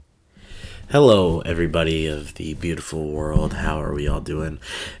Hello, everybody of the beautiful world. How are we all doing?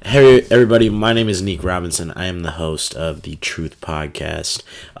 Hey, everybody. My name is Nick Robinson. I am the host of the Truth Podcast.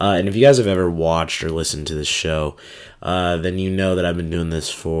 And if you guys have ever watched or listened to this show, then you know that I've been doing this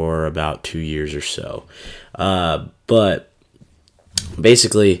for about 2 years or so. But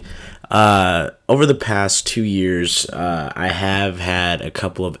basically, over the past 2 years, I have had a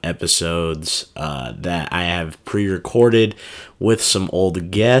couple of episodes that I have pre-recorded with some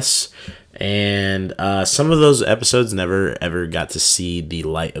old guests. And some of those episodes never ever got to see the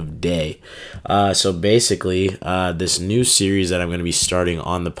light of day. So basically, this new series that I'm going to be starting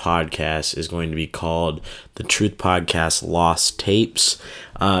on the podcast is going to be called the Truth Podcast Lost Tapes.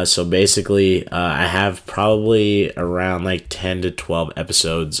 So basically, I have probably around like 10 to 12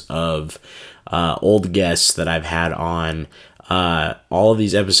 episodes of old guests that I've had on. All of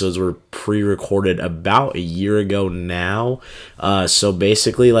these episodes were pre-recorded about a year ago now. So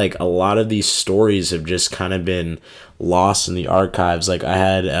basically, like, a lot of these stories have just kind of been lost in the archives. Like, I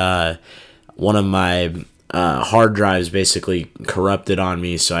had one of my hard drives basically corrupted on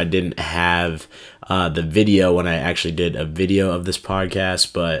me, so I didn't have the video when I actually did a video of this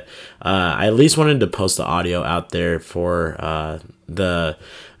podcast. But I at least wanted to post the audio out there for the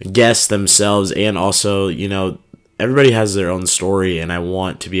guests themselves, and also, you know, everybody has their own story, and I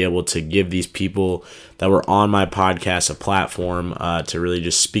want to be able to give these people that were on my podcast a platform to really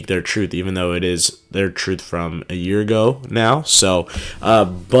just speak their truth, even though it is their truth from a year ago now. So,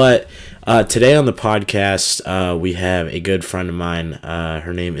 but today on the podcast, we have a good friend of mine.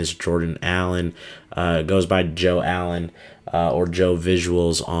 Her name is Jordan Allen. Goes by Joe Allen or Joe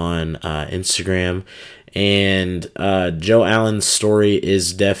Visuals on Instagram. And Joe Allen's story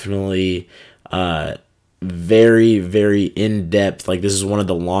is definitely very, very in-depth. Like, this is one of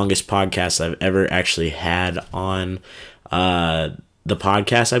the longest podcasts I've ever actually had on the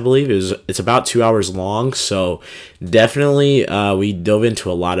podcast, I believe. It's about 2 hours long, so definitely we dove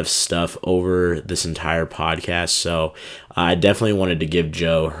into a lot of stuff over this entire podcast. So I definitely wanted to give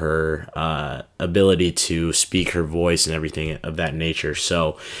Joe her ability to speak her voice and everything of that nature.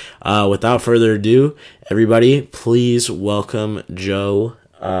 So without further ado, everybody, please welcome Joe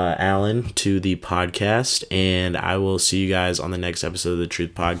Allen to the podcast, and I will see you guys on the next episode of the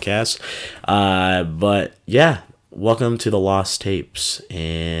Truth Podcast. But yeah, welcome to the Lost Tapes,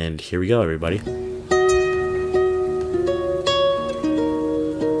 and here we go, everybody.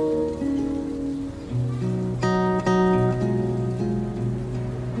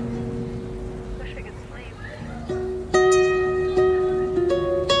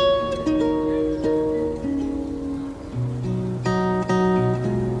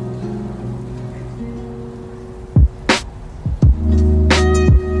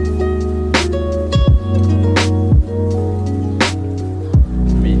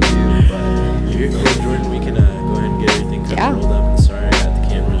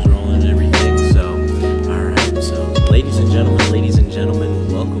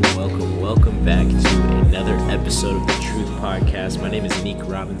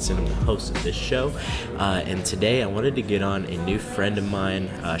 And today I wanted to get on a new friend of mine.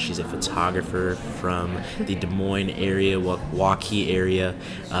 She's a photographer from the Des Moines area, Waukee area.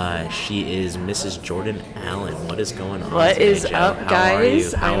 She is Mrs. Jordan Allen. What is going on? What today, is Joe? up,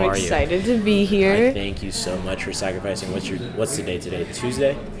 guys? I'm excited to be here. Thank you so much for sacrificing. What's the day today?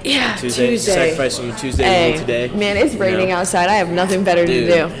 Tuesday? Yeah, Tuesday. Sacrificing your Tuesday today. Man, it's raining outside. I have nothing better to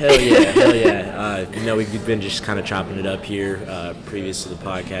do. Hell yeah. We've been just kind of chopping it up here previous to the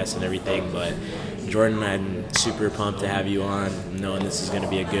podcast and everything, but Jordan, I'm super pumped to have you on, knowing this is going to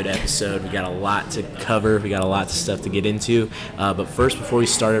be a good episode. We got a lot to cover. We got a lot of stuff to get into. But first, before we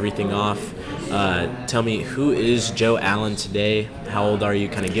start everything off, tell me, who is Joe Allen today? How old are you?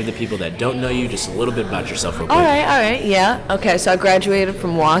 Kind of give the people that don't know you just a little bit about yourself real quick. All right, yeah. Okay, so I graduated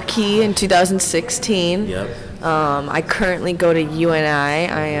from Waukee in 2016. Yep. I currently go to UNI.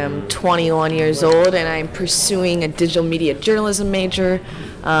 I am 21 years old, and I'm pursuing a digital media journalism major.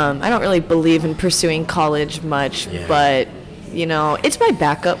 I don't really believe in pursuing college much, but, you know, it's my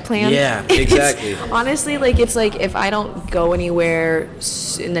backup plan. Yeah, exactly. Honestly, like, it's like if I don't go anywhere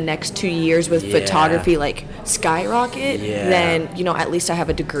in the next 2 years with photography, like, skyrocket, then, you know, at least I have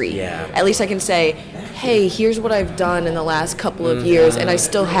a degree. Yeah. At least I can say, hey, here's what I've done in the last couple of years, and I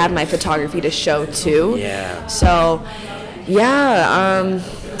still have my photography to show, too. Yeah. So,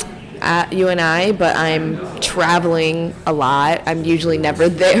 at UNI, but I'm traveling a lot. I'm usually never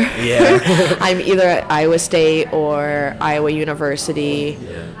there. Yeah. I'm either at Iowa State or Iowa University.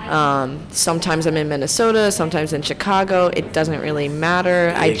 Sometimes I'm in Minnesota, sometimes in Chicago. It doesn't really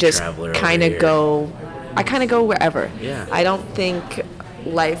matter. I just kind of go wherever. Yeah. I don't think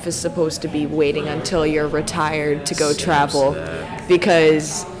life is supposed to be waiting until you're retired to go travel.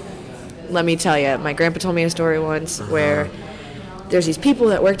 Because, let me tell you, my grandpa told me a story once where there's these people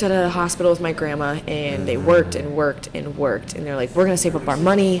that worked at a hospital with my grandma, and they worked and worked and worked, and they're like, we're going to save up our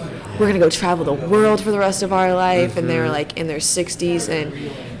money, we're going to go travel the world for the rest of our life, and they were like in their 60s,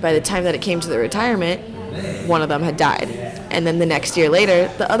 and by the time that it came to the retirement, one of them had died, and then the next year later,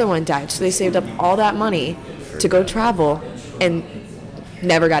 the other one died, so they saved up all that money to go travel, and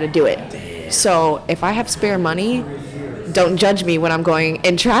never got to do it. So if I have spare money, don't judge me when I'm going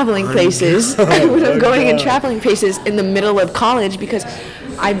and traveling places. When I'm going and traveling places in the middle of college, because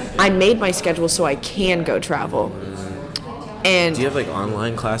I made my schedule so I can go travel. And do you have like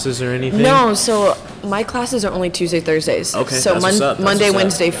online classes or anything? No, so my classes are only Tuesday, Thursdays. Okay, so that's Monday,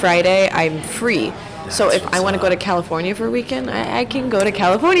 Wednesday, Friday, I'm free. So if I want to go to California for a weekend, I can go to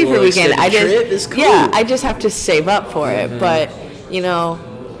California for a weekend. Trip is cool. Yeah, I just have to save up for it. But you know,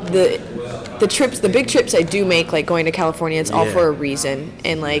 the big trips I do make, like going to California, it's all for a reason,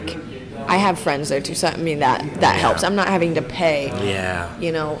 and like I have friends there too, so I mean that helps. I'm not having to pay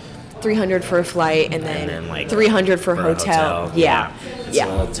you know, $300 for a flight and then like $300 for a hotel. Yeah. It's a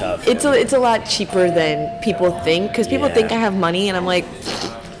little tough. It's a lot cheaper than people think, because people think I have money, and I'm like,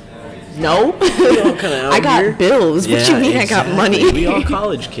 no, I got bills. What you mean I got money? We all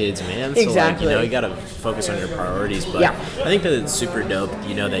college kids, man. So exactly. Like, you know, you gotta focus on your priorities. But I think that it's super dope,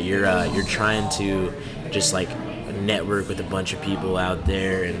 you know, that you're trying to just like network with a bunch of people out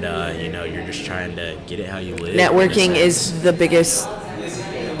there, and you know, you're just trying to get it how you live. Networking is the biggest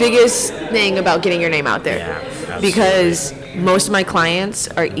thing about getting your name out there. Yeah, because most of my clients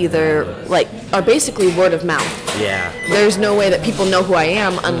are are basically word of mouth. Yeah. There's no way that people know who I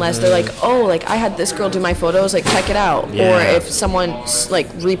am unless they're like, oh, like I had this girl do my photos, like check it out. Yeah. Or if someone like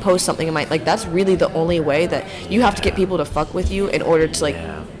reposts something in my, like that's really the only way that you have to get people to fuck with you in order to like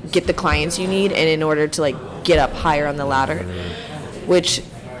get the clients you need, and in order to like get up higher on the ladder, which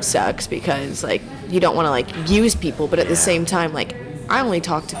sucks because like you don't want to like use people, but at the same time, like I only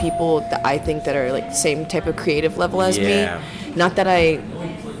talk to people that I think that are like the same type of creative level as me. Not that I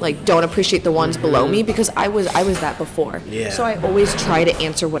like don't appreciate the ones below me, because I was that before. So I always try to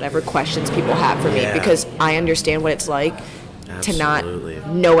answer whatever questions people have for me, because I understand what it's like to not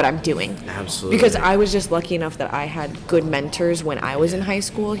know what I'm doing. Because I was just lucky enough that I had good mentors when I was in high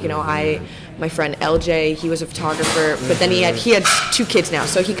school. You know, my friend LJ, he was a photographer, but then he had 2 kids now,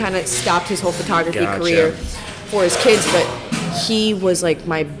 so he kind of stopped his whole photography career for his kids, but he was like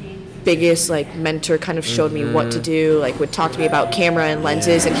my biggest like mentor, kind of showed me what to do, like would talk to me about camera and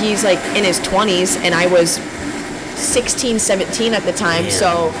lenses, and he's like in his 20s and I was 16, 17 at the time.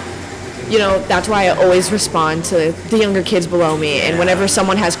 So you know, that's why I always respond to the younger kids below me, and whenever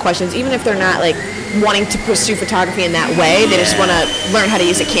someone has questions, even if they're not like wanting to pursue photography in that way, they just want to learn how to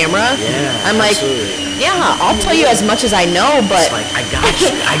use a camera, I'm like, I'll tell you as much as I know, but like,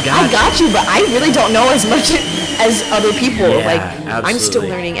 I got you, but I really don't know as much as other people. I'm still absolutely.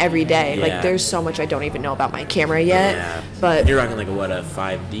 learning every day. Like there's so much I don't even know about my camera yet. But you're rocking like a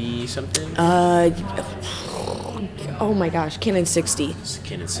 5D something? Oh my gosh, Canon 60.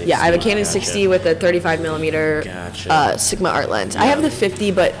 Canon 60. Yeah, I have a Canon 60 with a 35 millimeter Sigma art lens. I have the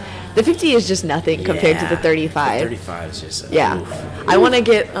 50, but the 50 is just nothing compared to the 35. The 35 is just oof. I want to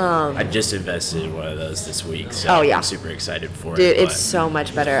get I just invested in one of those this week, so I'm super excited for it. Dude, it's so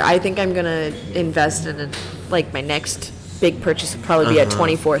much better. I think I'm gonna invest in like my next big purchase will probably be a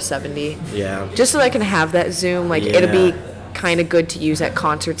 2470. Just so I can have that zoom. Like it'll be kind of good to use at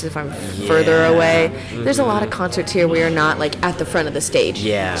concerts if I'm further away. There's a lot of concerts here where you're not like at the front of the stage.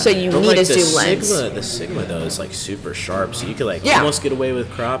 So you need a zoom lens. The Sigma though is like super sharp, so you could like almost get away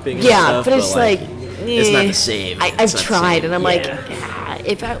with cropping. And stuff, but it's like it's not the same. I've tried, and I'm like,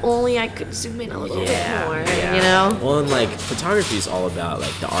 if I could zoom in a little bit more, you know? Well, and like photography is all about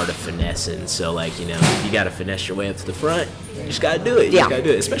like the art of finessing. So like, you know, you got to finesse your way up to the front. You just got to do it. You just got to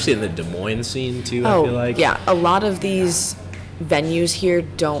do it, especially in the Des Moines scene too. I feel like. A lot of these venues here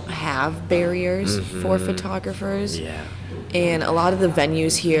don't have barriers for photographers. And a lot of the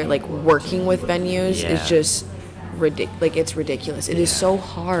venues here, like working with venues, is just it's ridiculous. It is so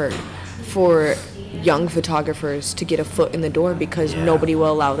hard for young photographers to get a foot in the door because nobody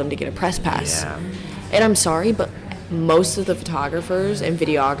will allow them to get a press pass. And I'm sorry, but most of the photographers and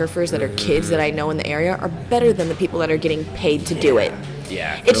videographers that are kids that I know in the area are better than the people that are getting paid to do it.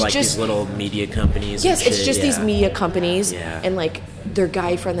 It's like just these little media companies. Yes, it's just these media companies, and like their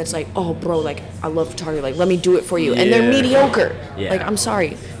guy friend that's like, oh bro, like I love photography, like let me do it for you, and they're mediocre. Like I'm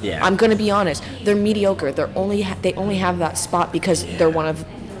sorry, I'm gonna be honest, they're mediocre. They only have that spot because they're one of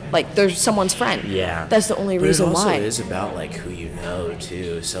like they're someone's friend. Yeah. That's the only reason why. It also is about like who you know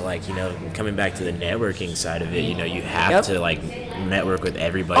too. So like, you know, coming back to the networking side of it, you know, you have to like network with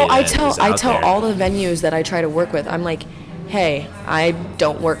everybody. Oh, I tell all the venues that I try to work with, I'm like, hey, I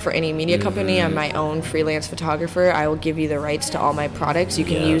don't work for any media company. I'm my own freelance photographer. I will give you the rights to all my products. You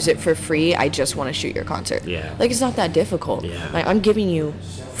can use it for free. I just want to shoot your concert. Yeah. Like, it's not that difficult. Yeah. Like, I'm giving you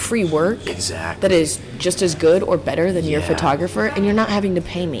free work. Exactly. That is just as good or better than your photographer, and you're not having to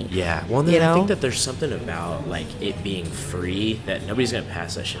pay me. Yeah. Well, then I think that there's something about like it being free that nobody's gonna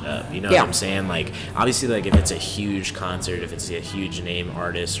pass that shit up. You know what I'm saying? Like, obviously, like if it's a huge concert, if it's a huge name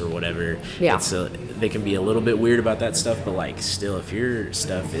artist or whatever, they can be a little bit weird about that stuff. But like, still, if your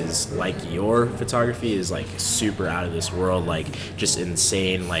stuff is like your photography is like super out of this world, like just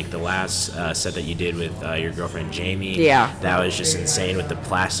insane. Like the last set that you did with your girlfriend Jamie, that was just insane with the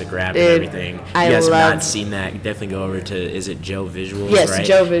plastic wrap and everything. You guys have not seen that, definitely go over to, is it Joe Visuals? Yes, right?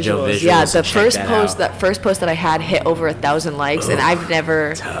 Joe Visuals. Yeah, the first post, out. that first post that I had hit over 1,000 likes, and I've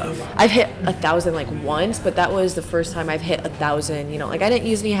hit 1,000 like once, but that was the first time I've hit 1,000. You know, like I didn't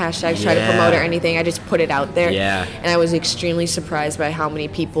use any hashtags, try to promote or anything. I just put it out there. Yeah. And I was extremely surprised by how many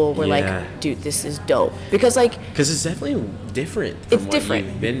people were like, dude, this is dope. Because it's definitely different from what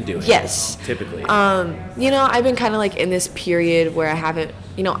you've been doing. Yes. Typically. You know, I've been kind of like in this period where I haven't,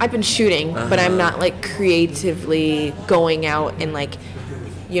 you know, I've been shooting, but I'm not like creatively going out and like,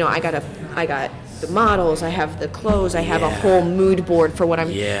 you know, I got the models, I have the clothes, I have a whole mood board for what I'm,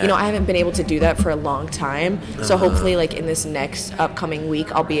 you know, I haven't been able to do that for a long time. So hopefully like in this next upcoming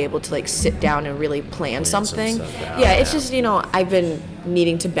week, I'll be able to like sit down and really plan something. It's just, you know, I've been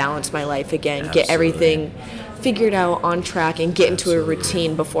needing to balance my life again, get everything figured out on track and get into a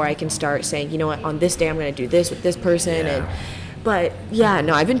routine before I can start saying, you know what, on this day I'm going to do this with this person. But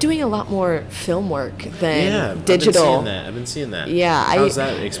I've been doing a lot more film work than digital. I've been seeing that. Yeah, how's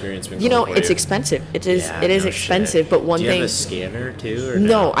that experience been? You know, for it's you? expensive. It is expensive. But one thing. Do you thing. have a scanner too? Or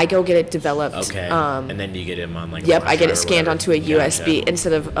no, I go get it developed. Okay. And then you get them on like. Yep, I get it scanned onto a USB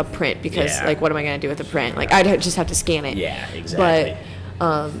instead of a print because like, what am I gonna do with a print? Like, I'd just have to scan it. Yeah, exactly.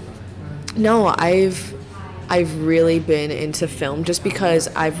 But no, I've really been into film just because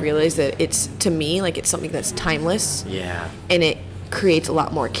I've realized that it's, to me, like it's something that's timeless. Yeah. And it creates a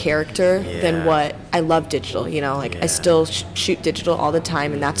lot more character than what I love digital, you know, like I still shoot digital all the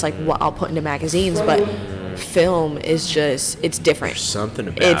time and that's like what I'll put into magazines, but film is just, it's different. There's something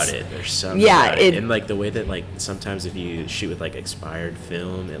about it. There's something about it. And like the way that like sometimes if you shoot with like expired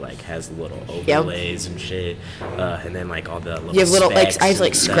film, it like has little overlays and shit. And then like all the little, you have little like I have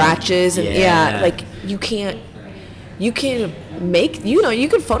like stuff. scratches and like you can make, you know, you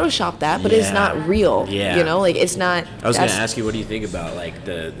can Photoshop that, but it's not real. Yeah. You know, like it's not. I was gonna ask you, what do you think about like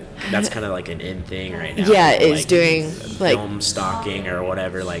that's kind of like an in thing right now. Yeah, is like, doing like film stocking or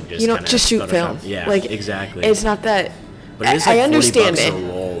whatever, like just, you know, just shoot Photoshop. film. Yeah, like exactly. It's not that. But it is like I understand $40 it. a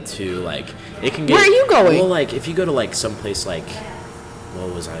roll too. Like it can get. Where are you going? Well, like if you go to like someplace like,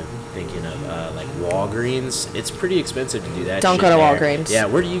 what was I thinking of? Like Walgreens. It's pretty expensive to do that. Don't shit go to there. Walgreens. Yeah,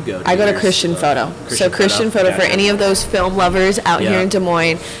 where do you go? I go to Christian Photo. Christian Photo for any of those film lovers out here in Des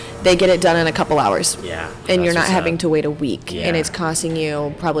Moines, they get it done in a couple hours. Yeah. And you're not having to wait a week. Yeah. And it's costing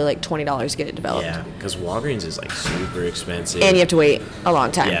you probably like $20 to get it developed. Yeah, because Walgreens is like super expensive. And you have to wait a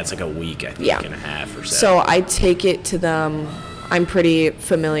long time. Yeah, it's like a week, I think, and a half or so. So I take it to them. I'm pretty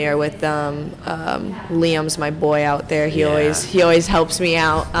familiar with them. Liam's my boy out there. He always helps me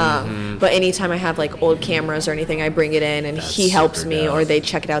out. But anytime I have like old cameras or anything, I bring it in and he helps me, or they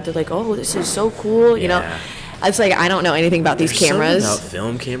check it out. They're like, "Oh, this is so cool," you know. It's like I don't know anything about these cameras. About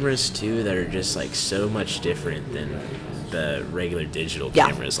film cameras too that are just like so much different than the regular digital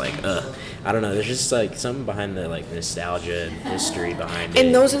cameras. Like, I don't know. There's just like something behind the like nostalgia and history behind it.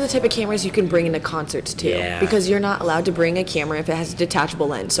 And those are the type of cameras you can bring into concerts too. Yeah. Because you're not allowed to bring a camera if it has a detachable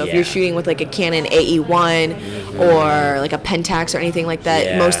lens. So if you're shooting with like a Canon AE1 or like a Pentax or anything like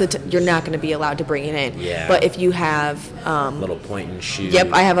that, most of the you're not going to be allowed to bring it in. Yeah. But if you have little point and shoot.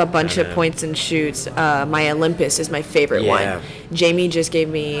 Yep, I have a bunch of points and shoots. My Olympus is my favorite one. Jamie just gave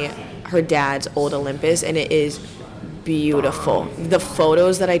me her dad's old Olympus, and it is beautiful. The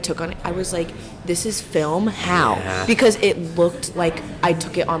photos that I took on it, I was like, this is film? How? Yeah. Because it looked like I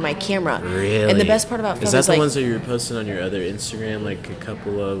took it on my camera. Really? And the best part about film is that the like, ones that you were posting on your other Instagram like a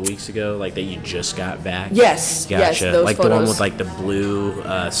couple of weeks ago, like that you just got back? Yes. Gotcha. Yes, those like photos. The one with like the blue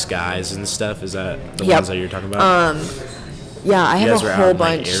skies and stuff. Is that the ones that you're talking about? Yeah, I have a whole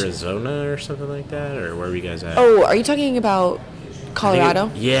bunch. Like Arizona or something like that, or where were you guys at? Oh, are you talking about Colorado?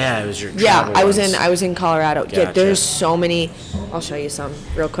 It was your travel I was in Colorado. Gotcha. Yeah, there's so many. I'll show you some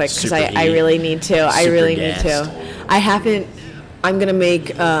real quick because I Super really need to. I really need to. I haven't. I'm gonna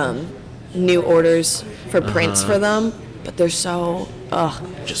make new orders for prints for them, but they're so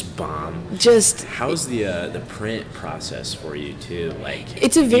Just bomb. just How's the print process for you too? Like,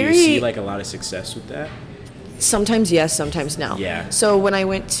 It's a do very- you see like a lot of success with that? sometimes yes, sometimes no. Yeah. So when I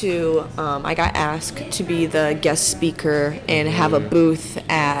went to, I got asked to be the guest speaker and have a booth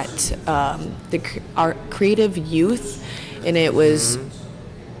at our Creative Youth, and it was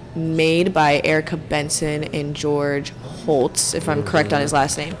made by Erica Benson and George Holtz, if I'm correct on his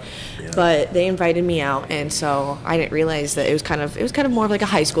last name. But they invited me out, and so I didn't realize that it was kind of more of like a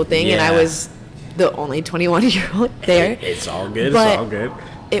high school thing, and I Yeah. was the only 21-year-old there. It's all good. But it's all good.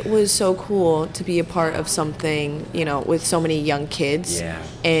 it was so cool to be a part of something, with so many young kids. Yeah.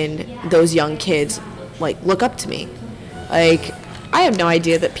 And those young kids, like, look up to me. Like, I have no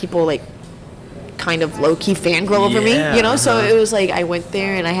idea that people, like, kind of low-key fangirl over me, Yeah, So it was like I went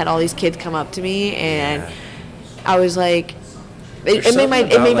there and I had all these kids come up to me, and I was like, it made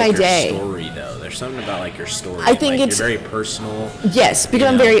my your day. Story though, there's something about like your story. I think like, it's- you're very personal. Yes, because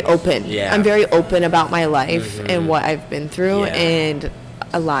I'm know? very open. Yeah. I'm very open about my life and what I've been through, Yeah. and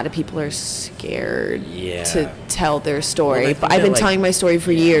a lot of people are scared Yeah. to tell their story. Well, I but think I've that, been like- telling my story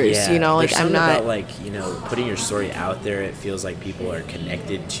for years, Yeah. like There's I'm something not about like putting your story out there. It feels like people are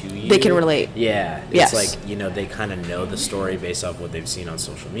connected to you. They can relate. Yeah, it's Yes. like they kind of know the story based off what they've seen on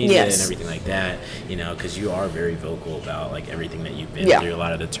social media Yes. and everything like that. Because you are very vocal about like everything that you've been Yeah. through, a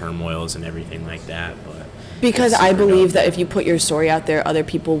lot of the turmoils and everything like that. But because it's I super believe dope. that if you put your story out there, other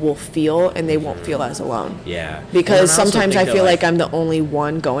people will feel, and they won't feel as alone. Yeah. Because And I also sometimes I think that, feel like I'm the only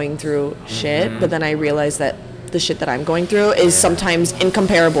one going through shit, but then I realize that the shit that I'm going through is sometimes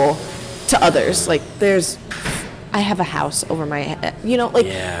incomparable to others. Like I have a house over my head,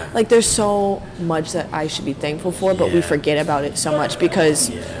 Yeah. like there's so much that I should be thankful for, but we Yeah. forget about it so much because,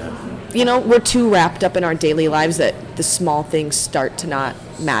 we're too wrapped up in our daily lives that the small things start to not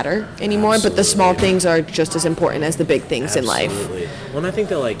matter anymore, but the small Absolutely. things are just as important as the big things in life. Absolutely. Well, and I think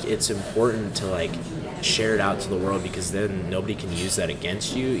that like it's important to like share it out to the world, because then nobody can use that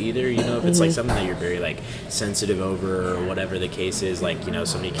against you either. If it's like something that you're very like sensitive over or whatever the case is, like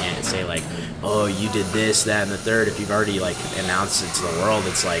somebody can't say like, oh, you did this, that, and the third. If you've already like announced it to the world,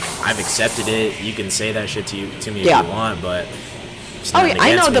 it's like I've accepted it. You can say that shit to me Yeah. if you want, but it's Oh, nothing yeah, I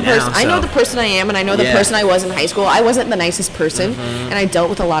know against the me person. now, I know so- the person I am, and I know the Yeah. person I was in high school. I wasn't the nicest person, and I dealt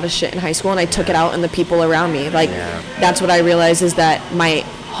with a lot of shit in high school, and I took it out on the people around me. Like, that's what I realized, is that my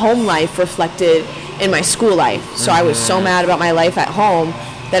home life reflected in my school life. So I was so mad about my life at home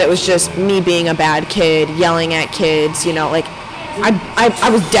that it was just me being a bad kid, yelling at kids. Like I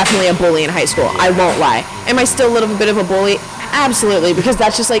was definitely a bully in high school. I won't lie. Am I still a little bit of a bully? Absolutely, because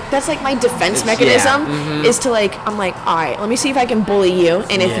that's like my defense mechanism is to like, I'm like, all right, let me see if I can bully you,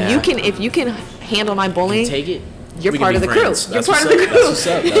 and if you can handle my bullying, Take it. you're We can part be of the crew. friends. You're That's part of what's the up. crew. That's what's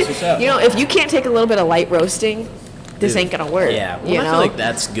up. That's what's up. If you can't take a little bit of light roasting, this Dude. ain't gonna work. Yeah, well, I feel like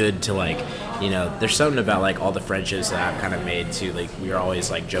that's good to like, there's something about like all the friendships that I've kind of made too. Like we are always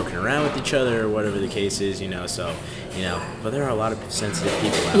like joking around with each other or whatever the case is, So, but there are a lot of sensitive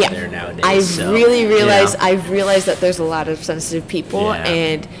people out there nowadays. I've so, really realized you know. I've realized that there's a lot of sensitive people, Yeah.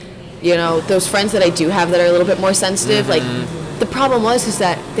 and those friends that I do have that are a little bit more sensitive. Like the problem is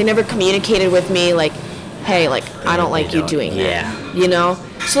that they never communicated with me like, hey, like I don't like you doing that.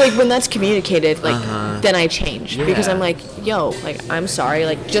 So like when that's communicated, like then I change because Yeah. I'm like, yo, like I'm sorry,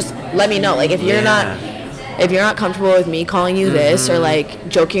 like just let me know. Like if you're not comfortable with me calling you this or like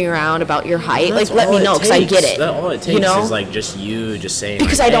joking around about your height, That's like let all me it know because I takes. get it. All it takes is like just you just saying.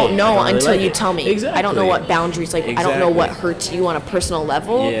 Because like, I don't hey, know I don't really until like you it. tell me. Exactly. I don't know what boundaries, like I don't know what Exactly. hurts you on a personal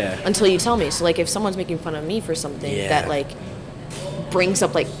level Yeah. until you tell me. So like if someone's making fun of me for something Yeah. that like brings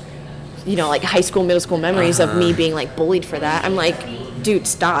up like like high school, middle school memories of me being like bullied for that, I'm like, dude,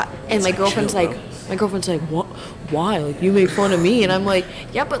 stop. And my girlfriend's chill, like, what? Why? Like you make fun of me? And I'm like,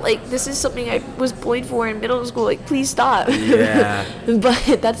 yeah, but like this is something I was bullied for in middle school. Like please stop. Yeah.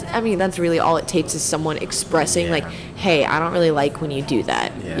 But that's really all it takes is someone expressing like, hey, I don't really like when you do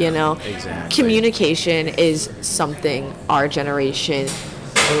that. Yeah, exactly. Communication is something our generation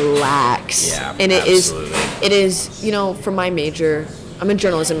lacks. Yeah, and absolutely. it is, for my major, I'm a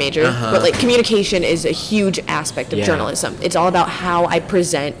journalism major, but like communication is a huge aspect of Yeah. journalism. It's all about how I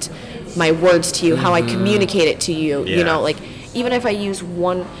present my words to you, how I communicate it to you. Yeah. Like even if I use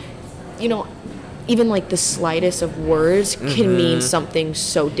one, even like the slightest of words can mean something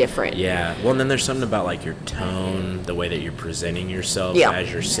so different. Yeah. Well, and then there's something about like your tone, the way that you're presenting yourself Yeah.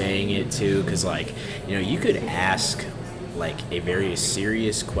 as you're saying it too, because like you could ask like a very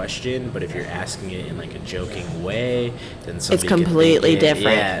serious question, but if you're asking it in like a joking way, then somebody It's completely could think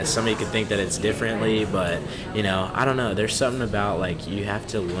different. Yeah, somebody could think that it's differently, but I don't know. There's something about like you have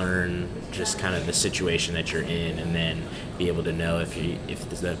to learn just kind of the situation that you're in, and then be able to know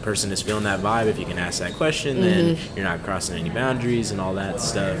if the person is feeling that vibe. If you can ask that question, then you're not crossing any boundaries and all that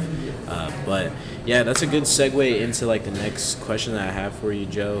stuff. But yeah, that's a good segue into like the next question that I have for you,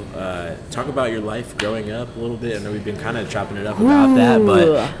 Joe. Talk about your life growing up a little bit. I know we've been kind of chopping it up about that,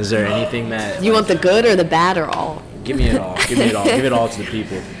 but is there anything that You want the good or the bad or all? Give me it all. Give me it all. Give it all to the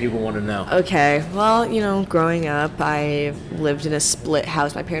people. People want to know. Okay. Well, growing up, I lived in a split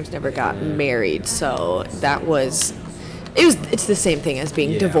house. My parents never got married, so that was. It's the same thing as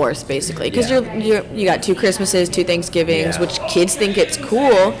being divorced, basically, because you got 2 Christmases, 2 Thanksgivings, which kids think it's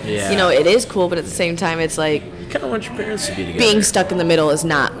cool. Yeah. It is cool, but at the same time, it's like You kind of want your parents to be together. being stuck in the middle is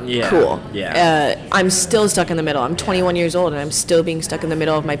not cool. Yeah. I'm still stuck in the middle. I'm 21 years old, and I'm still being stuck in the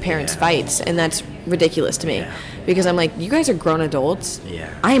middle of my parents' fights, and that's ridiculous to me. Yeah. Because I'm like, you guys are grown adults.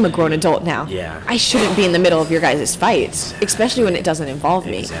 Yeah. I am a grown adult now. Yeah. I shouldn't be in the middle of your guys' fights, especially when it doesn't involve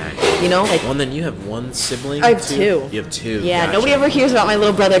me. Exactly. Like. Well, then you have one sibling. I have 2. You have 2. Yeah, Gotcha. nobody ever hears about my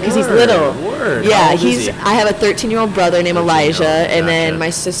little brother because he's Word, little. word. Yeah, How old is he? I have a 13-year-old brother named Elijah, and then Gotcha. my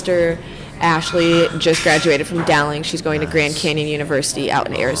sister Ashley just graduated from Dowling. She's going to Grand Canyon University out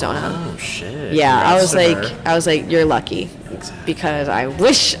in Arizona. Oh shit. Yeah, Congrats to her. I was like, you're lucky, Exactly. because I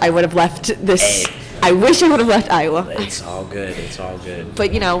wish I would have left this. Hey. I wish I would have left Iowa. It's all good. It's all good.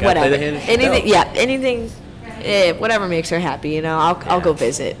 But Gotta play whatever. the hand that you Anything, dealt. anything. Whatever makes her happy, I'll go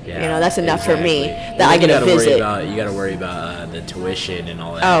visit. Yeah, That's enough for me exactly. that I get to visit. You got to worry about the tuition and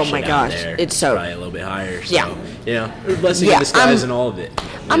all that. Oh, shit my out gosh, there. it's so- probably a little bit higher. So, Yeah. there's blessing Yeah, in disguise I'm- and all of it.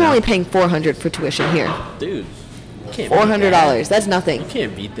 I'm only paying $400 for tuition here. Dude, you can't beat $400. that. That's nothing. You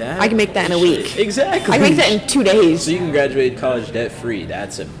can't beat that. I can make that in a week. Shit. Exactly. I can make that in 2 days. So you can graduate college debt free.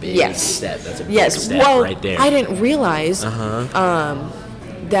 That's a big step. That's a big Yes. step Well, right there. I didn't realize Uh-huh.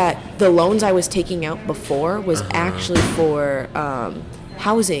 that the loans I was taking out before was Uh-huh. actually for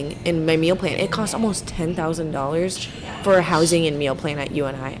housing in my meal plan. It cost almost $10,000 for a housing and meal plan at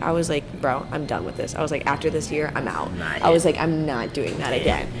UNI. I was like, bro, I'm done with this. I was like, after this year, I'm out. Not I was it. like, I'm not doing that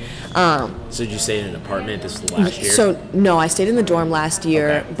again. So did you stay in an apartment this last year? So no, I stayed in the dorm last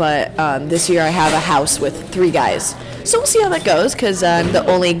year, Okay. but this year I have a house with 3 guys. So we'll see how that goes, because I'm the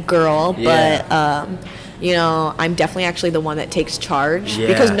only girl. Yeah. But I'm definitely actually the one that takes charge Yeah.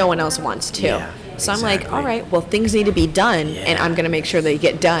 because no one else wants to. Yeah, So I'm like, exactly. all right, well, things need to be done, and Yeah. I'm gonna make sure they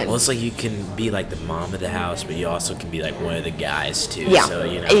get done. Well, it's like you can be like the mom of the house, but you also can be like one of the guys too. Yeah. So,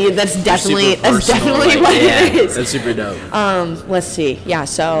 That's you're definitely- super that's personal, definitely what it is. That's super dope. Let's see. Yeah,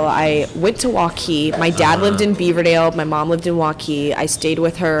 so I went to Waukee. My dad lived in Beaverdale. My mom lived in Waukee. I stayed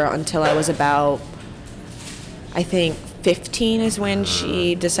with her until I was about, I think, 15 is when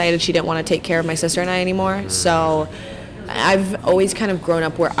she decided she didn't want to take care of my sister and I anymore. So I've always kind of grown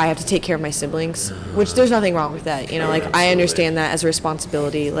up where I have to take care of my siblings, which there's nothing wrong with that. I understand that as a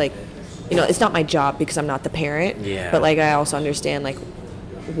responsibility. It's not my job because I'm not the parent. Yeah. But I also understand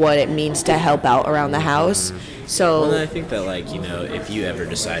what it means to help out around the house. So Well, then I think that if you ever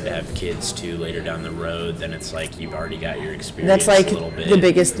decide to have kids too later down the road, then it's like you've already got your experience that's a little bit. the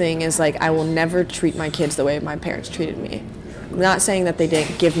biggest thing is I will never treat my kids the way my parents treated me. I'm not saying that they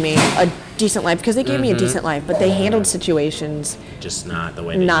didn't give me a decent life, because they gave me a decent life, but they handled situations, Just not the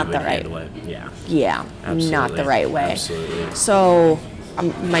way that Not you would the right- handle it. Yeah. not Absolutely. the right way. Absolutely. So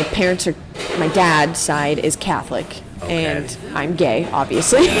my dad's side is Catholic, Okay. and I'm gay,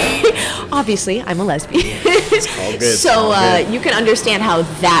 obviously. Obviously, I'm a lesbian. all good, So all good. you can understand how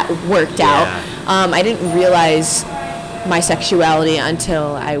that worked out. I didn't realize my sexuality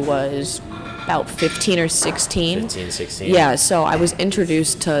until I was about 15 or 16. 15, 16. Yeah, so I was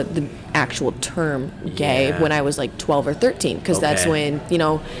introduced to the actual term gay Yeah. when I was 12 or 13, because that's Okay. when,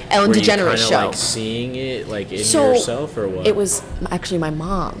 Ellen Were you DeGeneres kinda, show. seeing it in So yourself or what? it was actually my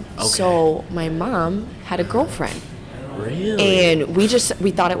mom. Okay. So my mom had a girlfriend, really. and we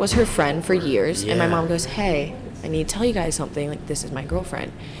thought it was her friend for years. And my Yeah. mom goes, "Hey, I need to tell you guys something. This is my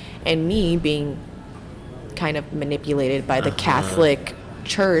girlfriend." And me being kind of manipulated by the Catholic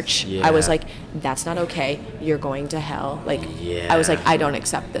church, I was Yeah. like, "That's not okay. You're going to hell." Yeah. I was like, "I don't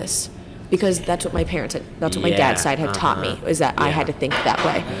accept this." Because that's what my parents had, that's what my Yeah, dad's side had taught me, is that I had to think that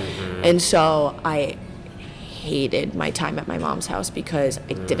way. And so I hated my time at my mom's house because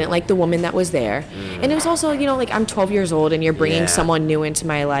I didn't like the woman that was there. And it was also, like I'm 12 years old and you're bringing someone new into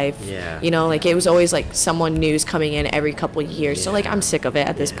my life. Yeah. Like it was always like someone new's coming in every couple of years. So like I'm sick of it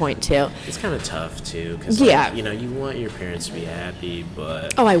at this point too. It's kind of tough too, because you want your parents to be happy,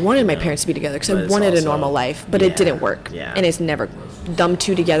 but I wanted my parents to be together because I wanted a normal life, but it didn't work. Yeah. And it's never, them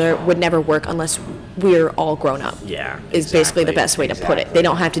two together would never work unless we're all grown up. Yeah. Is basically the best way to put it. They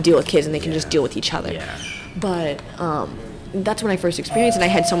don't have to deal with kids and they can just deal with each other. Yeah. But that's when I first experienced it. And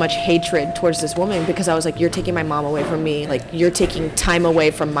I had so much hatred towards this woman because I was like, you're taking my mom away from me. Like, you're taking time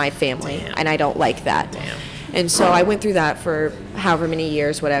away from my family. Damn. And I don't like that. Damn. And so I went through that for however many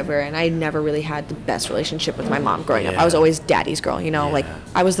years, whatever, and I never really had the best relationship with my mom growing up. I was always daddy's girl, like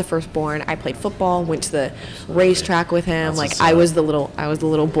I was the firstborn. I played football, went to the racetrack with him. That's I was the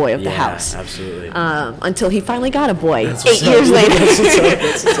little boy of the house. Absolutely. Until he finally got a boy 8 years later.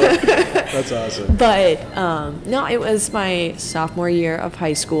 That's awesome. But no, it was my sophomore year of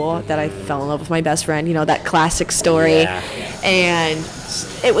high school that I fell in love with my best friend. That classic story. Yeah. And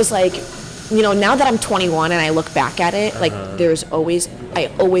it was like, now that I'm 21 and I look back at it, like I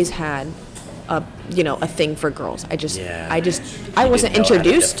always had a thing for girls. I wasn't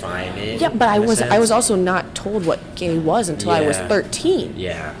introduced. Yeah, but I was also not told what gay was until I was 13.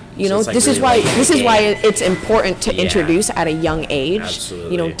 Yeah. This is why it's important to introduce at a young age.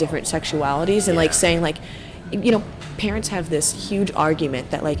 Absolutely. Different sexualities and like saying like, parents have this huge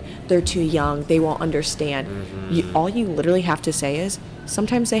argument that like they're too young, they won't understand. All you literally have to say is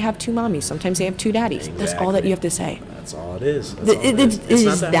sometimes they have two mommies, sometimes they have two daddies. Exactly. That's all that you have to say. That's all it is. It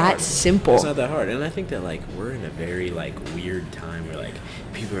is that simple. It's not that hard. And I think that like we're in a very like weird time where like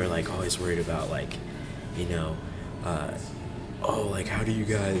people are like always worried about like, like how do you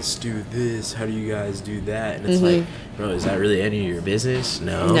guys do this? How do you guys do that? And it's like, bro, is that really any of your business?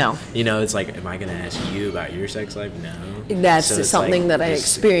 No. It's like, am I gonna ask you about your sex life? No. That's something that I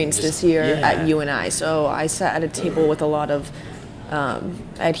experienced this year at UNI. So I sat at a table with a lot of I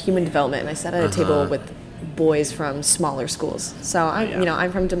had human development, and I sat at a table with boys from smaller schools. So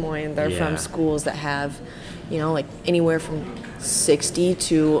I'm from Des Moines. They're from schools that have, like anywhere from 60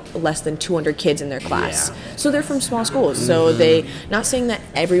 to less than 200 kids in their class. Yeah. So they're from small schools. So they, not saying that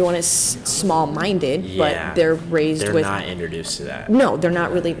everyone is small-minded, but they're raised they're with. They're not introduced to that. No, they're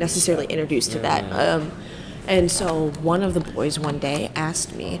not really necessarily introduced to that. And so one of the boys one day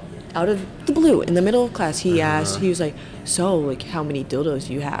asked me, out of the blue, in the middle of class, he was like, so, like, how many dildos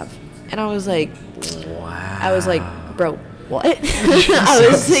do you have? And I was like, wow. I was like, bro, what? I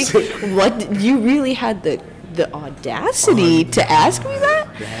was like, what? You really had the audacity to ask me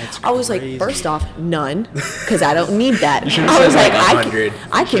that? I was like, first off, none, because I don't need that. I was like,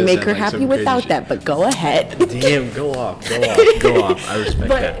 I can make her happy without that, but go ahead. Damn, go off. I respect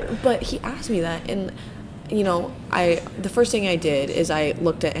that. But he asked me that, and the first thing I did is I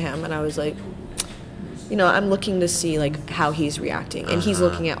looked at him and I was like, I'm looking to see like how he's reacting, and he's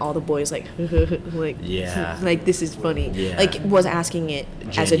looking at all the boys like, like this is funny. Yeah. Like was asking it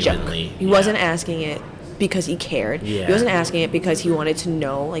as a joke. He wasn't asking it because he cared. Yeah. He wasn't asking it because he wanted to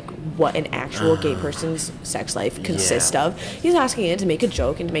know like what an actual gay person's sex life consists of. He's asking it to make a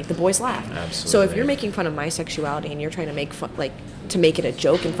joke and to make the boys laugh. Absolutely. So if you're making fun of my sexuality and you're trying to make fun, like to make it a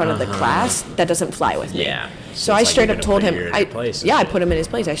joke in front of the class, that doesn't fly with me. Yeah. So I straight up told him, I put him in his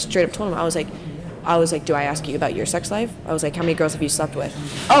place. I straight up told him, I was like, do I ask you about your sex life? I was like, how many girls have you slept with?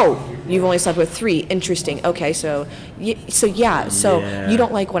 Oh, you've only slept with 3. Interesting. Okay, so you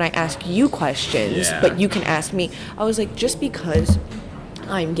don't like when I ask you questions, but you can ask me. I was like, just because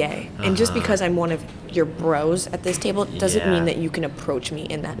I'm gay and just because I'm one of your bros at this table doesn't mean that you can approach me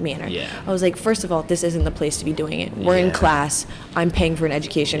in that manner. I was like, first of all, this isn't the place to be doing it. We're in class. I'm paying for an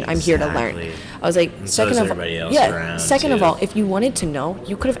education. I'm here to learn. I was like, second of all, if you wanted to know,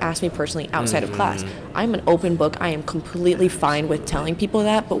 you could have asked me personally outside of class. I'm an open book. I am completely fine with telling people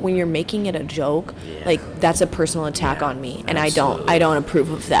that, but when you're making it a joke, like that's a personal attack on me, and I don't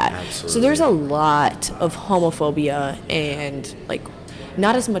approve of that. So there's a lot of homophobia and like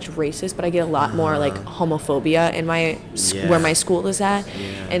not as much racist, but I get a lot more like homophobia in where my school is at.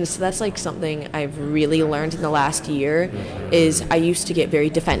 And so that's like something I've really learned in the last year is I used to get very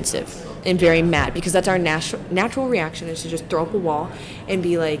defensive and very mad because that's our natural reaction is to just throw up a wall and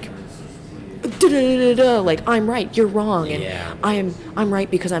be like, like I'm right, you're wrong, and I'm right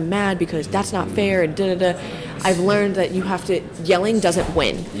because I'm mad because that's not fair, and I've learned that you have to, yelling doesn't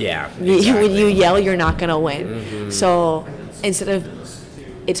win. When you yell, you're not gonna win. So instead of,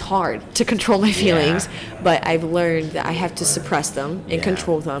 it's hard to control my feelings, but I've learned that I have to suppress them and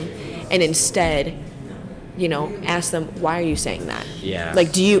control them, and instead, ask them, why are you saying that? Yeah. Like,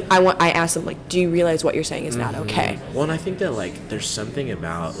 I ask them, like, do you realize what you're saying is not okay? Well, and I think that, like, there's something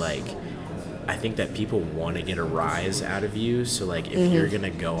about, like, I think that people want to get a rise out of you. So, like, if you're going to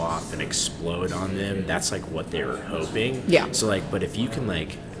go off and explode on them, that's, like, what they were hoping. Yeah. So, like, but if you can,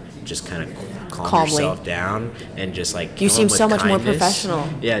 like, just kind of calm Calmly. yourself down and just, like, You kill seem them with so much more kindness. professional.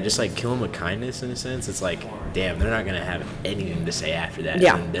 Yeah, just, like, kill them with kindness, in a sense. It's like, damn, they're not going to have anything to say after that.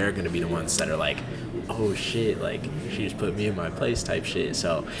 Yeah. And they're going to be the ones that are like, oh, shit, like, she just put me in my place type shit.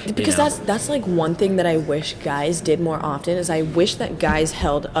 So, Because that's like one thing that I wish guys did more often is I wish that guys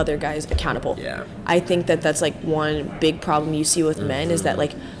held other guys accountable. Yeah. I think that that's like one big problem you see with men is that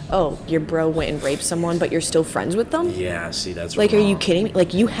like, oh, your bro went and raped someone, but you're still friends with them? Yeah, see, that's Like, are you wrong. kidding me?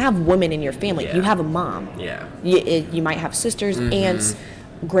 Like, you have women in your family. Yeah. You have a mom. Yeah. You might have sisters, aunts,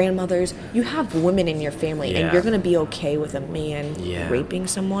 grandmothers. You have women in your family, and Yeah. you're going to be okay with a man Yeah. raping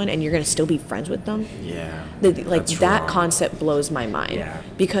someone, and you're going to still be friends with them? Yeah. Like, That's that wrong. concept blows my mind. Yeah.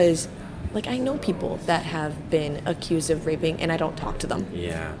 Because, like, I know people that have been accused of raping, and I don't talk to them.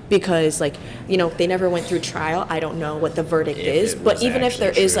 Yeah. Because, like, they never went through trial. I don't know what the verdict If is. it But was even if there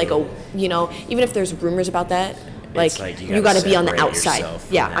actually is, like, true. even if there's rumors about that, It's like, like you you got gotta to be on the separate outside. yourself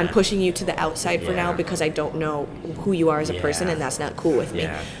from Yeah, I'm that. pushing you to the outside for now Yeah. because I don't know who you are as a person, Yeah. and that's not cool with me.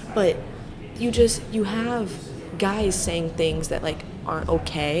 Yeah. But you have guys saying things that, like, aren't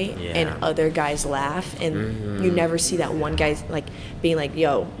okay, and Yeah. other guys laugh, and you never see that one guy, like, being like,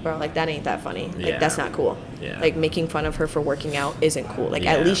 yo, bro, like, that ain't that funny. Like, Yeah. that's not cool. Yeah. Like, making fun of her for working out isn't cool. Like,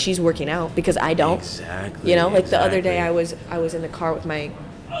 Yeah. at least she's working out, because I don't. Exactly. Like, the other day exactly. I was in the car with my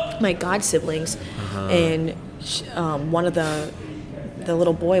god siblings, and one of the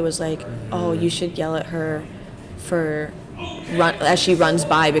little boy was like, oh, you should yell at her as she runs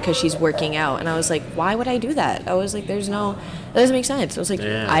by because she's working out. And I was like, why would I do that? I was like, that doesn't make sense. I was like,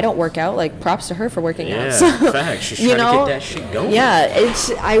 Yeah. I don't work out. Like, props to her for working Yeah, out. So, facts. She's trying to get that shit going. Yeah,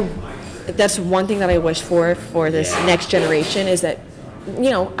 that's one thing that I wish for this Yeah. next generation is that,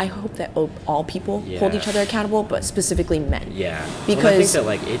 I hope that all people hold Yeah. each other accountable, but specifically men. Yeah. Well, I Because think that,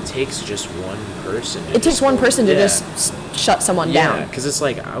 like, it takes just one person. it takes one person to Yeah. just shut someone Yeah, down. because it's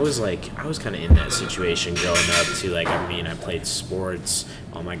like I was kind of in that situation growing up too. Like, I mean, I played sports.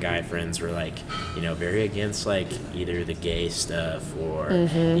 All my guy friends were like, very against like either the gay stuff or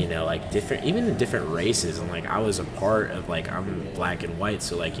like even different races. And like I was a part of like I'm black and white,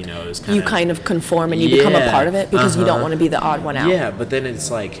 so like it was You kind of conform and you become a Yeah, part of it because you don't uh-huh. want to be the odd one out. Yeah, but then it's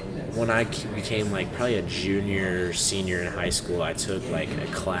like when I became like probably a junior, senior in high school, I took like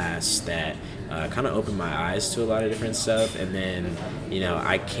a class that kind of opened my eyes to a lot of different stuff. And then,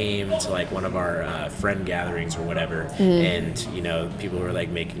 I came to like one of our friend gatherings or whatever, and, people were like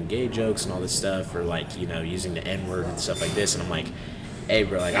making gay jokes and all this stuff, or like, using the N-word and stuff like this. And I'm like, hey,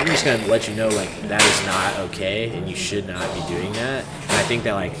 bro, like, I'm just going to let you know, like, that is not okay, and you should not be doing that. And I think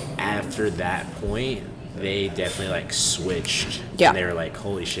that, like, after that point, they definitely, like, switched. Yeah. And they were like,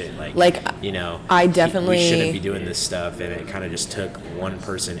 holy shit, like I definitely we shouldn't be doing this stuff. And it kind of just took one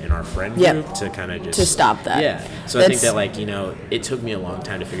person in our friend Yep. group to kind of just... To stop that. Yeah. So I think That's- that, like, it took me a long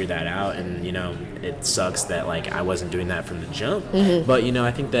time to figure that out. And, it sucks that, like, I wasn't doing that from the jump. Mm-hmm. But,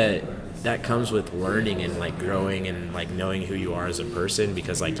 I think that comes with learning and like growing and like knowing who you are as a person,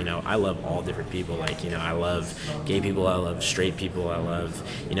 because like I love all different people. Like I love gay people, I love straight people, I love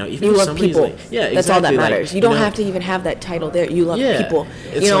even you if love somebody's people. like, yeah, That's all that exactly, like, matters. You don't have to even have that title there. You love Yeah, people.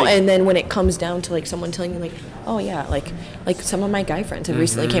 it's like- And then when it comes down to like someone telling you like, oh yeah, like some of my guy friends have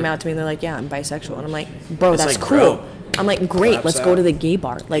recently came out to me and they're like, yeah, I'm bisexual, and I'm like, bro, It's that's like, cool. bro, I'm like, great, claps let's go out. to the gay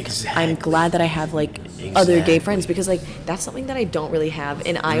bar. Like, I'm Exactly. glad that I have like other gay Exactly. friends, because like that's something that I don't really have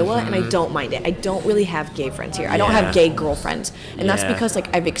in Iowa, and I don't mind it. I don't really have gay friends here. I don't have Yeah. gay girlfriends, and that's Yeah. because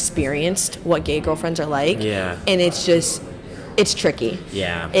like I've experienced what gay girlfriends are like. Yeah. And it's tricky.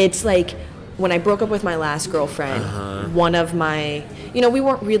 Yeah. It's like when I broke up with my last girlfriend, one of my, we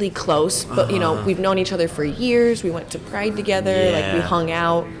weren't really close, but we've known each other for years. We went to Pride together. Like we Yeah. hung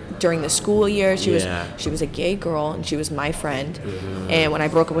out during the school year. She Yeah. was a gay girl, and she was my friend. And when I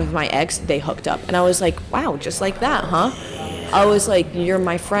broke up with my ex, they hooked up, and I was like, wow, just like that, huh? I was like, you're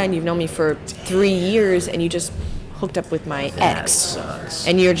my friend. You've known me for 3 years, and you just hooked up with my That ex, sucks.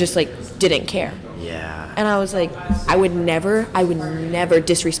 and you're just like didn't care. Yeah. And I was like, I would never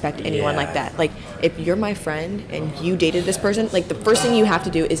disrespect anyone Yeah. like that. Like, if you're my friend and you dated this person, like, the first thing you have to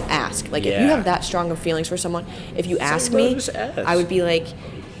do is ask. Like, if you Yeah. have that strong of feelings for someone, if you ask bro, me, just ask. I would be like,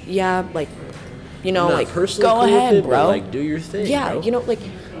 yeah, like, Not like, personally go cool with ahead, it, but, bro. like, do your thing, Yeah, bro. like,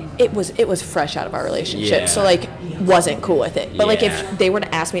 it was fresh out of our relationship, Yeah. so, like, wasn't cool with it. But, like, Yeah. if they were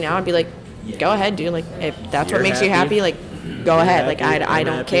to ask me now, I'd be like, go ahead, dude. Like, if that's You're what makes you happy. happy, like, go You're ahead. Like, happy, I I'm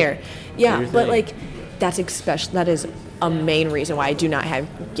don't happy. care. Do Yeah, your but, thing. like, that is a main reason why I do not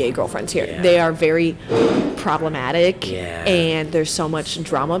have gay girlfriends here. Yeah. They are very problematic, Yeah. and there's so much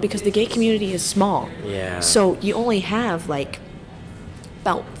drama because the gay community is small. Yeah. So you only have like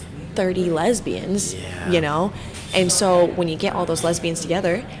about 30 lesbians, Yeah. you know? And so when you get all those lesbians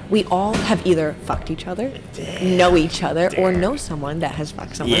together, we all have either fucked each other, know each other, or know someone that has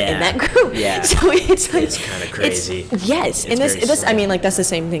fucked someone in that group. Yeah. So it's like, It's kind of crazy. Yes, It's and very this I slow. mean, like, that's the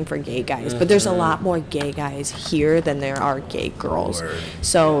same thing for gay guys, but there's a lot more gay guys here than there are gay girls. Word.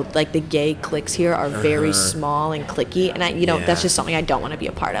 So like the gay cliques here are very small and cliquey, and Yeah. that's just something I don't want to be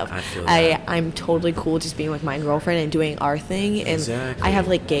a part of. I feel that. I'm totally cool just being with my girlfriend and doing our thing, and Exactly. I have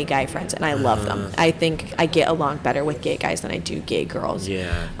like gay guy friends, and I love them. I think I get along better with gay guys than I do gay girls.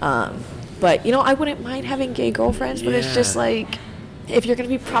 Yeah. But I wouldn't mind having gay girlfriends, but it's just Yeah. like, if you're gonna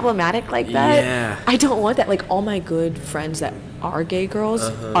be problematic like that, Yeah. I don't want that. Like, all my good friends that are gay girls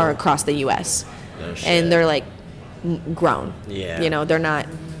are across the U.S. No shit. and they're like grown. Yeah. They're not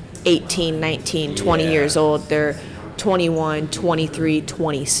 18, 19, 20 Yeah. years old. They're 21, 23,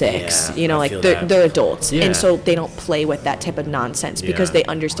 26. Yeah, I Like feel they're that. they're adults, Yeah. and so they don't play with that type of nonsense because Yeah. they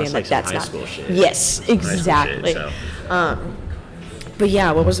understand That's that like that's some not. high school shit. Yes, High school shit, exactly. so. But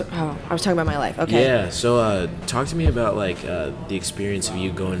yeah, what was? Oh, I was talking about my life. Okay. Yeah, so talk to me about like the experience of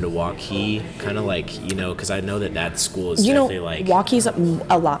you going to Waukee, kind of like, because I know that school is definitely like Waukee's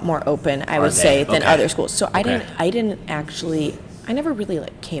a lot more open, I would they? say, than Okay. other schools. So Okay. I didn't actually, I never really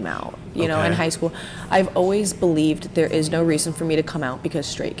like came out, in Okay. high school. I've always believed there is no reason for me to come out because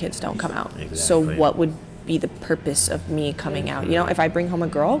straight kids don't come out. So Exactly. what would be the purpose of me coming out? If I bring home a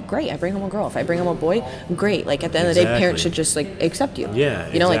girl, great, I bring home a girl. If I bring home a boy, great. Like, at the end of the day, Exactly. parents should just like accept you. Yeah,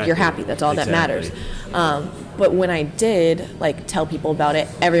 Like, you're exactly. happy. That's all that matters. Exactly. But when I did like tell people about it,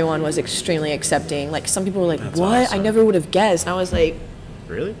 everyone was extremely accepting. Like, some people were like, That's "What? I awesome. never would have guessed." And I was like,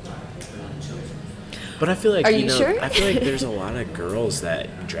 Really? But I feel like Are you sure? I feel like there's a lot of girls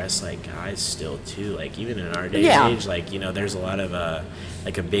that dress like guys still too. Like, even in our day Yeah. and age, like, there's a lot of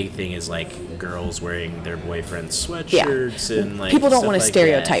like a big thing is like girls wearing their boyfriend's sweatshirts and like people don't stuff want to like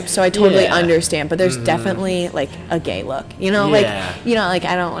stereotype, that. so I totally Yeah. understand. But there's definitely like a gay look, Yeah. like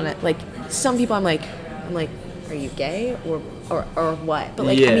I don't want to, like, some people I'm like, are you gay or what? But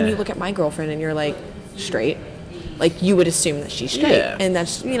like, I Yeah. mean, you look at my girlfriend and you're like, straight. Like, you would assume that she's straight, Yeah. and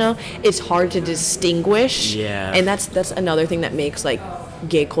that's, it's hard to distinguish. Yeah. And that's another thing that makes like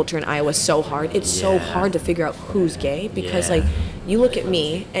gay culture in Iowa so hard. It's so Yeah. hard to figure out who's gay because Yeah. like, you look at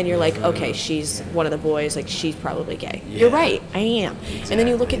me and you're like, okay, she's one of the boys, like, she's probably gay. You're Yeah. right, I am. And then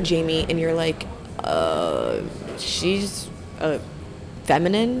you look at Jamie and you're like, she's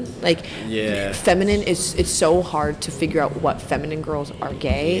feminine. Like, Yeah. feminine it's so hard to figure out what feminine girls are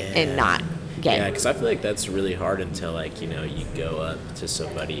gay and not gay. Yeah, because I feel like that's really hard until like you go up to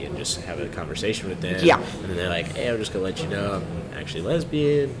somebody and just have a conversation with them. Yeah. And then they're like, "Hey, I'm just gonna let you know I'm actually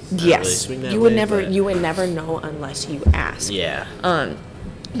lesbian." I don't Yes, really swing that you would way, never but- you would never know unless you ask. Yeah.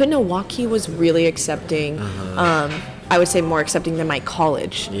 But no, Waukee was really accepting. I would say more accepting than my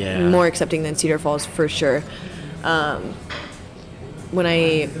college. Yeah. More accepting than Cedar Falls for sure. When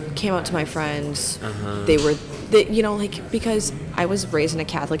I came out to my friends, they were, like, because I was raised in a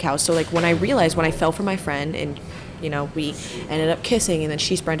Catholic house. So like, when I fell for my friend and, we ended up kissing, and then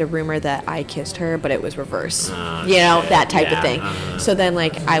she spread a rumor that I kissed her, but it was reverse. Shit. That type of Yeah, thing. So then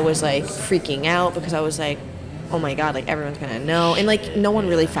like, I was like freaking out because I was like, oh my God, like, everyone's gonna know. And like, no one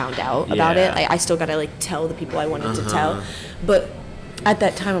really found out about it. Yeah. Like, I still gotta like tell the people I wanted to tell. But at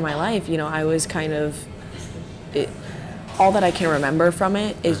that time of my life, I was kind of, all that I can remember from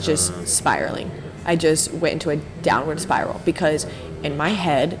it is just spiraling. I just went into a downward spiral because in my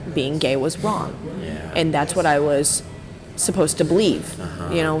head, being gay was wrong. Yeah. And that's what I was supposed to believe.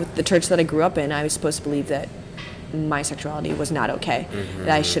 With the church that I grew up in, I was supposed to believe that my sexuality was not okay, that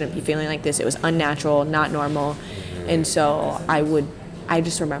I shouldn't be feeling like this. It was unnatural, not normal. And so I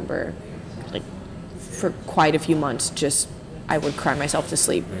just remember, like, for quite a few months, I would cry myself to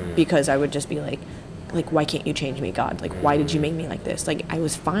sleep because I would just be like, why can't you change me, God? Like, why did you make me like this? Like, I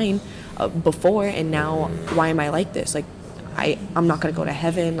was fine before, and now why am I like this? Like, I'm not going to go to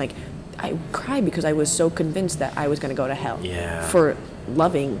heaven. Like, I cried because I was so convinced that I was going to go to hell for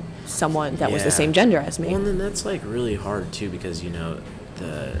loving someone that was the same gender as me. Well, and then that's like really hard too because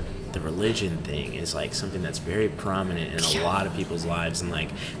the religion thing is like something that's very prominent in a lot of people's lives, and like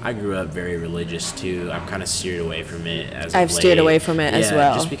I grew up very religious too. I'm kind of steered away from it as I've of steered late. away from it as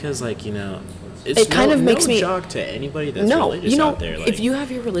well. Just because like it's It kind of makes no me shock to anybody that's no, religious out there. Like, if you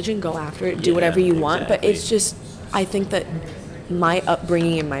have your religion, go after it, do Yeah, whatever you want. But exactly. it's just, I think that my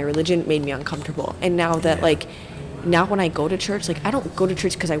upbringing and my religion made me uncomfortable, and now that like now when I go to church, like, I don't go to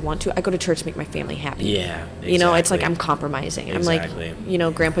church because I want to. I go to church to make my family happy. Yeah, exactly. You know, it's like I'm compromising. Exactly. I'm like, you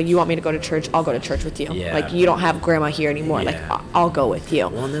know, Grandpa, you want me to go to church? I'll go to church with you. Yeah. Like, you don't have Grandma here anymore. Yeah. Like, I'll go with you.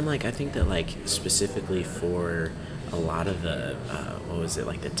 Well, and then, like, I think that, like, specifically for a lot of the, what was it,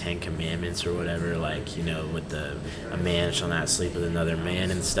 like the 10 Commandments or whatever, like, you know, with a man shall not sleep with another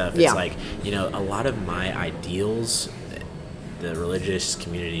man and stuff. It's like, you know, a lot of my ideals, the religious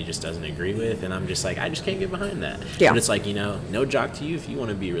community just doesn't agree with, and I'm just like, I just can't get behind that. Yeah. But it's like, you know, no jock to you. If you want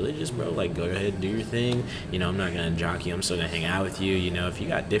to be religious, bro, like, go ahead and do your thing. You know, I'm not gonna jock you. I'm still gonna hang out with you. You know, if you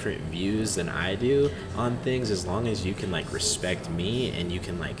got different views than I do on things, as long as you can, like, respect me and you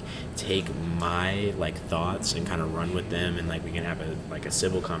can, like, take my, like, thoughts and kind of run with them, and, like, we can have a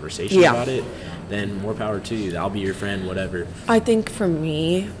civil conversation about it, then more power to you. I'll be your friend, whatever. I think for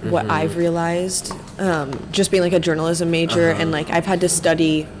me, what I've realized, just being like a journalism major, and like I've had to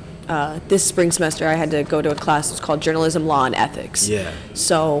study this spring semester, I had to go to a class that's called Journalism, Law, and Ethics. Yeah.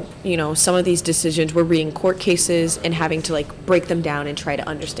 So, you know, some of these decisions, we're reading court cases and having to, like, break them down and try to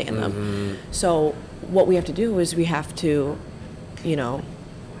understand them. So what we have to do is we have to, you know,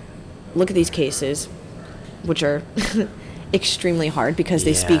 look at these cases, which are extremely hard because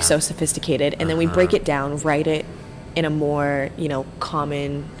they speak so sophisticated, and then we break it down, write it in a more, you know,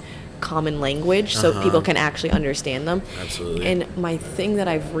 common language so people can actually understand them. Absolutely. And my thing that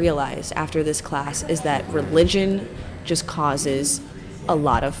I've realized after this class is that religion just causes a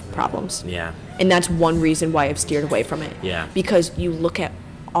lot of problems. Yeah. And that's one reason why I've steered away from it. Yeah. Because you look at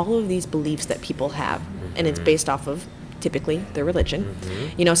all of these beliefs that people have, and it's based off of typically their religion.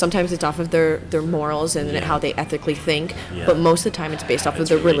 You know, sometimes it's off of their morals and how they ethically think, but most of the time it's based off of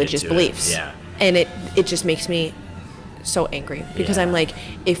their religious beliefs. Yeah. And it just makes me so angry because I'm like,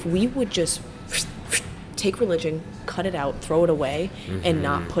 if we would just take religion, cut it out, throw it away, and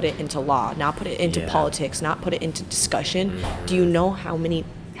not put it into law, not put it into politics, not put it into discussion, do you know how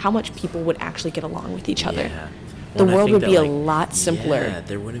much people would actually get along with each other? The world would be a lot simpler. Yeah,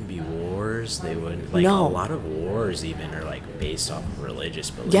 there wouldn't be wars. They wouldn't, like, No. a lot of wars even are, like, based off of religious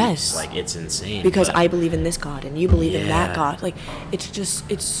beliefs. Yes. Like, it's insane. Because but, I believe in this God and you believe in that Yeah. God. Like,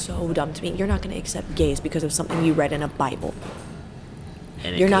 it's so dumb to me. You're not going to accept gays because of something you read in a Bible.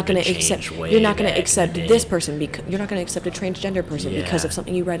 and it You're not could've going to been accept. changed way You're not going back to in accept the day. this person because you're not going to accept a transgender person because Yeah. of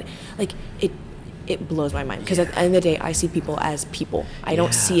something you read. Like, it blows my mind because at the end of the day, I see people as people. I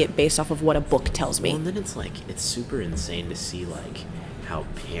don't see it based off of what a book tells me. Well, and then it's like, it's super insane to see, like, how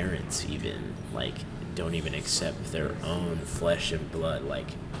parents even, like, don't even accept their own flesh and blood, like,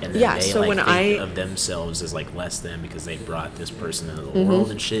 and then they, so like, when think of themselves as, like, less than because they brought this person into the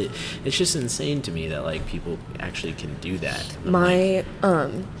world and shit. It's just insane to me that, like, people actually can do that. My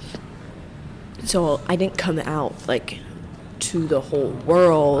so I didn't come out, like, to the whole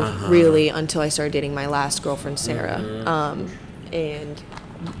world really until I started dating my last girlfriend, Sarah. And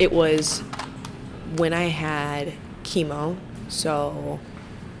it was when I had chemo. So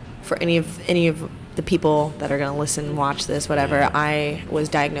for any of the people that are going to listen, watch this, whatever, I was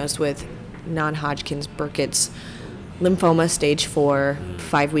diagnosed with non-Hodgkin's Burkitt's lymphoma stage 4,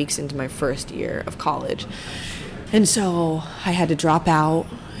 5 weeks into my first year of college. And so I had to drop out,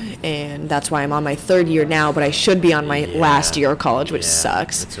 and that's why I'm on my 3rd year now, but I should be on my last year of college, which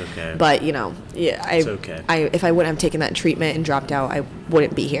sucks. It's okay. But, you know, It's okay. if I wouldn't have taken that treatment and dropped out, I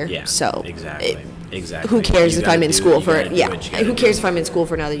wouldn't be here. Yeah, So exactly. who cares You if I'm gotta in do- school you for gotta do what you gotta who cares do. if I'm in school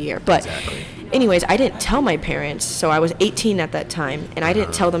for another year? But Exactly. anyways, I didn't tell my parents, so I was 18 at that time, and I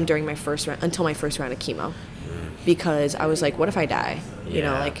didn't tell them during my first round until my first round of chemo, because I was like, what if I die? You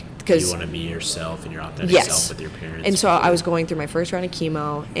know, Yeah. like, because you want to be yourself and your authentic Yes. self with your parents. And so I was going through my first round of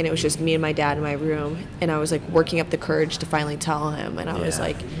chemo, and it was just me and my dad in my room, and I was like working up the courage to finally tell him, and I was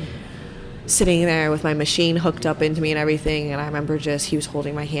like sitting there with my machine hooked up into me and everything, and I remember he was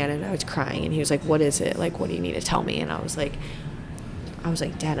holding my hand and I was crying, and he was like, what is it? Like, what do you need to tell me? And I was like,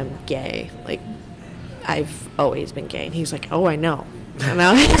 Dad, I'm gay. Like, I've always been gay. And he was like, oh, I know. And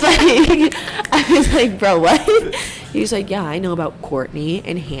I was like, bro, what? He was like, yeah, I know about Courtney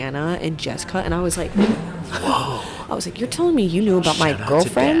and Hannah and Jessica. And I was like, whoa. I was like, you're telling me you knew about my Shout out to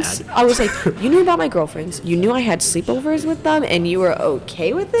girlfriends? Dad. I was like, you knew about my girlfriends. You knew I had sleepovers with them, and you were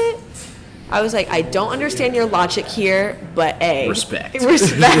okay with it? I was like, I don't understand your logic here, but A. Respect.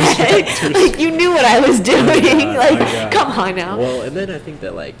 Respect. Like, you knew what I was doing. God, my Like, God. come on now. Well, and then I think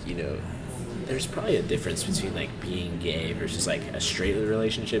that, like, you know, there's probably a difference between like being gay versus like a straight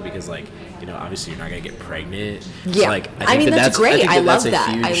relationship, because like, you know, obviously you're not gonna get pregnant. Yeah, so, like, I mean that's great. I love that.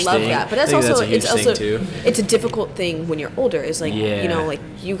 I love that. But that's also it's a difficult thing when you're older. Is like, you know, like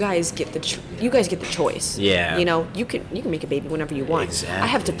you guys get the choice. Yeah. You know, you can make a baby whenever you want. Exactly. I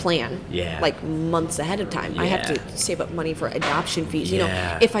have to plan. Yeah. Like months ahead of time. I have to save up money for adoption fees. You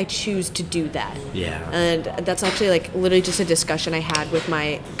know, if I choose to do that. Yeah. And that's actually like literally just a discussion I had with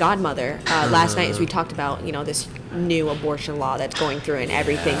my godmother last night, as we talked about, you know, this new abortion law that's going through and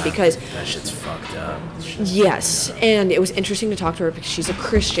everything, because that shit's fucked up. Yes, and it was interesting to talk to her because she's a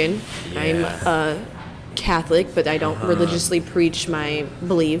Christian. I'm a Catholic, but I don't religiously preach my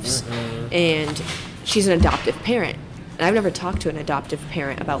beliefs, and she's an adoptive parent. And I've never talked to an adoptive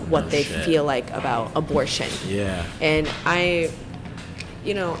parent about what they feel like about abortion. Yeah. And I'm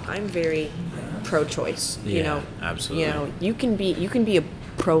very pro-choice. You know, absolutely. You know, you can be a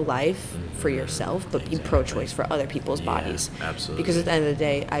pro-life for yourself, but be pro-choice for other people's bodies. Absolutely. Because at the end of the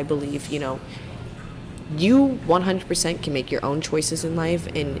day, I believe, you know, you 100% can make your own choices in life,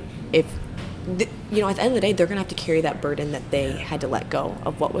 and if you know, at the end of the day, they're gonna have to carry that burden that they had to let go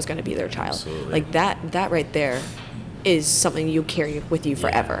of what was gonna be their child. Absolutely. Like that right there is something you carry with you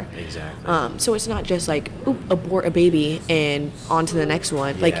forever. Yeah, exactly. So it's not just like, oop, abort a baby and on to the next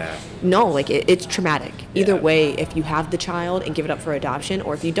one. Like, no, like it's traumatic. Either way, if you have the child and give it up for adoption,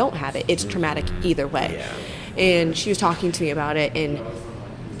 or if you don't have it, it's traumatic either way. Yeah. And she was talking to me about it, and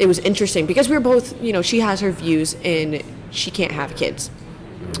it was interesting because we were both, you know, she has her views and she can't have kids.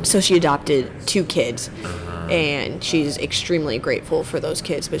 So she adopted 2 kids, and she's extremely grateful for those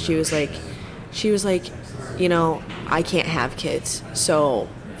kids. But she was like, you know, I can't have kids. So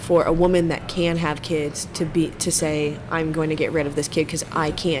for a woman that can have kids to say, I'm going to get rid of this kid because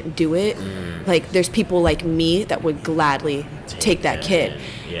I can't do it, like there's people like me that would gladly take that kid.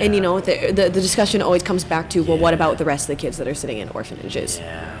 Yeah. And you know, the discussion always comes back to, well, what about the rest of the kids that are sitting in orphanages?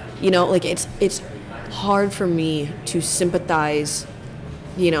 Yeah. You know, like it's hard for me to sympathize,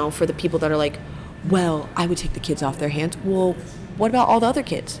 you know, for the people that are like, well, I would take the kids off their hands. Well, what about all the other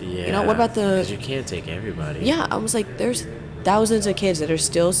kids? Yeah. You know, what about the... Because you can't take everybody. Yeah, I was like, there's thousands of kids that are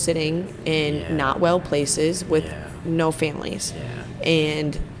still sitting in not well places with no families. Yeah.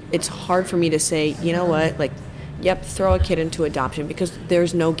 And it's hard for me to say, you know what, like, yep, throw a kid into adoption, because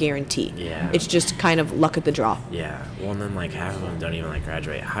there's no guarantee. Yeah. It's just kind of luck of the draw. Yeah. Well, and then like half of them don't even like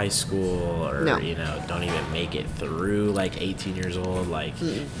graduate high school, or you know, don't even make it through like 18 years old, like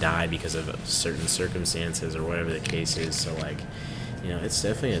die because of certain circumstances or whatever the case is. So like, you know, it's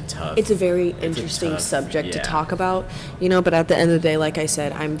definitely it's a very interesting subject to talk about, you know, but at the end of the day, like I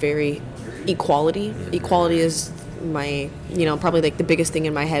said, I'm very equality. Equality is my, you know, probably like the biggest thing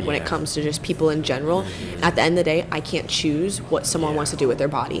in my head when it comes to just people in general. At the end of the day, I can't choose what someone wants to do with their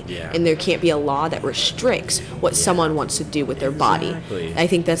body, and there can't be a law that restricts what someone wants to do with their body. I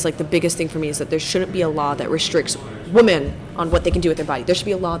think that's like the biggest thing for me, is that there shouldn't be a law that restricts women on what they can do with their body. There should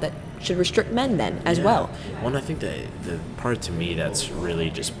be a law that should restrict men then as well. Well, and I think that the part to me that's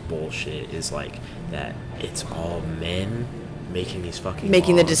really just bullshit is like that it's all men making these fucking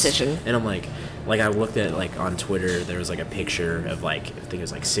making laws. The decision. And I'm like I looked at like on Twitter, there was like a picture of like, I think it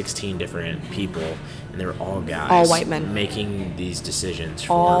was like 16 different people, and they were all guys, all white men, making these decisions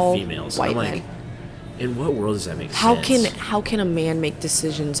for all females. White I'm like, men. In what world does that make sense? How can a man make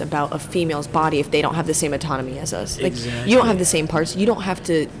decisions about a female's body if they don't have the same autonomy as us? Like, exactly. You don't have the same parts. You don't have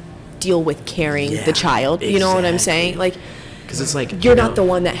to deal with carrying the child. You know what I'm saying? Like, because it's like you're not the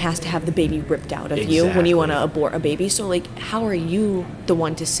one that has to have the baby ripped out of you when you want to abort a baby. So like, how are you the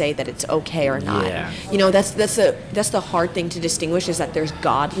one to say that it's okay or not? Yeah. You know, that's the hard thing to distinguish, is that there's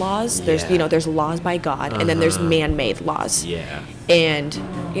God laws. There's there's laws by God, and then there's man-made laws. Yeah. And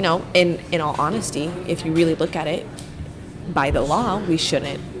you know, in all honesty, if you really look at it, by the law, we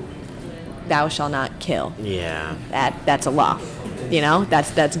shouldn't. Thou shalt not kill. Yeah. That's a law. You know,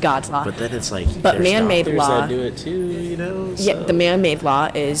 that's God's law. But then it's like, but man-made law, that do it too, you know. So. Yeah, the man-made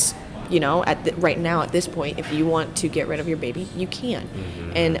law is, you know, right now at this point, if you want to get rid of your baby, you can.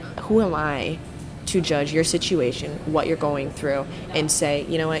 And who am I to judge your situation, what you're going through, and say,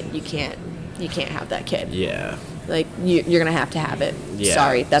 you know what, you can't have that kid. Yeah. Like, you're gonna have to have it. Yeah.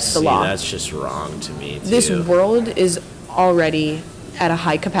 Sorry, that's the law. That's just wrong to me too. This world is already at a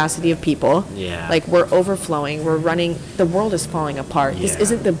high capacity of people. Yeah. Like, we're overflowing. We're running. The world is falling apart. Yeah. This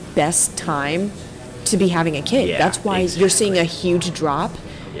isn't the best time to be having a kid. Yeah, that's why you're seeing a huge drop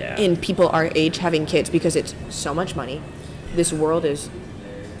in people our age having kids, because it's so much money. This world is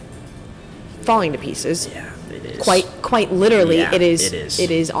falling to pieces. Yeah, it is. Quite literally, Yeah, it is. It is.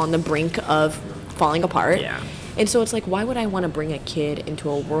 It is on the brink of falling apart. Yeah. And so it's like, why would I want to bring a kid into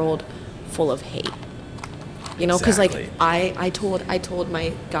a world full of hate. You know, because like Exactly. I told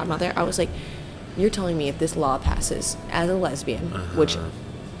my godmother, I was like, you're telling me if this law passes as a lesbian, which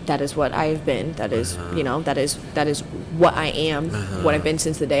that is what I've been, that is, you know, that is what I am, what I've been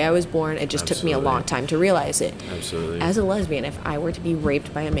since the day I was born. It just took me a long Absolutely. time to realize it. Absolutely. As a lesbian, if I were to be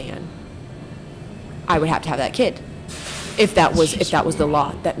raped by a man, I would have to have that kid. If that was the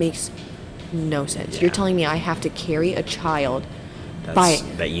law, that makes no sense. Yeah. You're telling me I have to carry a child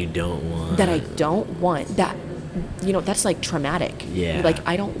that you don't want. that I don't want. That, you know, that's like traumatic. Yeah. Like,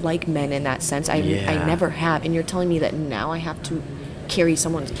 I don't like men in that sense. I Yeah. never have. And you're telling me that now I have to carry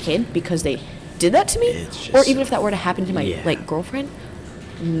someone's kid because they did that to me? It's Or just- even if that were to happen to my Yeah. like girlfriend?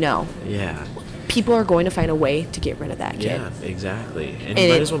 No. Yeah. People are going to find a way to get rid of that kid. Yeah, exactly. And, And you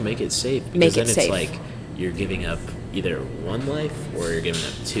might it- as well make it safe. Because make then it it's safe. like you're giving up either one life or you're giving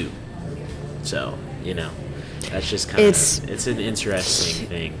up two. So, you know, that's just kind It's- of, it's an interesting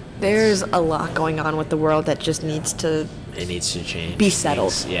thing. There's a lot going on with the world that just needs to It needs to change. be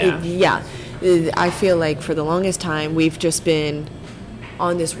settled. Yeah. I feel like for the longest time we've just been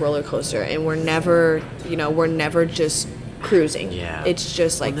on this roller coaster, and we're never just cruising. Yeah. It's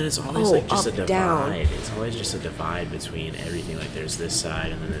just like, and then it's always oh, like just up, a divide. down. It's always just a divide between everything. Like there's this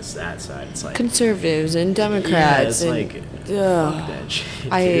side and then there's that side. It's like Conservatives and yeah, Democrats it's and like ugh. fuck that shit.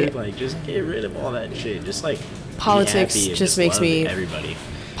 I- Dude. Like just get rid of all that shit. Just like be Politics happy and just makes love me- everybody.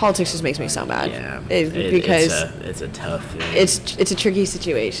 Politics just makes me so mad. Yeah. Because it's a tough thing. it's a tricky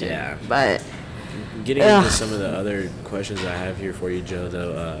situation. Yeah. But Getting Ugh. into some of the other questions I have here for you, Joe,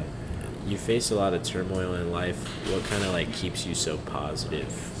 though, you face a lot of turmoil in life. What kind of, like, keeps you so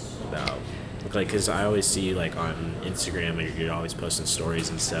positive about, like, because I always see, like, on Instagram, and you're always posting stories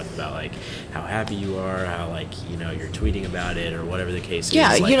and stuff about, like, how happy you are, how, like, you know, you're tweeting about it, or whatever the case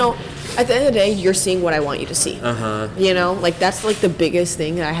yeah, is. Like, you know, at the end of the day, you're seeing what I want you to see. Uh-huh. You know, like that's like the biggest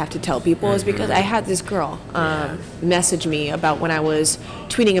thing that I have to tell people is because I had this girl message me about when I was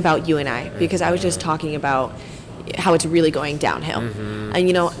tweeting about you and I, because I was just talking about how it's really going downhill. And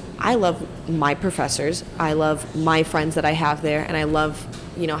you know, I love my professors, I love my friends that I have there, and I love,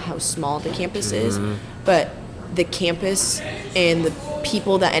 you know, how small the campus is, but the campus and the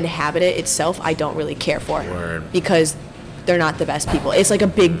people that inhabit it itself, I don't really care for. Word. Because they're not the best people. It's like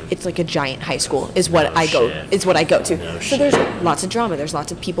a giant high school is what No I go shit. is what I go to. No So there's shit. lots of drama. There's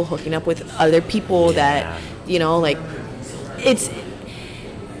lots of people hooking up with other people that, you know, like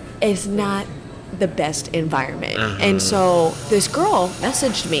it's not the best environment. And so this girl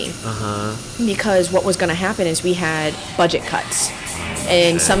messaged me because what was going to happen is we had budget cuts.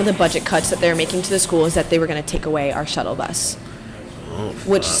 And some of the budget cuts that they're making to the school is that they were going to take away our shuttle bus, Oh,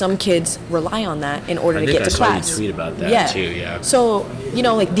 which fuck. some kids rely on that in order I to think get I to saw you class. tweet about that too, yeah. So, you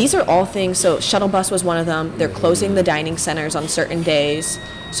know, like these are all things. So shuttle bus was one of them. They're closing the dining centers on certain days.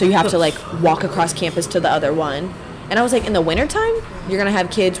 So you have to like walk across campus to the other one. And I was like, in the wintertime, you're going to have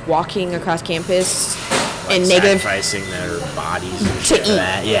kids walking across campus Like in negative sacrificing their bodies and to shit for eat.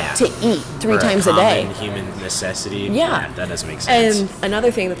 that. Yeah. To eat three For times a day. common human necessity. Yeah. That doesn't make sense. And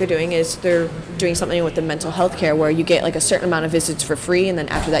another thing that they're doing is they're doing something with the mental health care where you get like a certain amount of visits for free, and then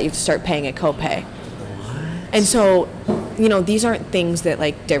after that you have to start paying a copay. And so, you know, these aren't things that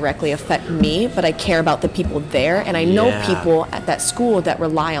like directly affect me, but I care about the people there, and I know Yeah. people at that school that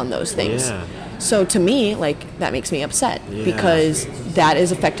rely on those things. Yeah. So to me, like that makes me upset Yeah. because that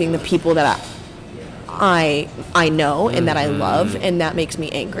is affecting the people that I know and that I love, and that makes me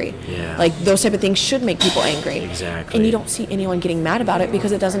angry. Yeah. Like those type of things should make people angry. Exactly. And you don't see anyone getting mad about it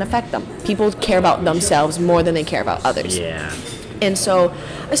because it doesn't affect them. People care about themselves more than they care about others. Yeah. And so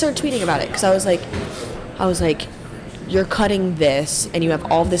I started tweeting about it because I was like, you're cutting this and you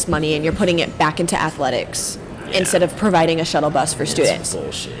have all this money and you're putting it back into athletics instead of providing a shuttle bus for students.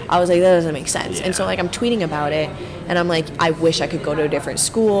 Bullshit. I was like, that doesn't make sense. And so Yeah. like I'm tweeting about it and I'm like, I wish I could go to a different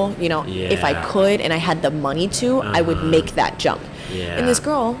school. You know, if I Yeah. could and I had the money to, I would make that jump. Yeah. And this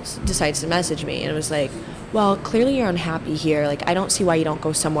girl decides to message me and it was like, well, clearly you're unhappy here. Like, I don't see why you don't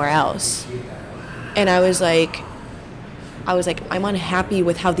go somewhere else. And I was like, I'm unhappy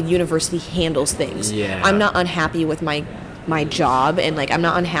with how the university handles things. Yeah. I'm not unhappy with my job, and like I'm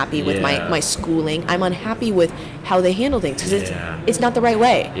not unhappy with Yeah. my schooling. I'm unhappy with how they handle things because Yeah. it's not the right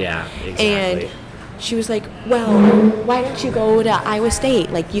way. Yeah, exactly. And she was like, well, why don't you go to Iowa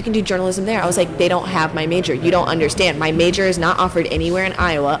State? Like, you can do journalism there. I was like, they don't have my major. You don't understand. My major is not offered anywhere in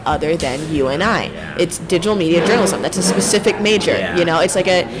Iowa other than UNI. Yeah. It's digital media journalism. That's a specific major. Yeah. You know, it's like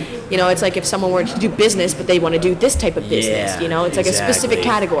it's like if someone were to do business, but they want to do this type of business. Yeah, You know, it's like a specific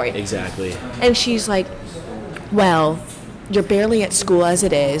exactly. category. Exactly. And she's like, well, you're barely at school as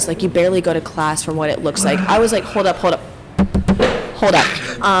it is. Like, you barely go to class from what it looks like. I was like, hold up.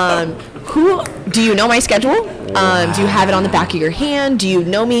 who, do you know my schedule? Do you have it on the back of your hand? Do you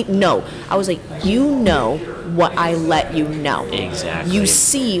know me? No. I was like, you know what I let you know. Exactly. You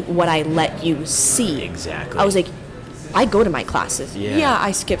see what I let you see. Exactly. I was like, I go to my classes. Yeah.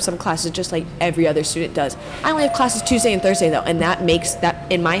 I skip some classes just like every other student does. I only have classes Tuesday and Thursday though, and that makes that,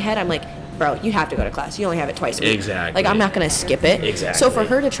 in my head, I'm like, bro, you have to go to class. You only have it twice a week. Exactly. Like, I'm not going to skip it. Exactly. So for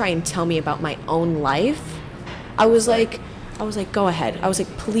her to try and tell me about my own life, I was like, go ahead. I was like,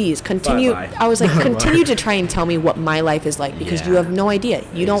 please continue. Bye-bye. I was like, continue to try and tell me what my life is like, because you have no idea.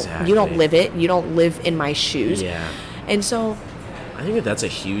 You don't live it. You don't live in my shoes. Yeah. And so I think that's a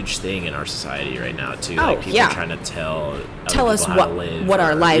huge thing in our society right now too. Oh, Like people yeah. trying to tell us how to live, what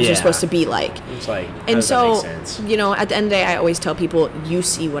our lives yeah. are supposed to be like. It's like, how And does that so, make sense? you know, at the end of the day, I always tell people, you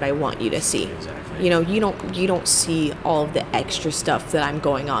see what I want you to see. Exactly. You know, you don't see all of the extra stuff that I'm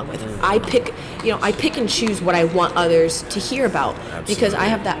going on with. Mm-hmm. I pick and choose what I want others to hear about. Because I Absolutely.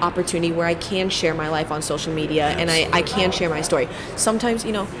 have that opportunity where I can share my life on social media and I can share my story. Sometimes,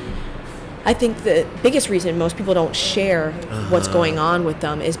 you know, I think the biggest reason most people don't share what's going on with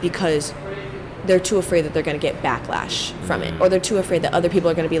them is because they're too afraid that they're going to get backlash from it, or they're too afraid that other people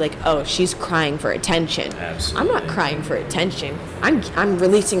are going to be like, "Oh, she's crying for attention." Absolutely. I'm not crying for attention. I'm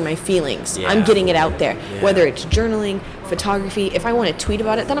releasing my feelings. Yeah. I'm getting it out there. Yeah. Whether it's journaling, photography, if I want to tweet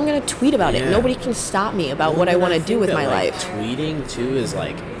about it, then I'm going to tweet about it. Yeah. Nobody can stop me about what I And want to think do with that, my like, life. Tweeting too is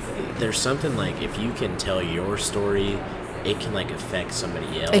like, there's something like, if you can tell your story, it can like affect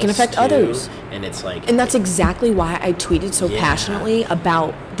somebody else. It can affect too. others. And it's like, And that's exactly why I tweeted so Yeah. passionately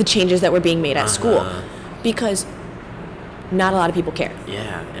about the changes that were being made at school. Because not a lot of people care.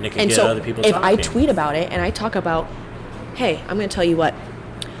 yeah, and it can And get so other people if talking. I tweet about it and I talk about, hey, I'm going to tell you what,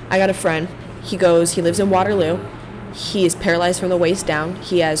 I got a friend. He lives in Waterloo. He is paralyzed from the waist down.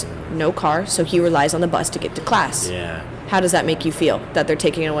 He has no car, so he relies on the bus to get to class. Yeah. How does that make you feel that they're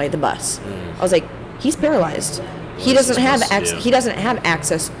taking away the bus? I was like, he's paralyzed. He What's he doesn't have supposed to access. do? He doesn't have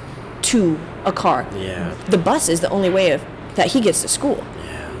access to a car. Yeah. The bus is the only way that he gets to school.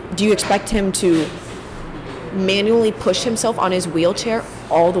 Yeah. Do you expect him to manually push himself on his wheelchair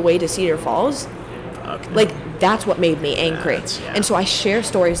all the way to Cedar Falls? Fuck no. Like, that's what made me angry. Yeah. And so I share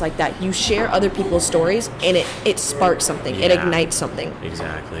stories like that. You share other people's stories and it sparks something. It Yeah. ignites something.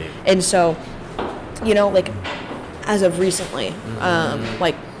 Exactly. And so, you know, like, as of recently,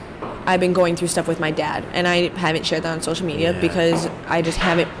 like, I've been going through stuff with my dad, and I haven't shared that on social media Yeah. because I just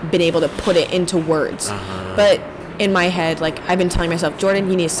haven't been able to put it into words. But in my head, like, I've been telling myself, Jordan,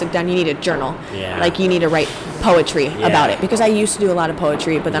 you need to sit down, you need a journal. Yeah. Like, you need to write poetry about it. Because I used to do a lot of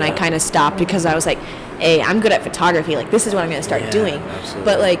poetry, but then I Yeah. kind of stopped because I was like, hey, I'm good at photography. Like, this is what I'm going to start Yeah, doing. absolutely.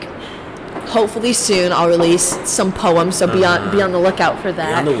 But, like, hopefully soon I'll release some poems, so be on the lookout for that.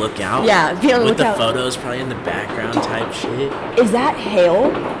 Be on the lookout. Yeah, be on the with lookout. the photos probably in the background type shit. Is that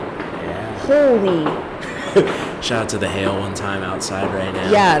hail? Yeah. Holy. Shout out to the hail one time outside right now.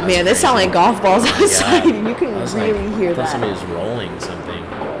 Yeah, That's man, this sound crazy. like golf balls outside. Yeah. You can I was really like, hear I thought that. somebody was rolling something.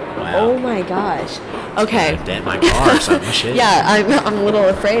 Wow. Oh my gosh. Okay. I dent my car or something. Shit. Yeah, I'm a little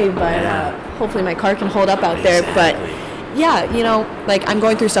afraid, but Yeah. hopefully my car can hold up out there. But Exactly. yeah, you know, like, I'm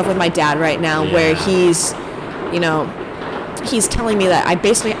going through stuff with my dad right now where Yeah. he's, you know, he's telling me that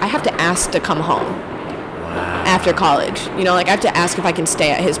I have to ask to come home Wow. after college. You know, like, I have to ask if I can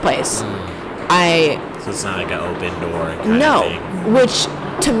stay at his place. So it's not like an open door kind No, of thing. which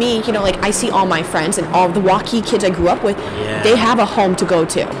to me, you know, like, I see all my friends and all the Waukee kids I grew up with, Yeah. they have a home to go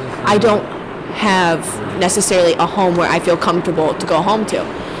to. I don't have necessarily a home where I feel comfortable to go home to.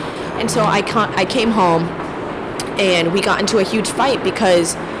 And so I came home and we got into a huge fight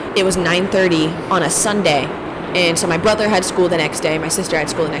because it was 9:30 on a Sunday. And so my brother had school the next day, my sister had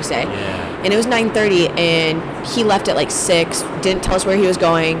school the next day. Yeah. And it was 9:30 and he left at like 6, didn't tell us where he was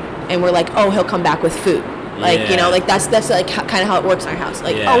going, and we're like, "Oh, he'll come back with food." Like, you know, Yeah. like that's like kind of how it works in our house.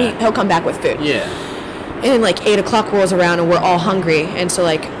 Like, Yeah. "Oh, he'll come back with food." Yeah. And then like 8 o'clock rolls around and we're all hungry. And so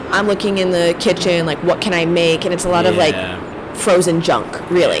like I'm looking in the kitchen, like, what can I make? And it's a lot of like Yeah. frozen junk,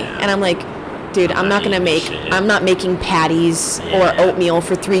 really. Yeah. And I'm like, dude, I'm not gonna eating make, shit. I'm not making patties Yeah. or oatmeal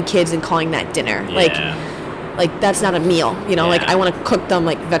for 3 kids and calling that dinner. Yeah. Like that's not a meal, you know. Like Yeah. I want to cook them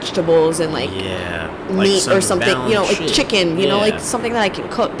like vegetables and like Yeah. Like meat some or something, you know, like balanced shit. chicken, you know, Yeah. like something that I can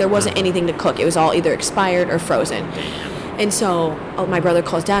cook. There wasn't anything to cook. It was all either expired or frozen. And so my brother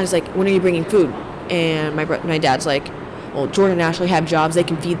calls down. He's like, "When are you bringing food?" And my dad's like, "Well, Jordan and Ashley have jobs. They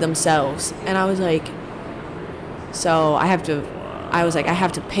can feed themselves." And I was like, "So I have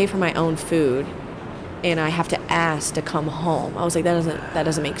to pay for my own food, and I have to ask to come home." I was like, that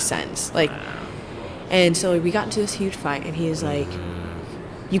doesn't make sense. Like, and so we got into this huge fight, and he's like,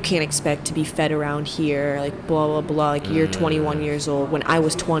 you can't expect to be fed around here, like blah blah blah, like you're 21 years old. When I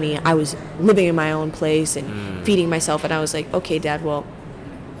was 20, I was living in my own place and feeding myself, and I was like, okay, Dad, well,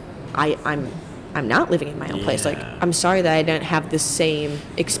 I'm not living in my own place. Like, I'm sorry that I didn't have the same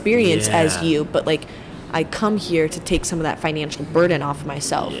experience as you, but like, I come here to take some of that financial burden off of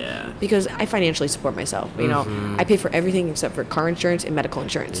myself because I financially support myself. You know, I pay for everything except for car insurance and medical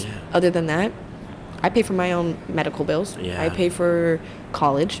insurance. Other than that, I pay for my own medical bills. I pay for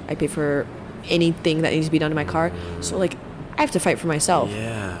college. I pay for anything that needs to be done to my car. So like, I have to fight for myself.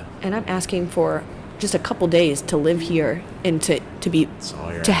 And I'm asking for just a couple days to live here and to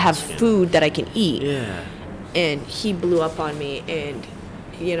have food that I can eat. And he blew up on me, and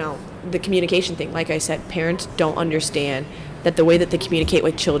you know, the communication thing, like I said, parents don't understand that the way that they communicate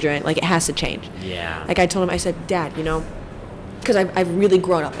with children, like, it has to change. Like I told him, I said, Dad, you know, because I've really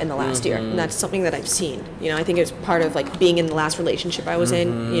grown up in the last year, and that's something that I've seen. You know, I think it's part of like being in the last relationship I was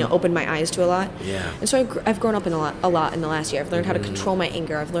in, you know, opened my eyes to a lot. And so I've grown up in a lot in the last year. I've learned how to control my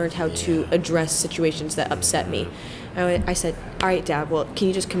anger. I've learned how to address situations that upset me. And I said, all right, Dad, well, can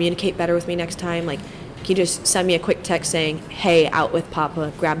you just communicate better with me next time? Like, can you just send me a quick text saying, hey, out with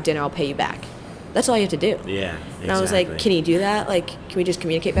Papa, grab dinner, I'll pay you back. That's all you have to do. And I was like, can you do that? Like, can we just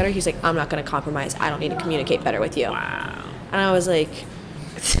communicate better? He's like, I'm not going to compromise. I don't need to communicate better with you. And I was like,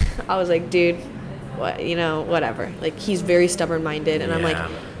 dude, what, you know, whatever. Like, he's very stubborn-minded, and I'm like,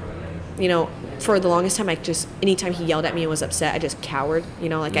 you know, for the longest time, anytime he yelled at me and was upset, I just cowered, you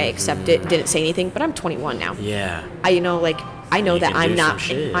know, like I accepted it, didn't say anything, but I'm 21 now. I know that I'm not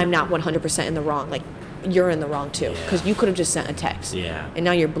 100% in the wrong. Like, you're in the wrong too, because you could have just sent a text. And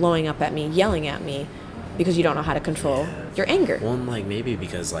now you're blowing up at me, yelling at me, because you don't know how to control your anger. Well, and like, maybe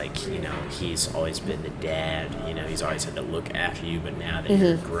because, like, you know, he's always been the dad, you know, he's always had to look after you, but now that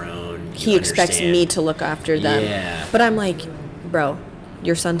you're grown, he expects me to look after them. But I'm like, bro,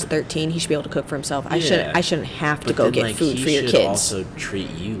 your son's 13, he should be able to cook for himself. I shouldn't have to go get food for your kids. He should also treat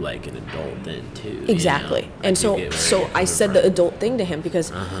you like an adult then too. Exactly. You know? And so I said the adult thing to him,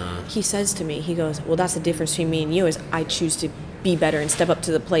 because he says to me, he goes, well, that's the difference between me and you, is I choose to be better and step up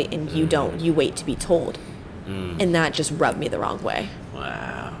to the plate, and you don't. You wait to be told. And that just rubbed me the wrong way.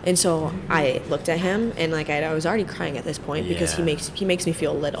 Wow. And so I looked at him, and like I was already crying at this point, because he makes me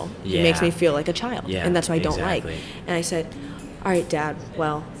feel little. He makes me feel like a child, and that's what I don't like. And I said, all right, Dad,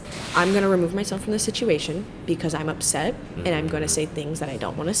 well, I'm going to remove myself from the situation because I'm upset, and I'm going to say things that I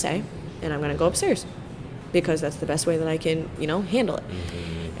don't want to say, and I'm going to go upstairs because that's the best way that I can, you know, handle it.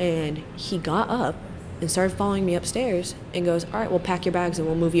 And he got up and started following me upstairs and goes, all right, well, pack your bags and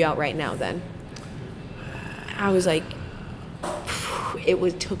we'll move you out right now then. I was like,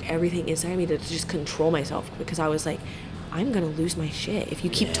 took everything inside me to just control myself, because I was like, I'm going to lose my shit if you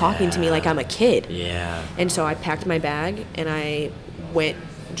keep talking to me like I'm a kid. And so I packed my bag and I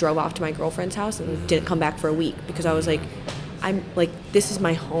drove off to my girlfriend's house and didn't come back for a week, because I was like, I'm like, this is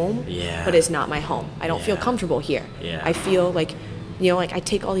my home, but it's not my home. I don't feel comfortable here. I feel like, you know, like I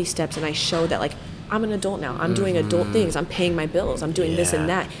take all these steps and I show that, like, I'm an adult now. I'm doing adult things. I'm paying my bills. I'm doing this and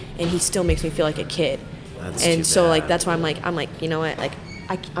that. And he still makes me feel like a kid. And so like, that's why I'm like, you know what, like,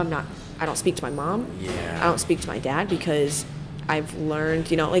 I don't speak to my mom. I don't speak to my dad, because I've learned,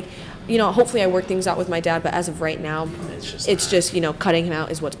 you know, like, you know, hopefully I work things out with my dad, but as of right now, it's just, you know, cutting him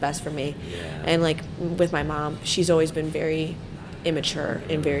out is what's best for me. And like with my mom, she's always been very immature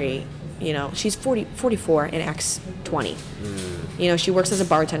and very, you know, she's 44 and acts 20. You know, she works as a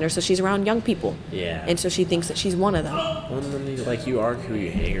bartender, so she's around young people. And so she thinks that she's one of them. Well, then, like, you are who you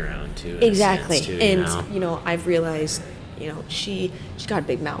hang around too. Exactly. Too, and, you know, I've realized, you know, she's got a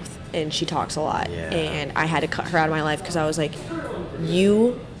big mouth and she talks a lot. And I had to cut her out of my life, because I was like,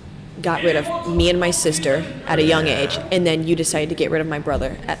 you got rid of me and my sister at a young age, and then you decided to get rid of my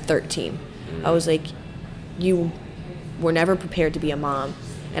brother at 13. I was like, you were never prepared to be a mom.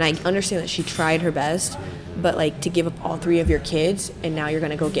 And I understand that she tried her best, but like, to give up all 3 of your kids, and now you're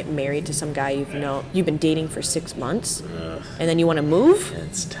going to go get married to some guy you've been dating for 6 months, and then you want to move?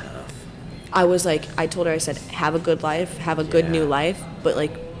 It's tough. I was like, I told her, I said, have a good life, have a good new life, but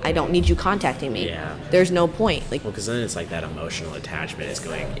like, I don't need you contacting me. There's no point. Like, well, because then it's like that emotional attachment is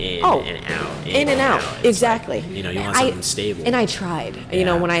going in and out. In and out. Exactly. Like, you know, you want something stable. And I tried. You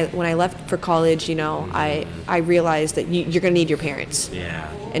know, when I left for college, you know, I realized that you're going to need your parents.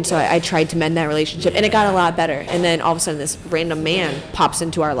 And so I tried to mend that relationship, and it got a lot better. And then all of a sudden, this random man pops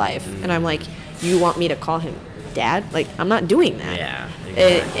into our life, and I'm like, you want me to call him Dad? Like, I'm not doing that.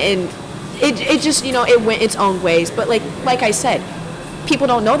 Exactly. And it just, you know, it went its own ways. But like I said, people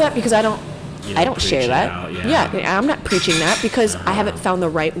don't know that, because I don't share that. I'm not preaching that, because I haven't found the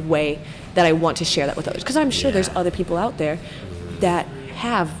right way that I want to share that with others. Because I'm sure there's other people out there that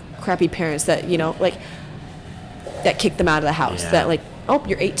have crappy parents that, you know, like, that kick them out of the house. Yeah. That, like, oh,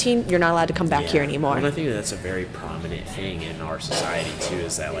 you're 18, you're not allowed to come back here anymore. And I think that's a very prominent thing in our society, too,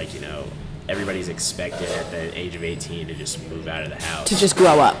 is that, like, you know, everybody's expected at the age of 18 to just move out of the house. To just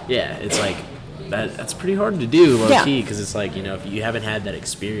grow up. Yeah, it's like, that's pretty hard to do, low-key, because it's like, you know, if you haven't had that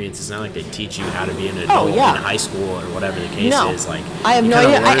experience, it's not like they teach you how to be an adult in high school or whatever the case is. Like, I have no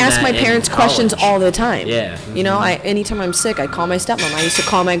idea. I ask my parents questions all the time. Yeah. You know, anytime I'm sick, I call my stepmom. I used to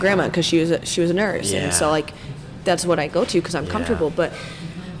call my grandma because she was a nurse. Yeah. And so, like, that's what I go to because I'm comfortable. But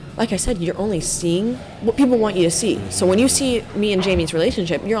like I said, you're only seeing what people want you to see. So when you see me and Jamie's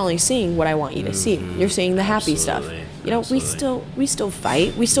relationship, you're only seeing what I want you to see. You're seeing the happy stuff. You know, we still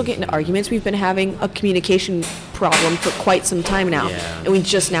fight. We still get into arguments. We've been having a communication problem for quite some time now, and we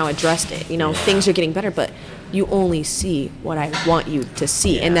just now addressed it. You know, things are getting better, but you only see what I want you to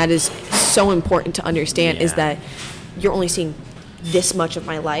see, and that is so important to understand. Is that you're only seeing this much of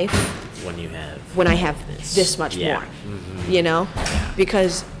my life when I have this much more. You know,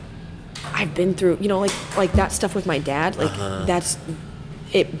 because I've been through, you know, like that stuff with my dad. Like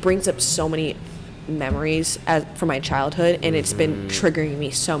it brings up so many memories from my childhood, and it's been triggering me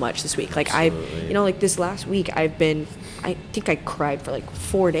so much this week. Like you know, like this last week I think I cried for like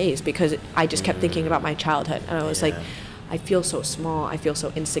 4 days because I just kept thinking about my childhood, and I was like, I feel so small, I feel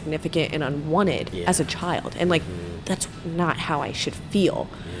so insignificant and unwanted as a child, and like that's not how I should feel.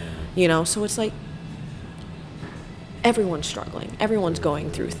 You know, so it's like everyone's struggling, everyone's going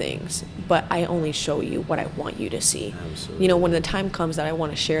through things, but I only show you what I want you to see. You know, when the time comes that I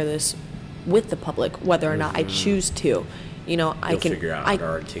want to share this with the public, whether or not I choose to, you know, I can figure out how to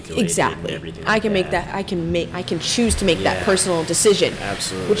articulate exactly. Everything I can make that. I can choose to make that personal decision.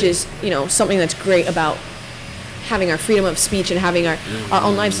 Absolutely. Which is, you know, something that's great about having our freedom of speech and having our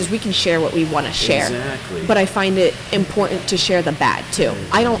own lives, is we can share what we want to share. Exactly. But I find it important to share the bad too.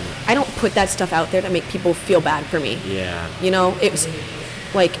 I don't put that stuff out there to make people feel bad for me. Yeah. You know, it's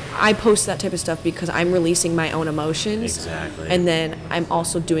like I post that type of stuff because I'm releasing my own emotions. Exactly. And then I'm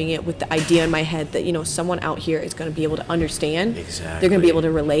also doing it with the idea in my head that, you know, someone out here is going to be able to understand. Exactly. They're going to be able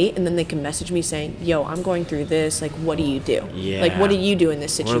to relate, and then they can message me saying, yo, I'm going through this. Like, what do you do? Yeah. Like, what do you do in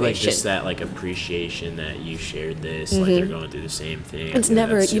this situation? Or like just that like appreciation that you shared this, like they're going through the same thing. It's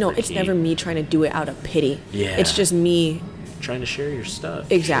never, you know, it's never me trying to do it out of pity. Yeah. It's just me trying to share your stuff.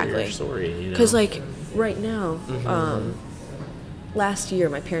 Exactly. Share your story, you know? Because like right now, last year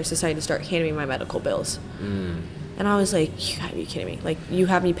my parents decided to start handing me my medical bills. And I was like, you gotta be kidding me. Like, you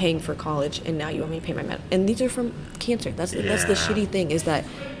have me paying for college, and now you want me to pay my med. And these are from cancer. That's the shitty thing, is that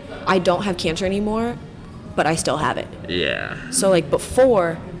I don't have cancer anymore, but I still have it. Yeah. So like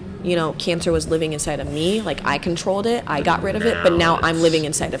before, you know, cancer was living inside of me. Like, I controlled it, I got rid of it, but now I'm living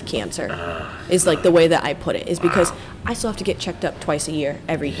inside of cancer. Is like the way that I put it, is because I still have to get checked up twice a year,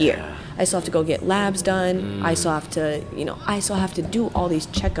 every year. I still have to go get labs done. I still have to, you know, do all these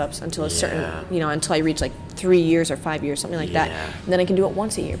checkups until a certain, you know, until I reach like 3 years or 5 years, something like that. And then I can do it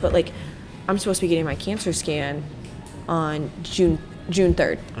once a year. But like, I'm supposed to be getting my cancer scan on June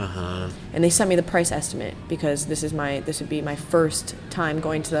 3rd. And they sent me the price estimate because this would be my first time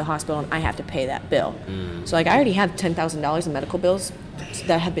going to the hospital, and I have to pay that bill. So like, I already have $10,000 in medical bills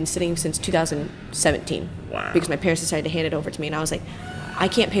that have been sitting since 2017. Wow. Because my parents decided to hand it over to me, and I was like, I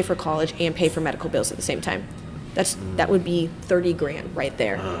can't pay for college and pay for medical bills at the same time. That would be $30,000 right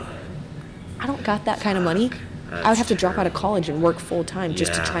there. I don't got that kind of money. I would have to drop out of college and work full time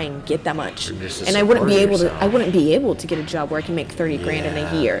just to try and get that much. And I wouldn't be able to get a job where I can make $30,000 in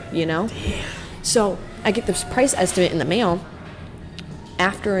a year, you know? So I get this price estimate in the mail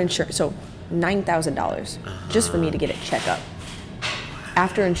after insurance. So $9,000 just for me to get a checkup.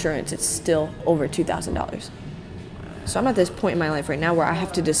 After insurance, it's still over $2,000. So I'm at this point in my life right now where I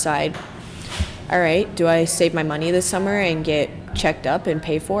have to decide, all right, do I save my money this summer and get checked up and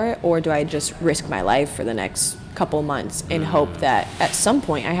pay for it, or do I just risk my life for the next couple months and hope that at some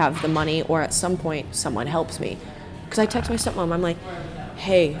point I have the money, or at some point someone helps me? Because I text my stepmom, I'm like,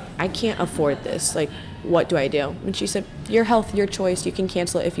 hey, I can't afford this. Like, what do I do? And she said, your health, your choice. You can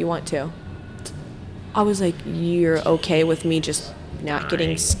cancel it if you want to. I was like, you're okay with me just not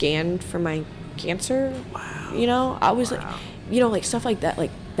getting scanned for my cancer? You know, I was like, you know, like stuff like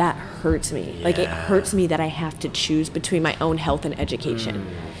that hurts me. Like, it hurts me that I have to choose between my own health and education.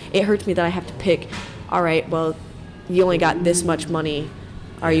 It hurts me that I have to pick, all right, well, you only got this much money.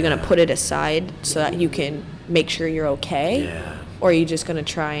 Are you going to put it aside so that you can make sure you're okay? Or are you just going to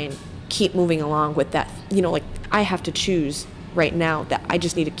try and keep moving along with that? You know, like, I have to choose right now that I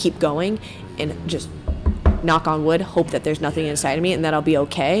just need to keep going and just knock on wood, hope that there's nothing inside of me and that I'll be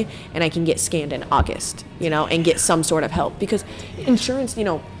okay and I can get scanned in August, and get some sort of help. Because insurance,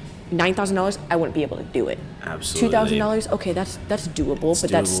 $9,000, I wouldn't be able to do it. Absolutely. $2,000, okay, that's doable, It's but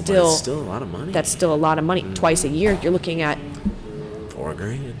doable, that's but still it's still a lot of money. That's still a lot of money. Twice a year, you're looking at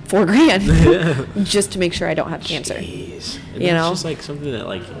 $4,000. $4,000 just to make sure I don't have cancer. Jeez. And You it's know? just like something that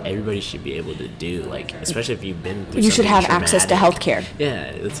like everybody should be able to do. Like especially if you've been through You should something have access to traumatic. healthcare. Yeah,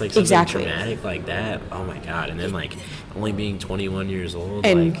 it's like something Exactly. traumatic like that. Oh my god! And then like only being 21 years old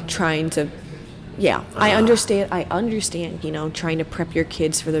And like trying to, I understand, trying to prep your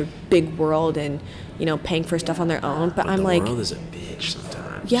kids for the big world and, paying for stuff on their own. But I'm the like, world is a bitch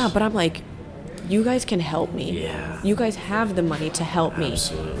sometimes. yeah, but I'm like, you guys can help me. Yeah. You guys have the money to help me.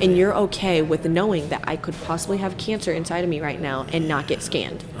 Absolutely. And you're okay with knowing that I could possibly have cancer inside of me right now and not get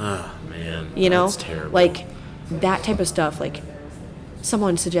scanned. Oh man. That's terrible. Like that type of stuff, like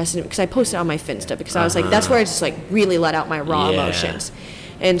someone suggested, because I posted on my Finsta, because I was like, that's where I just like really let out my raw Yeah. emotions.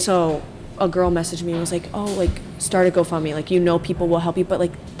 And so a girl messaged me and was like, oh, like start a GoFundMe, like people will help you, but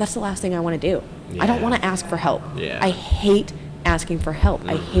like that's the last thing I want to do. I don't Yeah. want to ask for help. Yeah. I hate asking for help.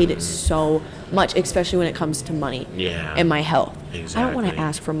 I hate it so much, especially when it comes to money Yeah. and my health. I don't want to Exactly.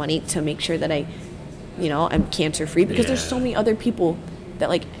 ask for money to make sure that I'm cancer free, because there's Yeah. so many other people that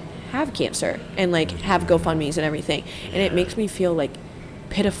like have cancer and like have GoFundMes and everything, and it makes me feel like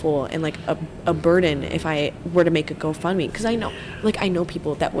pitiful and like a burden if I were to make a GoFundMe, because I know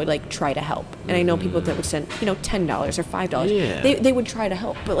people that would like try to help, and I know people that would send $10 or $5. Yeah. They would try to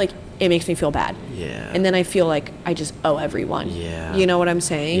help, but like it makes me feel bad. Yeah. And then I feel like I just owe everyone. Yeah. You know what I'm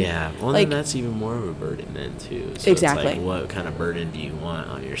saying? Yeah. Well, like then that's even more of a burden then too. So Exactly. It's like, what kind of burden do you want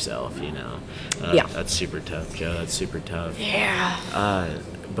on yourself? Yeah. That's super tough, Joe. That's super tough. yeah.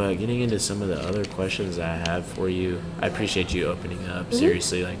 But getting into some of the other questions I have for you, I appreciate you opening up.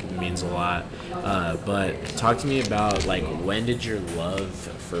 Seriously, like it means a lot. But talk to me about like when did your love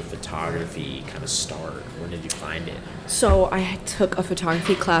for photography kind of start? When did you find it? So I took a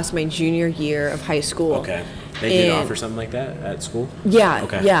photography class my junior year of high school. Okay. They did And- offer something like that at school? Yeah,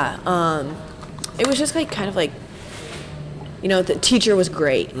 Okay. yeah. It was just like kind of like, the teacher was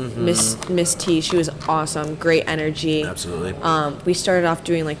great. Miss T, she was awesome, great energy. Absolutely. We started off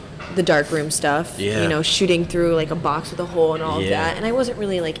doing like the darkroom stuff. Yeah. Shooting through like a box with a hole and all of Yeah. that. And I wasn't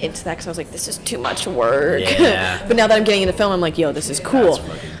really like into that because I was like, this is too much work. Yeah. But now that I'm getting into film, I'm like, yo, this is cool. That's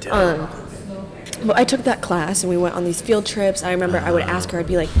fucking dope. Well, I took that class and we went on these field trips. I remember I would ask her, I'd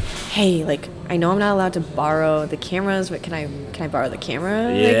be like, hey, like, I know I'm not allowed to borrow the cameras, but can I borrow the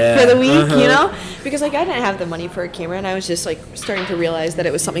camera Yeah. for the week, Because like I didn't have the money for a camera, and I was just like starting to realize that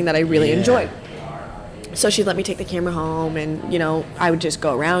it was something that I really Yeah. enjoyed. So she'd let me take the camera home, and I would just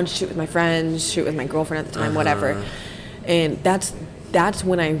go around, shoot with my friends, shoot with my girlfriend at the time, whatever. And that's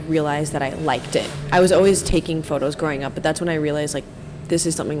when I realized that I liked it. I was always taking photos growing up, but that's when I realized like this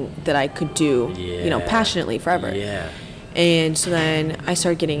is something that I could do, Yeah. passionately forever. Yeah. And so then I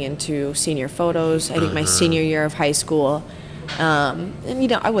started getting into senior photos. I think my senior year of high school. And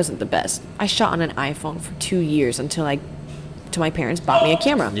I wasn't the best. I shot on an iPhone for 2 years until my parents bought me a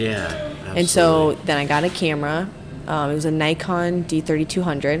camera. Yeah. And so absolutely. then I got a camera. It was a Nikon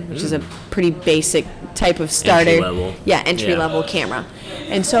D3200, which is a pretty basic type of starter. Entry level. Yeah, entry Yeah. level camera.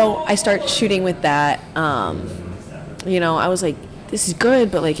 And so I started shooting with that. I was like, this is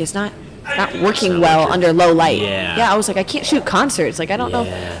good, but like it's not working not well working. under low light. Yeah. Yeah, I was like, I can't shoot concerts. Like I don't know.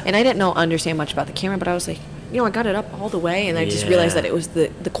 Yeah. And I didn't understand much about the camera, but I was like, I got it up all the way, and I just realized Yeah. that it was the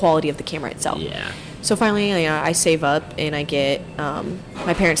quality of the camera itself. Yeah. So finally, I save up and I get,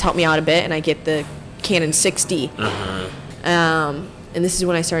 my parents help me out a bit, and I get the Canon 6D. And this is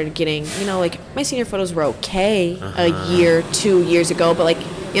when I started getting, like my senior photos were okay a year, 2 years ago, but like,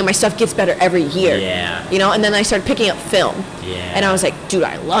 my stuff gets better every year. Yeah. And then I started picking up film. Yeah. And I was like, dude,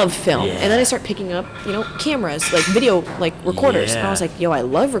 I love film. Yeah. And then I started picking up, cameras, like video, like recorders. And I Yeah. was like, yo, I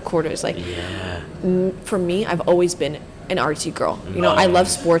love recorders. Like, Yeah. for me, I've always been an artsy girl. I love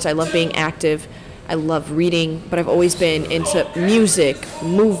sports. I love being active. I love reading, but I've always been into music,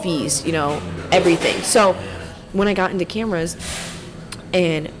 movies, everything. So when I got into cameras,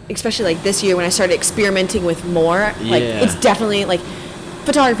 and especially like this year when I started experimenting with more, like Yeah. it's definitely like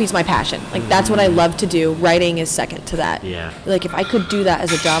photography is my passion. Like that's what I love to do. Writing is second to that. Yeah. Like if I could do that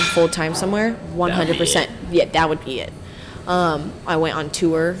as a job full time somewhere, 100%. Yeah, that would be it. I went on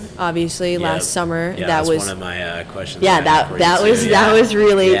tour obviously last summer. Yeah, that that's was one of my questions. yeah, I had for you, that too. was Yeah. that was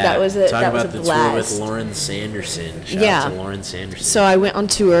really Yeah. that was a Talk that was about a the blast. tour with Lauren Sanderson. Shout Yeah. out to Lauren Sanderson. So I went on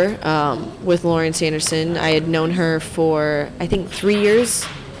tour with Lauren Sanderson. I had known her for I think 3 years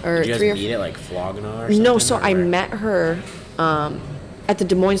or Did you guys 3 or meet at like Flognar or something? no. So or I where? met her at the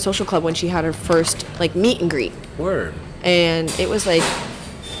Des Moines Social Club when she had her first like meet and greet. Word. And it was like,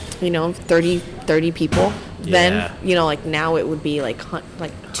 30 people. Then, like now it would be like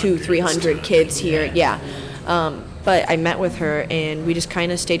 200-300 kids here. Yeah. But I met with her and we just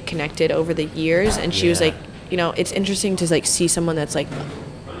kind of stayed connected over the years. And she was like, it's interesting to like see someone that's like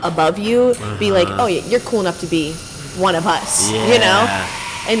above you be like, oh yeah, you're cool enough to be one of us,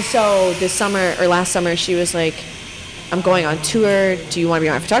 And so this summer or last summer, she was like, I'm going on tour. Do you want to be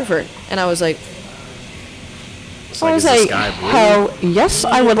my photographer? And I was like, hell yes,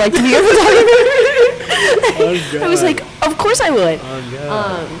 I would like to be your photographer. I was like, of course I would.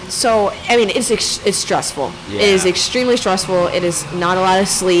 So, I mean, it's stressful. Yeah. It is extremely stressful. It is not a lot of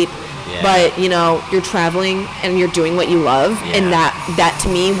sleep. Yeah. But, you're traveling and you're doing what you love. Yeah. And that to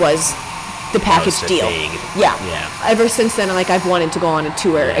me was the package deal. Yeah. Ever since then, I've wanted to go on a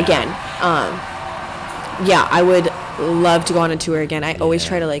tour again. I would love to go on a tour again. I always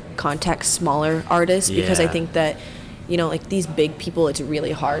try to contact smaller artists because I think that these big people, it's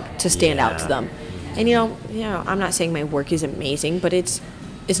really hard to stand out to them. And I'm not saying my work is amazing, but it's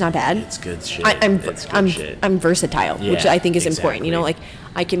not bad. It's good shit. I'm versatile, which I think is important.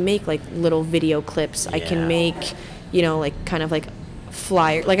 I can make little video clips. I can make kind of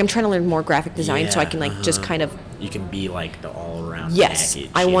flyer. I'm trying to learn more graphic design so I can just kind of. You can be the all around. Yes,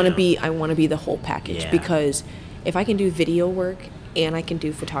 package, I want to be. I want to be the whole package because if I can do video work and I can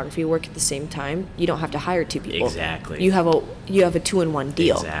do photography work at the same time, you don't have to hire two people. Exactly. You have a 2-in-1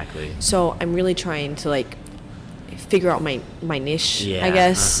 deal. Exactly. So I'm really trying to figure out my niche, I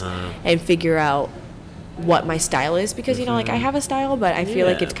guess, and figure out what my style is because I have a style, but I feel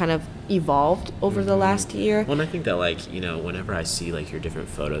like it's kind of evolved over the last year. Well, and I think that whenever I see your different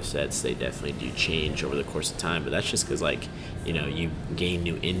photo sets, they definitely do change over the course of time, but that's just because you gain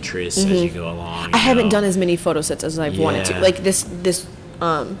new interests as you go along. I haven't done as many photo sets as I've wanted to. This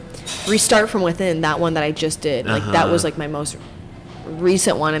Restart From Within, that one that I just did, that was my most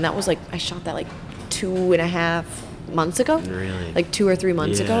recent one, and that was I shot that 2.5 months ago. Really? 2 or 3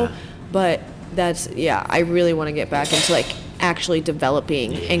 months ago. But that's I really want to get back into actually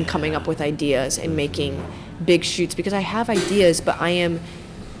developing and coming up with ideas and making big shoots because I have ideas, but I am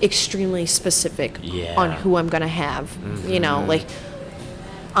extremely specific on who I'm gonna have. That's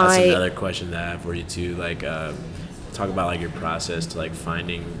another question that I have for you too. Talk about your process to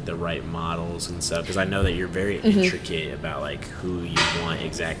finding the right models and stuff because I know that you're very intricate about who you want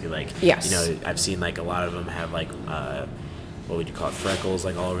exactly. Yes. I've seen a lot of them have what would you call it, freckles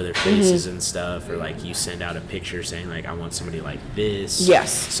all over their faces and stuff, or you send out a picture saying I want somebody like this.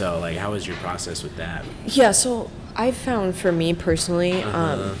 Yes. So how was your process with that? Yeah, so I've found for me personally,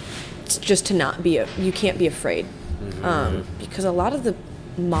 it's just to not be you can't be afraid, because a lot of the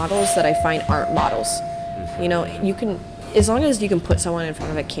models that I find aren't models. You can, as long as you can put someone in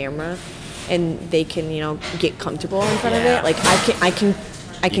front of a camera and they can get comfortable in front of it,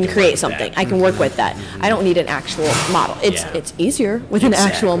 I can create something. I can work with that. I don't need an actual model. It's easier with an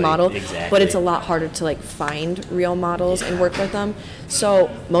actual model, but it's a lot harder to find real models and work with them.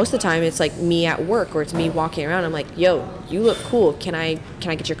 So most of the time it's me at work or it's me walking around. I'm yo, you look cool. Can I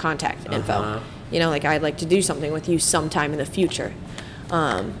get your contact info? I'd like to do something with you sometime in the future.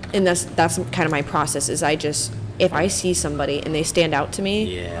 And that's kind of my process. Is if I see somebody and they stand out to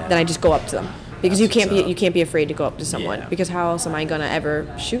me, then I just go up to them. Because you can't be afraid to go up to someone because how else am I gonna ever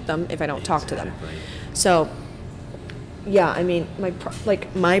shoot them if I don't talk to them? So I mean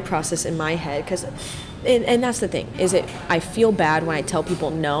my process in my head and that's the thing is I feel bad when I tell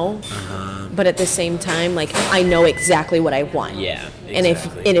people no, but at the same time I know exactly what I want. And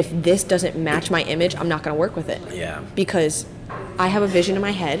if this doesn't match my image, I'm not gonna work with it. Because I have a vision in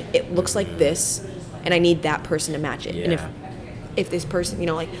my head. It looks like this, and I need that person to match it. And if this person,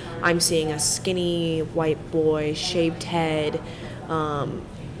 I'm seeing a skinny white boy, shaved head,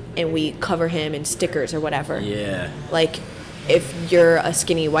 and we cover him in stickers or whatever. If you're a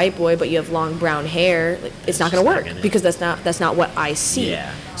skinny white boy but you have long brown hair, it's not going to work because that's not what I see.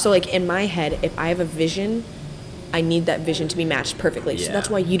 So in my head, if I have a vision, I need that vision to be matched perfectly. So that's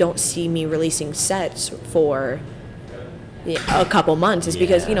why you don't see me releasing sets for a couple months is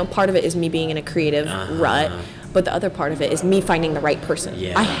because part of it is me being in a creative rut. But the other part of it is me finding the right person.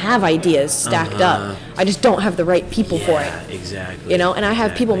 I have ideas stacked up. I just don't have the right people for it. Exactly. And I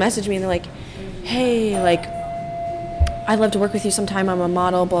have people message me and they're hey, I'd love to work with you sometime. I'm a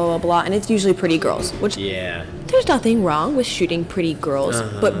model, blah, blah, blah. And it's usually pretty girls, which there's nothing wrong with shooting pretty girls,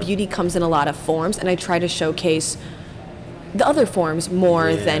 but beauty comes in a lot of forms. And I try to showcase the other forms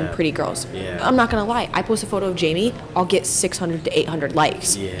more than pretty girls. I'm not going to lie. I post a photo of Jamie, I'll get 600 to 800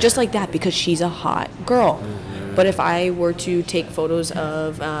 likes. Just like that because she's a hot girl. But if I were to take photos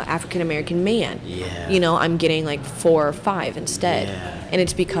of African American man, you know, I'm getting like 4 or 5 instead. And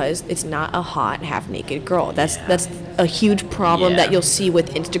it's because it's not a hot half naked girl. That's a huge problem that you'll see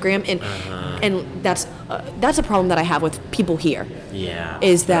with Instagram, and that's a problem that I have with people here.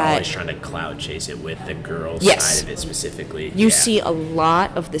 Is they're that always trying to cloud chase it with the girl Yes. side of it specifically. you see a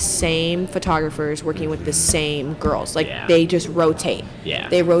lot of the same photographers working with the same girls. Like they just rotate.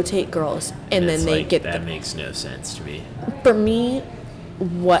 They rotate girls, and then it's they like, get that makes no sense to me. For me,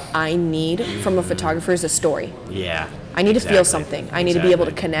 what I need from a photographer is a story. I need to feel something. I need to be able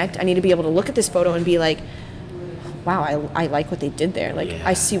to connect. I need to be able to look at this photo and be like, wow, I like what they did there. Like,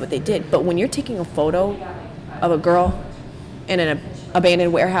 I see what they did. But when you're taking a photo of a girl in an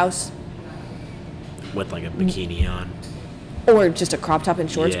abandoned warehouse with like a bikini on, or just a crop top and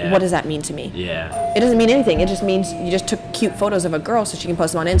shorts, what does that mean to me? It doesn't mean anything. It just means you just took cute photos of a girl so she can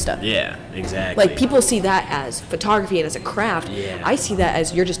post them on Insta. Exactly. Like, people see that as photography and as a craft. I see that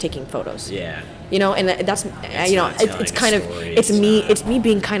as you're just taking photos. You know, and that's, you know, it's kind of, it's me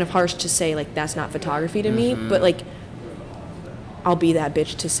being kind of harsh to say, like, that's not photography to me, but, like, I'll be that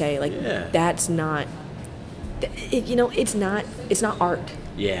bitch to say, like, that's not, you know, it's not art.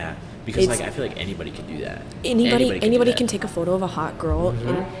 Because, like, I feel like anybody can do that. Anybody can take a photo of a hot girl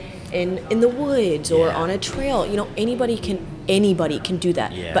in the woods or on a trail. You know, anybody can do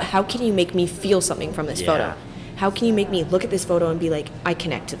that. But how can you make me feel something from this photo? How can you make me look at this photo and be like, I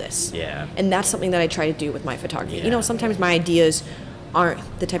connect to this? And that's something that I try to do with my photography. You know, sometimes my ideas aren't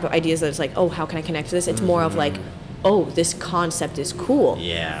the type of ideas that it's like, oh, how can I connect to this? It's more of like, oh, this concept is cool.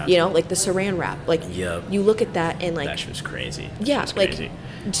 You know, like the saran wrap. Like, you look at that and like, that shit was crazy. Like,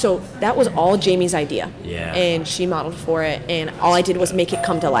 so that was all Jamie's idea. And she modeled for it, and all I did was make it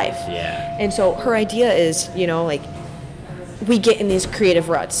come to life. And so her idea is, you know, like, we get in these creative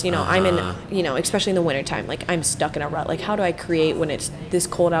ruts. You know, I'm in, you know, especially in the wintertime, like, I'm stuck in a rut. Like, how do I create when it's this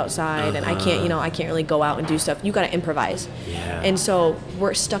cold outside and I can't, you know, I can't really go out and do stuff. You got to improvise. And so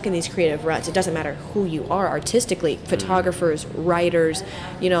we're stuck in these creative ruts. It doesn't matter who you are artistically, photographers, writers,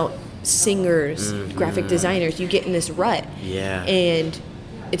 you know, singers, graphic designers. You get in this rut. And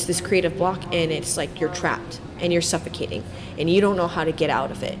it's this creative block, and it's like you're trapped and you're suffocating and you don't know how to get out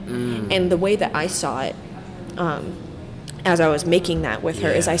of it. And the way that I saw it, as I was making that with her,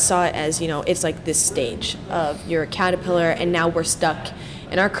 is I saw it as, you know, it's like this stage of you're a caterpillar and now we're stuck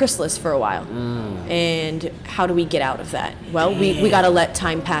in our chrysalis for a while. And how do we get out of that? Well, we got to let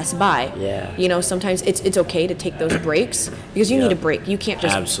time pass by. You know, sometimes it's okay to take those breaks, because you need a break. You can't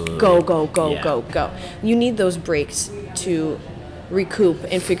just go. You need those breaks to recoup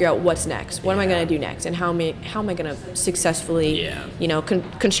and figure out what's next. What am I going to do next? And how am I going to successfully, you know,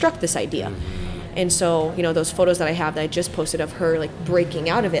 construct this idea? And so, you know, those photos that I have that I just posted of her, like, breaking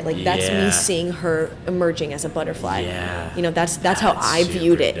out of it, like, that's me seeing her emerging as a butterfly. You know, that's how I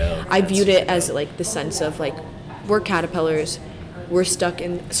viewed it. I viewed it as, like, the sense of, like, we're caterpillars, we're stuck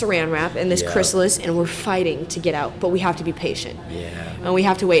in saran wrap in this chrysalis, and we're fighting to get out, but we have to be patient. And we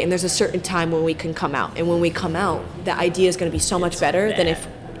have to wait, and there's a certain time when we can come out. And when we come out, the idea is going to be so much better than if,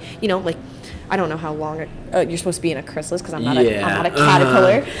 you know, like, I don't know how long you're supposed to be in a chrysalis, because I'm not a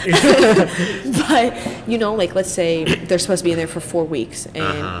caterpillar. But, you know, like, let's say they're supposed to be in there for 4 weeks,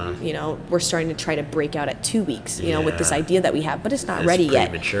 and, you know, we're starting to try to break out at 2 weeks, you know, with this idea that we have, but it's not ready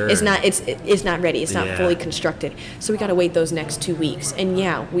yet. It's not ready. It's not fully constructed. So we got to wait those next 2 weeks. And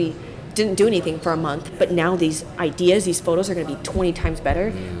we didn't do anything for a month, but now these ideas, these photos are going to be 20 times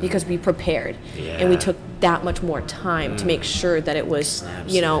better because we prepared and we took that much more time to make sure that it was,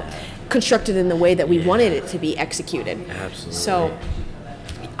 you know, constructed in the way that we wanted it to be executed. So,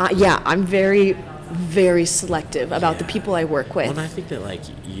 I'm very, very selective about the people I work with. Well, and I think that, like,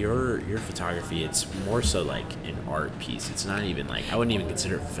 your photography, it's more so like an art piece. It's not even like, I wouldn't even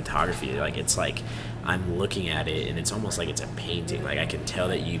consider it photography. Like, it's like, I'm looking at it and it's almost like it's a painting. Like, I can tell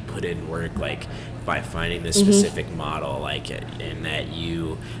that you put in work, like, by finding this specific model, like, and that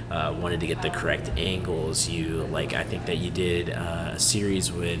you wanted to get the correct angles. You, like, I think that you did a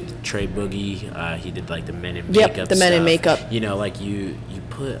series with Trey Boogie. He did, like, the men in makeup the men in makeup. You know, like, you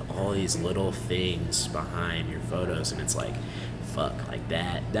put all these little things behind your photos, and it's like, fuck, like,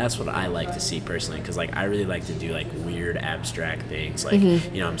 that's what I like to see personally, because, like, I really like to do, like, weird abstract things, like,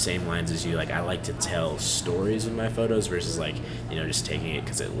 you know, I'm same lines as you, like, I like to tell stories with my photos versus, like, you know, just taking it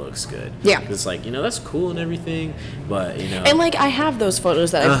because it looks good. It's like, you know, that's cool and everything, but, you know, and, like, I have those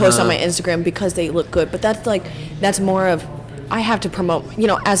photos that I post on my Instagram because they look good, but that's more of I have to promote,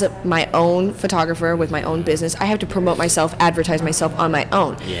 as my own photographer with my own business, I have to promote myself, advertise myself on my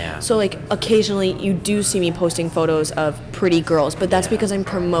own. Yeah. So like occasionally you do see me posting photos of pretty girls, but that's because I'm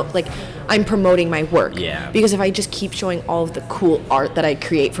promoting my work. Yeah. Because if I just keep showing all of the cool art that I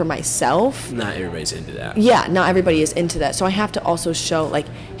create for myself, not everybody's into that. Yeah, not everybody is into that. So I have to also show like,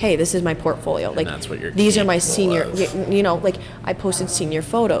 hey, this is my portfolio. Like, that's what you're these are my capable senior, of. like I posted senior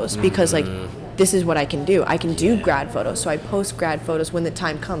photos because like this is what I can do. I can do grad photos, so I post grad photos when the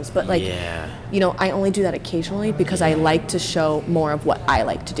time comes. But like, I only do that occasionally because I like to show more of what I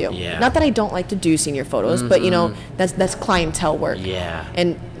like to do. Yeah. Not that I don't like to do senior photos, but that's clientele work. Yeah.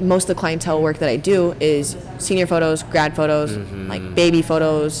 And most of the clientele work that I do is senior photos, grad photos, like baby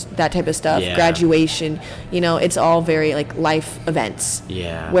photos, that type of stuff, graduation. It's all very like life events.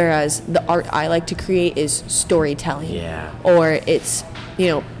 Yeah. Whereas the art I like to create is storytelling. Yeah. Or it's,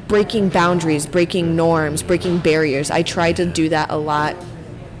 breaking boundaries, breaking norms, breaking barriers. I try to do that a lot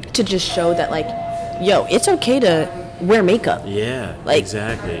to just show that like, it's okay to wear makeup. Yeah, like,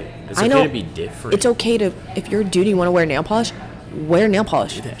 exactly. It's I okay know to be different. It's okay to, if you're a dude and you want to wear nail polish, wear nail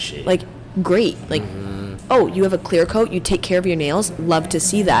polish. Do that shit. Like, great. Like, oh, you have a clear coat, you take care of your nails, love to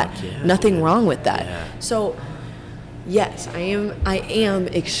see that. Yeah, Nothing wrong with that. Yeah. So, yes, I am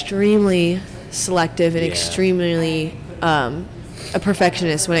extremely selective and extremely a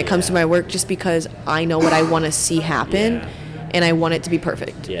perfectionist when it comes to my work, just because I know what I want to see happen and I want it to be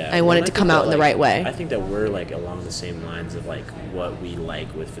perfect. Yeah. I want it to come out in the right way. I think that we're like along the same lines of like what we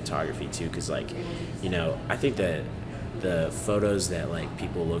like with photography too, because like, I think that the photos that like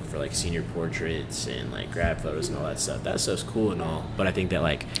people look for, like senior portraits and like grad photos and all that stuff's cool and all, but I think that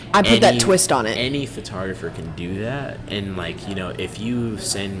like I put that twist on it. Any photographer can do that. And like, if you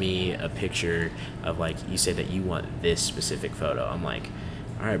send me a picture of like, you say that you want this specific photo, I'm like,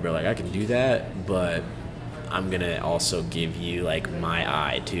 all right, bro, like I can do that, but I'm gonna also give you like my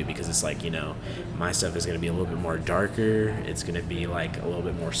eye too, because it's like, my stuff is gonna be a little bit more darker. It's gonna be like a little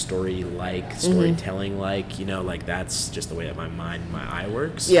bit more storytelling like, like that's just the way that my mind, my eye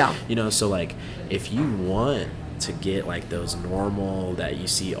works. Yeah. So like if you want to get like those normal that you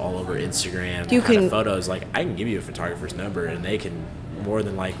see all over Instagram kind of photos, like I can give you a photographer's number and they can more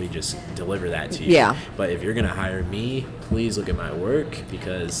than likely just deliver that to you. Yeah. But if you're gonna hire me, please look at my work,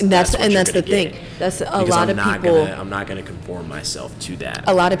 because that's the thing. That's a lot of people. I'm not gonna conform myself to that.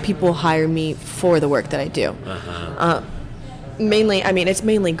 A lot of people hire me for the work that I do. Mainly, it's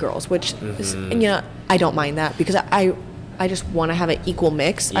mainly girls, which is, I don't mind that, because I just want to have an equal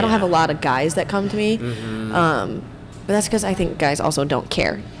mix. I don't have a lot of guys that come to me. But that's because I think guys also don't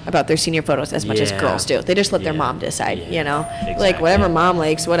care about their senior photos as much as girls do. They just let their mom decide, Exactly. Like whatever mom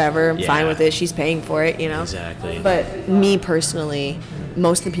likes, whatever, I'm fine with it. She's paying for it, Exactly. But me personally,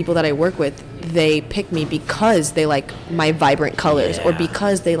 most of the people that I work with, they pick me because they like my vibrant colors or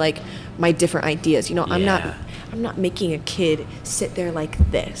because they like my different ideas. I'm not making a kid sit there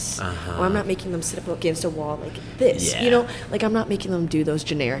like this, or I'm not making them sit up against a wall like this. Like I'm not making them do those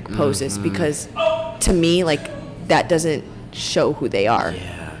generic poses, because to me, like, that doesn't show who they are.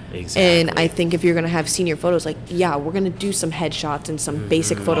 Yeah, exactly. And I think if you're going to have senior photos, like, we're going to do some headshots and some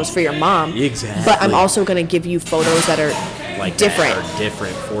basic photos for your mom. Exactly. But I'm also going to give you photos that are like different. That are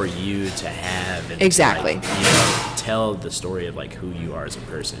different for you to have. And exactly. To, like, tell the story of like who you are as a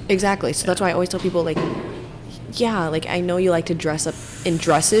person. Exactly. So that's why I always tell people, like, like I know you like to dress up in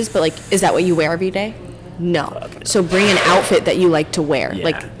dresses, but like, is that what you wear every day? No. So bring an outfit that you like to wear,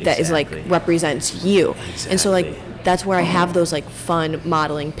 that is like represents you. Exactly. And so like that's where I have those like fun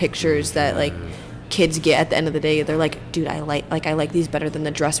modeling pictures that like kids get at the end of the day. They're like, dude, I like these better than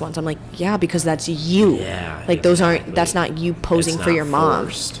the dress ones. I'm like, yeah, because that's you. Yeah. Like those that's not you posing for your mom.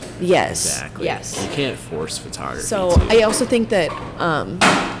 Forced. Yes. Exactly. Yes. You can't force photography. So I also think that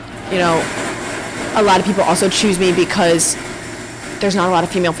a lot of people also choose me because there's not a lot of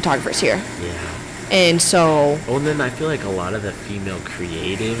female photographers here. Yeah. And so... Well, and then I feel like a lot of the female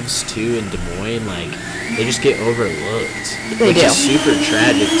creatives, too, in Des Moines, like, they just get overlooked. They do. Which is super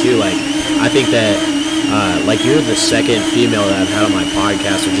tragic, too. Like, I think that, like, you're the second female that I've had on my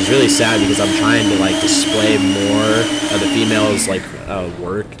podcast, which is really sad, because I'm trying to, like, display more of the females, like,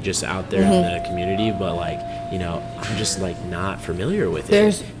 work just out there in the community. But, like, I'm just, like, not familiar with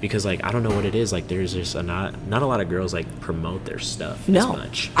it. Because, like, I don't know what it is. Like, there's just not a lot of girls, like, promote their stuff as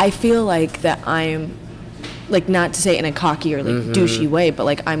much. I feel like that I'm, like, not to say it in a cocky or, like, douchey way, but,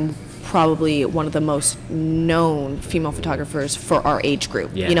 like, I'm probably one of the most known female photographers for our age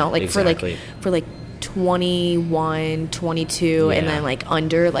group. Yeah, like, exactly. for 21, 22, and then, like,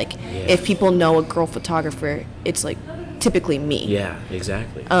 under. Like, if people know a girl photographer, it's, like, typically me. Yeah,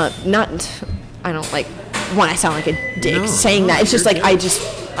 exactly. I don't, like, when I sound like a dick saying that. It's just you're like, good.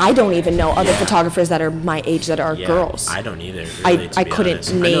 I don't even know other photographers that are my age that are girls. I don't either. Really, I couldn't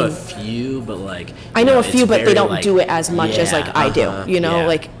honest. name. I know a few, but like I know a few, but they don't like, do it as much as like I do. You know, yeah.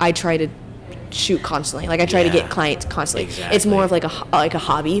 like I try to shoot constantly. Like I try to get clients constantly. Exactly. It's more of like a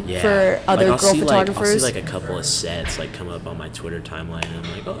hobby for other like, girl photographers. I'll see like a couple of sets like come up on my Twitter timeline, and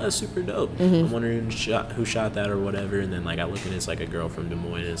I'm like, oh, that's super dope. I'm wondering who shot that or whatever, and then like I look and it's like a girl from Des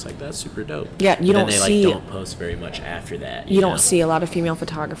Moines, and it's like that's super dope. Yeah, you don't then they see. like don't post very much after that. You don't see a lot of female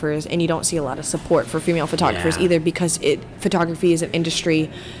photographers, and you don't see a lot of support for female photographers either, because photography is an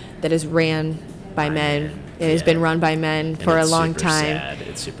industry that is ran by men. It has been run by men for a long time.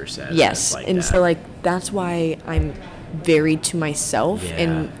 It's super sad. Yes, like and that. so like that's why I'm very to myself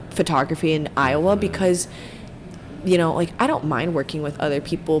in photography in Iowa, because you know, like I don't mind working with other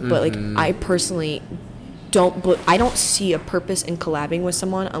people, but like I personally I don't see a purpose in collabing with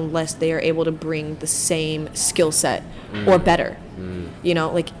someone unless they are able to bring the same skill set or better. You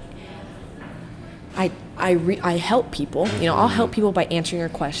know, like I help people. You know, I'll help people by answering their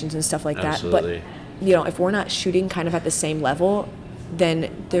questions and stuff like Absolutely. that. But you know, if we're not shooting kind of at the same level,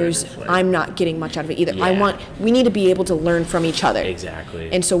 then I'm not getting much out of it either. We need to be able to learn from each other.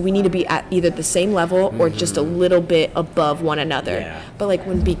 Exactly. And so we need to be at either the same level or just a little bit above one another. Yeah. But like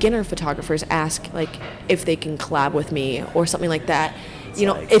when beginner photographers ask like if they can collab with me or something like that,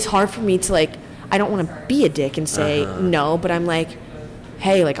 it's hard for me to like, I don't want to be a dick and say no, but I'm like,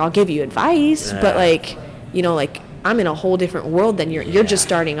 hey, like I'll give you advice, but like, like I'm in a whole different world than you're just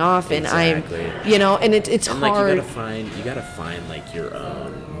starting off, and exactly. and it's and hard. Like you gotta find like your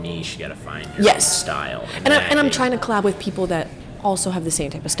own niche. You gotta find your own style. And I'm trying to collab with people that also have the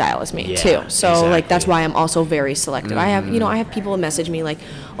same type of style as me too. So exactly. like that's why I'm also very selective. I have people message me like,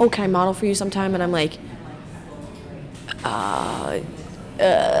 oh, can I model for you sometime? And I'm like, I'm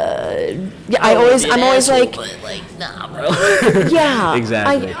always like, nah, bro. yeah,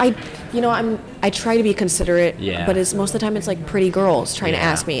 exactly. I try to be considerate, but it's most of the time it's like pretty girls trying to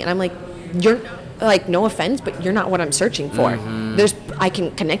ask me, and I'm like, you're like, no offense, but you're not what I'm searching for. I can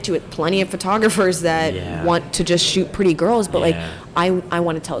connect you with plenty of photographers that want to just shoot pretty girls, but like I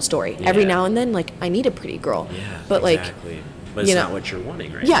want to tell a story every now and then. Like I need a pretty girl, but like. Exactly. But it's not what you're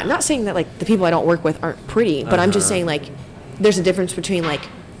wanting right now. Yeah, not saying that like the people I don't work with aren't pretty, but I'm just saying like there's a difference between like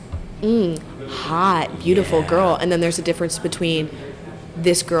hot, beautiful girl, and then there's a difference between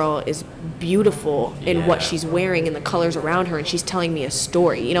this girl is beautiful in what she's wearing and the colors around her, and she's telling me a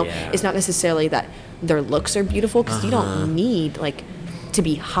story. It's not necessarily that their looks are beautiful, because you don't need like to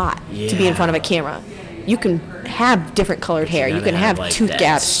be hot to be in front of a camera. You can have different colored hair. You can have like tooth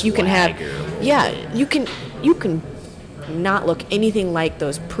gaps. You can have you can not look anything like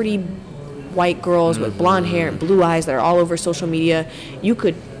those pretty white girls with blonde hair and blue eyes that are all over social media. You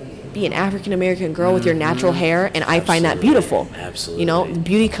could be an African American girl with your natural hair, and I find that beautiful. Absolutely.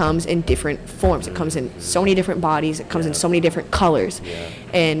 Beauty comes in different forms. It comes in so many different bodies. It comes in so many different colors.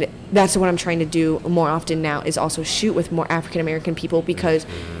 And that's what I'm trying to do more often now, is also shoot with more African American people, because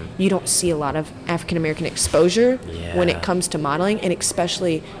you don't see a lot of African American exposure when it comes to modeling, and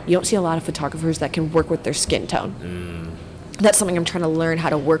especially you don't see a lot of photographers that can work with their skin tone. That's something I'm trying to learn how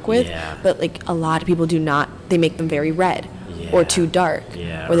to work with, but like a lot of people do not. They make them very red or too dark,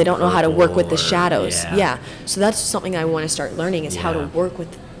 or they don't know how to work with the shadows. So that's something I want to start learning, is how to work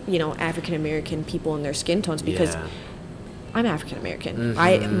with African American people and their skin tones, because I'm African American.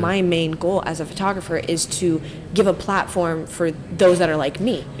 My main goal as a photographer is to give a platform for those that are like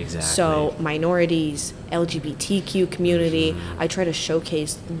me. So minorities, LGBTQ community, I try to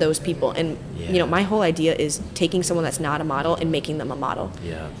showcase those people. And my whole idea is taking someone that's not a model and making them a model.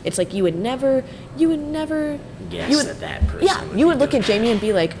 It's like you would never guess that person you would look at Jamie and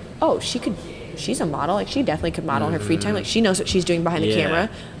be like, oh, she's a model. Like she definitely could model in her free time. Like she knows what she's doing behind the camera.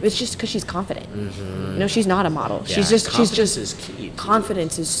 It's just because she's confident. She's not a model. She's just is key,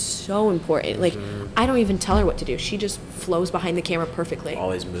 confidence is so important. Like I don't even tell her what to do. She just flows behind the camera perfectly.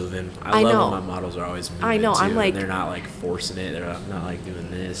 Always moving. I love when my models are always moving. I know. Too, I'm like, they're not like forcing it. They're not like doing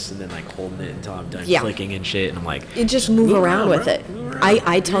this and then like holding it until I'm done clicking and shit. And I'm like, you just move around with it.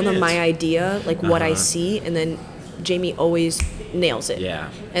 I tell them my idea, like what I see, and then Jamie always nails it.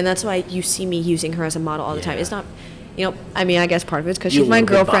 And that's why you see me using her as a model all the time. It's not, I mean, I guess part of it's because she's my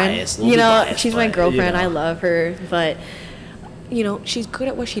girlfriend. She's my girlfriend. I love her, but she's good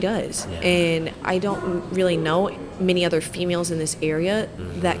at what she does, and I don't really know many other females in this area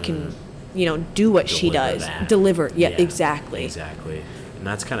that can, do what she does. Deliver. Exactly. And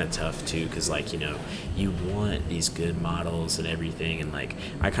that's kind of tough too, because like you you want these good models and everything, and like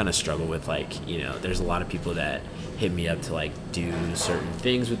I kind of struggle with like, there's a lot of people that hit me up to like do certain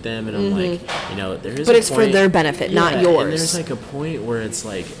things with them, and I'm like, there is but it's for their benefit, not yours. And there's like a point where it's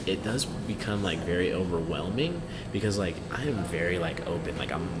like it does become like very overwhelming, because like I am very like open,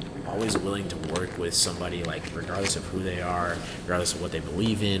 like I'm always willing to work with somebody, like regardless of who they are, regardless of what they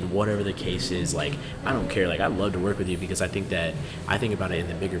believe in, whatever the case is. Like I don't care, like I love to work with you, because I think about it in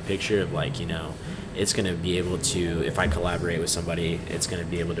the bigger picture of like, it's going to be able to, if I collaborate with somebody, it's going to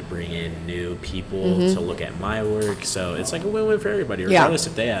be able to bring in new people to look at my work. So it's like a win-win for everybody, regardless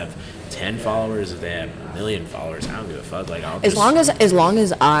if they have 10 followers, if they have 1 million followers. I don't give a fuck. Like as long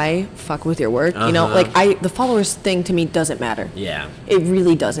as I fuck with your work, like the followers thing to me doesn't matter. Yeah. It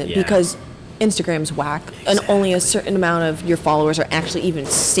really doesn't, Yeah. because Instagram's whack, and only a certain amount of your followers are actually even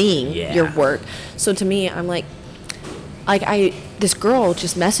seeing your work. So to me, I'm like this girl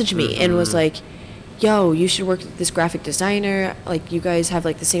just messaged me and was like, yo, you should work with this graphic designer. Like, you guys have,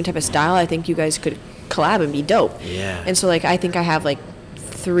 like, the same type of style. I think you guys could collab and be dope. Yeah. And so, like, I think I have, like,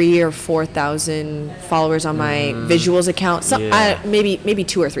 3,000 or 4,000 followers on my visuals account. So, maybe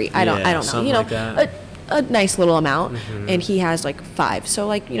 2 or 3. I don't know. Like that. A nice little amount. And he has, like, 5. So,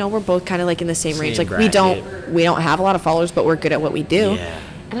 like, we're both kind of, like, in the same range. Like, bracket. we don't have a lot of followers, but we're good at what we do. Yeah.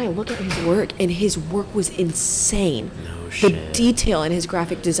 And I look at his work, and his work was insane. No The shit. detail in his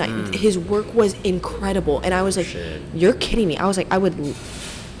graphic design, his work was incredible. And I was like, you're kidding me. I was like,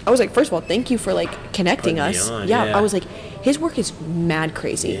 first of all, thank you for, like, connecting Putting me us. on, Yeah, yeah. I was like, his work is mad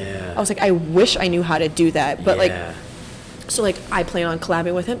crazy. Yeah. I was like, I wish I knew how to do that. But, like, Yeah. so, like, I plan on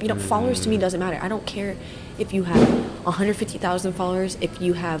collabing with him. Followers to me doesn't matter. I don't care if you have 150,000 followers, if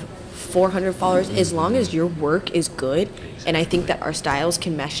you have 400 followers, as long as your work is good, and I think that our styles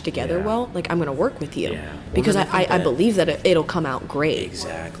can mesh together well, like, I'm going to work with you. Yeah. Well, Because then I believe that it'll come out great.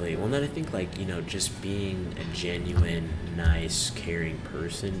 Exactly. Well, then I think, like, just being a genuine, nice, caring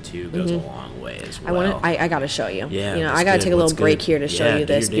person, too, goes a long way as well. I got to show you. Yeah, I got to take a little break here to show you do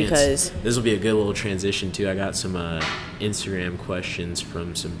this, your because dance. This will be a good little transition too. I got some Instagram questions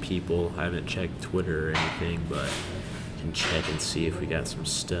from some people. I haven't checked Twitter or anything, but I can check and see if we got some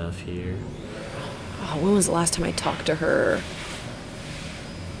stuff here. when was the last time I talked to her?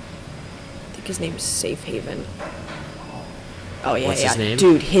 I think his name's Safe Haven. Oh, yeah, What's his name?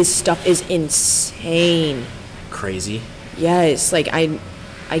 Dude, his stuff is insane. Crazy. Yes, like, I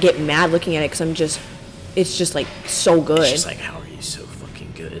get mad looking at it because it's just, like, so good. It's just like, how are you so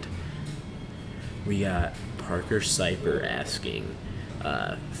fucking good? We got Parker Cyper asking,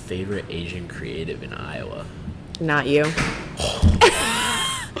 favorite Asian creative in Iowa. Not you.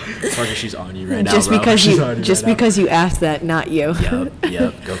 Parker, she's on you right now, Just bro. because you asked that, not you.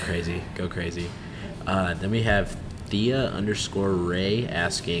 Yep. Go crazy. Then we have Thea_Ray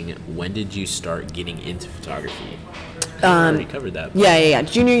asking, when did you start getting into photography? We already covered that. Yeah.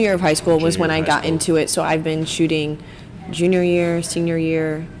 Junior year of high school was when Junior I of high got school. into it. So I've been shooting junior year, senior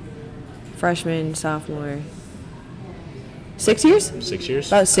year, freshman, sophomore. 6 years? 6 years?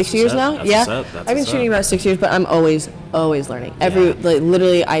 About 6 years now? That's Yeah. what's up. That's I've been what's shooting up. about 6 years, but I'm always learning.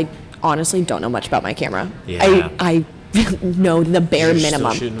 Literally, I honestly don't know much about my camera. Yeah. I know the bare You're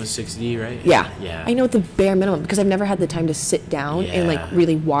minimum. Still shooting with 6D, right? Yeah. Yeah. I know the bare minimum because I've never had the time to sit down and, like, Yeah.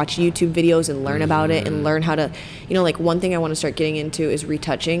 really watch YouTube videos and learn about it and learn how to, like, one thing I want to start getting into is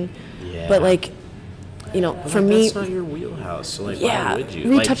retouching. Yeah. But, like, But, for like, me, that's not your wheelhouse. So, like, yeah, why would you?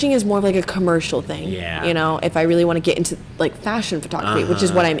 retouching is more of like a commercial thing. Yeah. If I really want to get into, like, fashion photography, which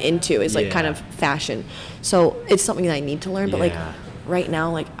is what I'm into, is, like, kind Yeah. of fashion. So it's something that I need to learn. But, like, Yeah. right now,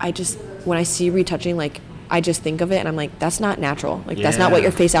 like, when I see retouching, like, I just think of it and I'm like, that's not natural. Like, that's not what Yeah.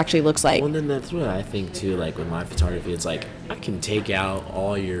 your face actually looks like. Well, then that's what I think too. Like with my photography, it's like I can take out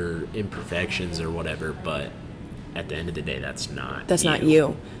all your imperfections or whatever, but at the end of the day, that's not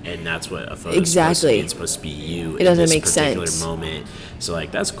you. And that's what a photo Exactly. It's supposed to be you. It doesn't in this make particular sense. moment. So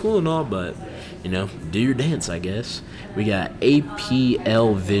like that's cool and all, but do your dance, I guess. We got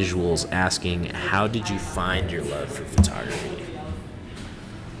APL Visuals asking, how did you find your love for photography?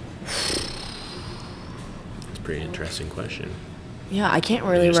 Pretty interesting question. Yeah, I can't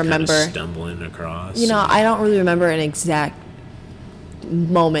really Just kinda remember. stumbling across. I don't really remember an exact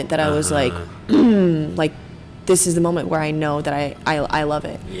moment that I was like, like, this is the moment where I know that I love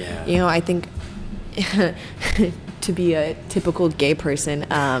it. Yeah. I think to be a typical gay person,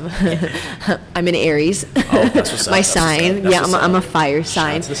 I'm an Aries. Oh, that's what's up. My That's what's sign. up. That's Yeah, what's I'm a up. fire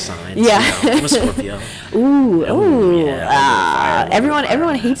sign. That's the sign. Yeah. I'm a Scorpio. Ooh. yeah,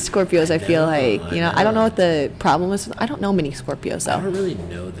 Everyone hates Scorpios, I feel like. I don't know what the problem is. I don't know many Scorpios, I though. don't really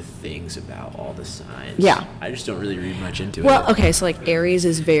know the things about all the signs. Yeah. I just don't really read much into Well, it. okay, so, like, Aries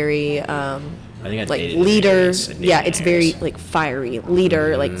is very I think like dated leader. yeah, it's very like fiery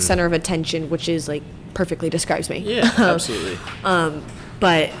leader, like center of attention, which is like perfectly describes me. Yeah, absolutely.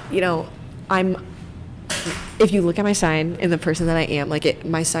 But if you look at my sign and the person that I am, like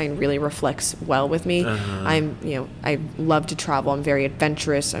my sign really reflects well with me. I love to travel. I'm very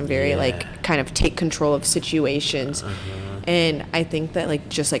adventurous. I'm very like kind of take control of situations. And I think that like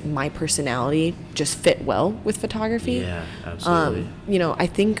just like my personality just fit well with photography. Yeah, absolutely. I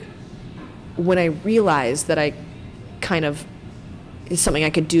think when I realized that I kind of is something I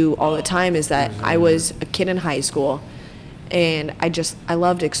could do all the time is that I was a kid in high school and I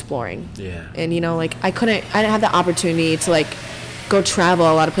loved exploring. Yeah. And like I didn't have the opportunity to like go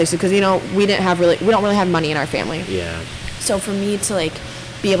travel a lot of places because we don't really have money in our family. Yeah. So for me to like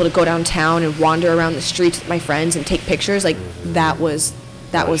be able to go downtown and wander around the streets with my friends and take pictures, like that was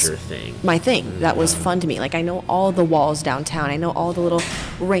your thing. My thing. That was fun to me. Like I know all the walls downtown. I know all the little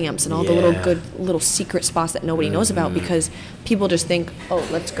ramps and all the little secret spots that nobody knows about because people just think, oh,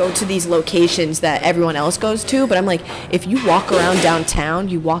 let's go to these locations that everyone else goes to. But I'm like, if you walk around downtown,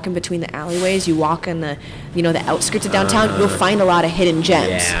 you walk in between the alleyways, you walk in the the outskirts of downtown, you'll find a lot of hidden gems.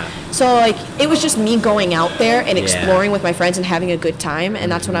 Yeah. So like it was just me going out there and exploring with my friends and having a good time, and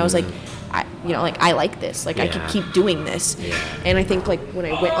that's when I was like, I like this. Like I could keep doing this. Yeah. And I think like when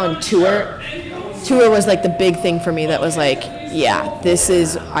I went on tour was like the big thing for me that was like,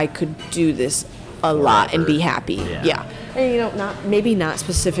 I could do this a lot and be happy. Yeah. And not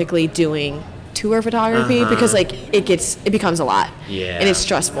specifically doing tour photography because like it becomes a lot. Yeah. And it's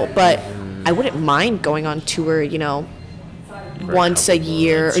stressful, but I wouldn't mind going on tour, once a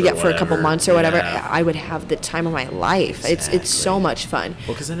year or for a couple months or whatever. I would have the time of my life. Exactly. It's so much fun.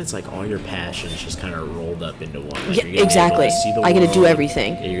 Well, because then it's like all your passions just kind of rolled up into one. Like Exactly. I get to do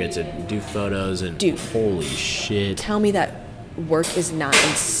everything. You get to do photos and holy shit. Tell me that work is not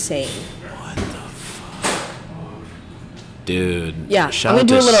insane. What the fuck? Dude. Yeah, shout I'm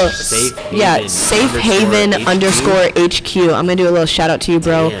gonna out do a little Safe Haven underscore HQ. I'm gonna do a little shout out to you,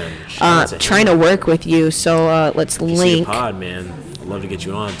 bro. Trying to work with you, so let's link. Pod, man. I'd love to get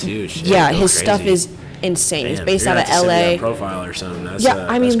you on too. Shit, his crazy stuff is insane. He's based out of LA. Profile or something. That's,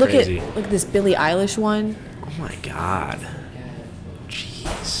 look crazy. at this Billie Eilish one. Oh my god.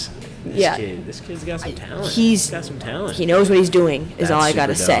 Jeez. This kid's got some talent. He's got some talent. He knows what he's doing. Is all I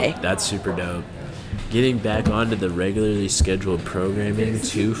gotta say. That's super dope. Getting back onto the regularly scheduled programming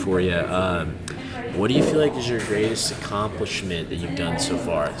too for you. What do you feel like is your greatest accomplishment that you've done so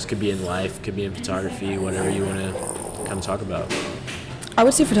far? This could be in life, could be in photography, whatever you want to kind of talk about. I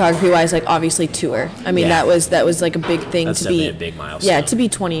would say photography-wise, like obviously tour. I mean, that was like a big thing. That's to be a big milestone. Yeah, to be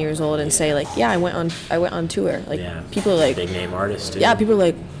 20 years old and say like, I went on tour. Like people are like big name artist too. Yeah, people are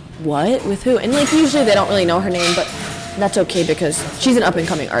like, what? With who? And like usually they don't really know her name, but that's okay because she's an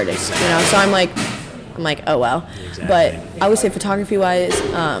up-and-coming artist. Exactly. So I'm like, oh well. Exactly. But I would say photography-wise,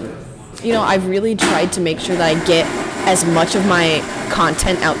 I've really tried to make sure that I get as much of my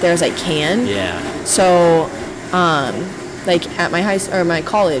content out there as I can. Yeah. So, like at my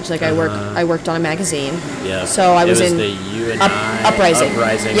college, like I worked on a magazine. Yeah. So I was in the Uprising.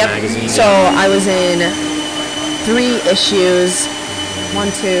 Uprising yep. magazine. So I was in 3 issues.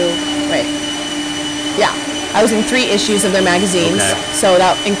 I was in 3 issues of their magazines. Okay. So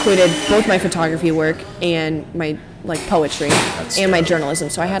that included both my photography work and my like poetry my journalism.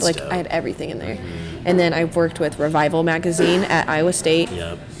 So I had everything in there. Mm-hmm. And then I've worked with Revival magazine at Iowa State.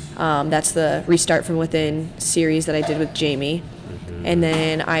 Yep. That's the Restart from Within series that I did with Jamie. Mm-hmm. And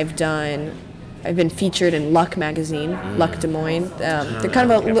then I've been featured in Luck magazine, Luck Des Moines. They're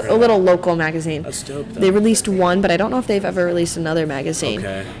kind of a little local magazine. That's dope, though. They released one, but I don't know if they've ever released another magazine.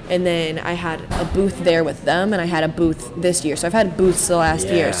 Okay. And then I had a booth there with them, and I had a booth this year. So I've had booths the last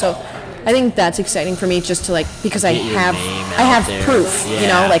year. So I think that's exciting for me just to like, because I have proof,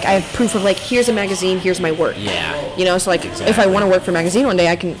 like I have proof of like, here's a magazine, here's my work. Yeah. So like if I want to work for a magazine one day,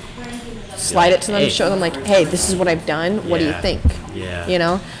 I can slide it to them and show them like, hey, this is what I've done. What do you think?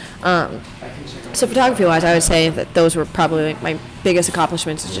 Yeah. So photography-wise, I would say that those were probably like my biggest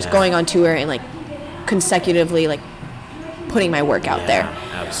accomplishments, is just going on tour and like consecutively like putting my work out there.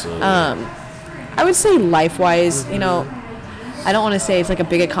 Absolutely. I would say life-wise, I don't want to say it's like a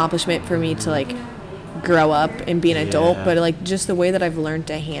big accomplishment for me to like grow up and be an adult, but like just the way that I've learned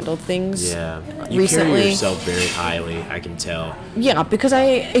to handle things. Yeah. You carry yourself very highly, I can tell. Yeah, because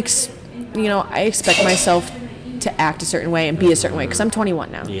I expect myself to act a certain way and be a certain way because I'm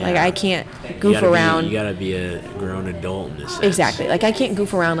 21 now. Like I can't goof around. You gotta be a grown adult in this sense. Exactly. Like I can't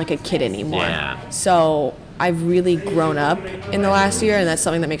goof around like a kid anymore. Yeah. So I've really grown up in the last year, and that's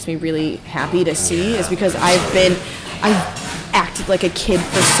something that makes me really happy to see. Is because I've acted like a kid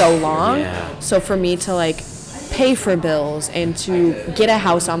for so long. Yeah. So for me to like pay for bills and to get a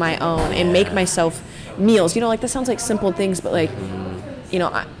house on my own and make myself meals, you know, like that sounds like simple things, but like, you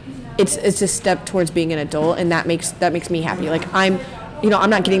know, it's a step towards being an adult, and that makes me happy. Like I'm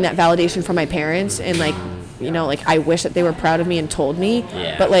not getting that validation from my parents, and like, you know, like I wish that they were proud of me and told me,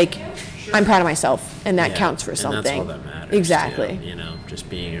 but like I'm proud of myself, and that counts for something. And that's all that matters. Exactly. Too, you know, just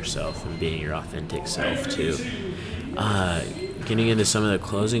being yourself and being your authentic self too. Getting into some of the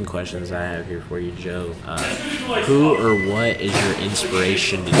closing questions I have here for you, Joe. Who or what is your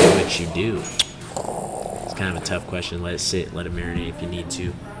inspiration to do what you do? It's kind of a tough question. Let it sit, let it marinate if you need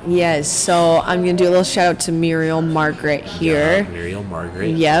to. Yes, so I'm going to do a little shout out to Muriel Margaret here. Muriel Margaret,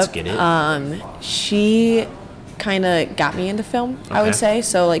 yep. Let's get it. She kind of got me into film, I would say.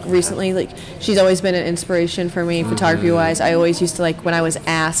 So like recently, like she's always been an inspiration for me photography wise. I always used to, like, when I was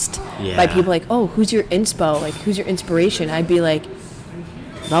asked by people like, oh, who's your inspo, like who's your inspiration, I'd be like,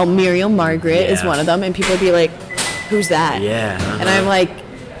 well, Muriel Margaret is one of them, and people would be like, who's that? And I'm like,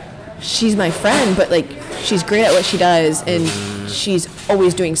 she's my friend, but like she's great at what she does, and she's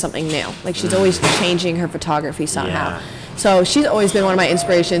always doing something new. Like she's always changing her photography somehow. So she's always been one of my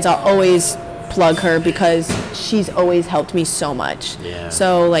inspirations. I'll always plug her because she's always helped me so much.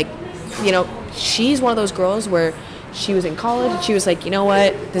 So like, you know, she's one of those girls where she was in college and she was like, you know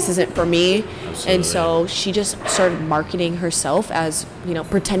what, this isn't for me. And so she just started marketing herself as, you know,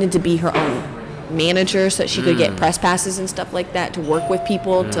 pretended to be her own manager so that she could get press passes and stuff like that to work with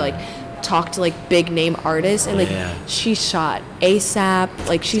people, to like talk to like big name artists, and like she shot ASAP,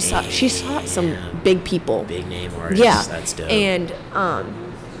 like she shot some big people, big name artists. That's dope. And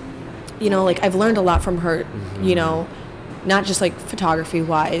you know, like I've learned a lot from her, you know, not just like photography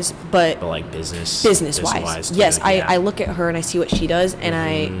wise, but like business wise. Yes, I look at her and I see what she does, and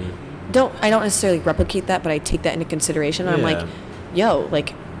I don't necessarily replicate that, but I take that into consideration. I'm like, yo,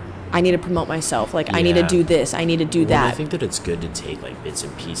 like I need to promote myself. Like I need to do this. I need to do that. I think that it's good to take like bits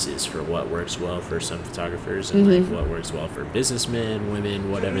and pieces for what works well for some photographers and like what works well for businessmen, women,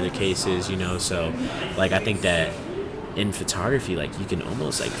 whatever the case is, you know. So like I think that in photography, like you can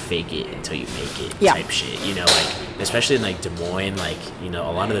almost like fake it until you make it type shit, you know, like especially in like Des Moines, like, you know,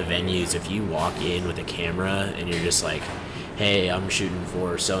 a lot of the venues, if you walk in with a camera and you're just like, hey, I'm shooting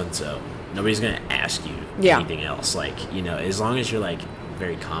for so-and-so, nobody's gonna ask you anything else. Like, you know, as long as you're like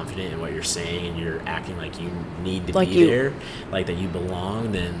very confident in what you're saying and you're acting like you need to be there, like that you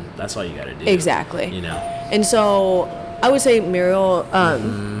belong, then that's all you gotta do. Exactly. You know. And so I would say Muriel,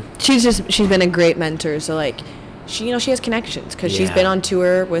 she's been a great mentor. So like she has connections because she's been on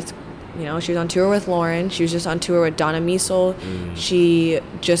tour with, you know, she was on tour with Lauren. She was just on tour with Donna Miesel. She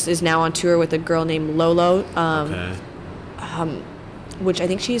just is now on tour with a girl named Lolo, which I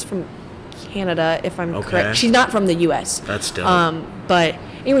think she's from Canada, if I'm correct. She's not from the U.S. That's dope. But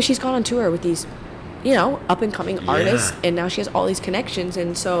anyway, she's gone on tour with these, you know, up-and-coming artists, and now she has all these connections.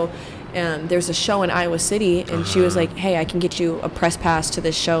 And so there's a show in Iowa City, and she was like, hey, I can get you a press pass to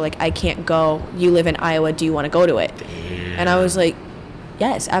this show. Like, I can't go. You live in Iowa. Do you want to go to it? And I was like,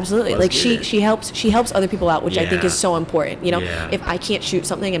 yes, absolutely. Like she helps other people out, which I think is so important. You know, if I can't shoot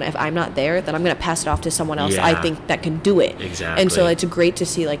something and if I'm not there, then I'm going to pass it off to someone else I think that can do it. Exactly. And so it's great to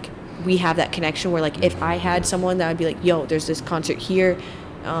see, like, we have that connection where, like, if I had someone that would be like, yo, there's this concert here,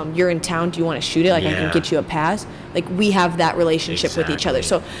 you're in town, do you want to shoot it? Like, I can get you a pass. Like, we have that relationship with each other.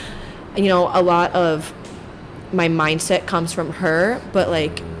 So, you know, a lot of my mindset comes from her, but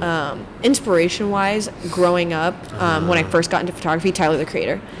like inspiration wise, growing up, when I first got into photography, Tyler the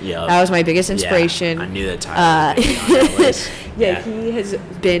Creator. That was my biggest inspiration. I knew that Tyler was he has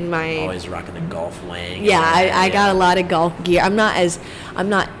been my always rocking the Golf Wang. I got a lot of golf gear. I'm not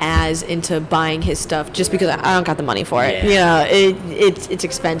as into buying his stuff just because I don't got the money for it. You know, it's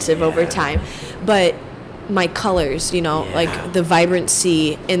expensive over time, but my colors, you know, like the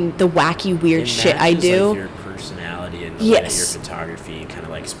vibrancy and the wacky weird shit I do. Like your personality and the way that your photography kind of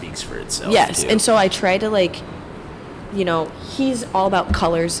like speaks for itself. Yes, too. and so I try to, like, you know, he's all about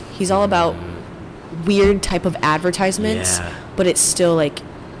colors. He's all about weird type of advertisements, but it's still like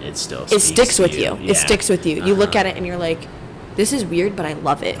it sticks with you. It sticks with you. You look at it and you're like, this is weird, but I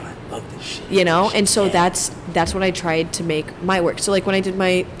love it. I love this shit. You know, and so that's what I tried to make my work. So like when I did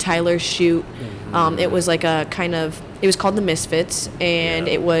my Tyler shoot, it was like a kind of, it was called the Misfits, and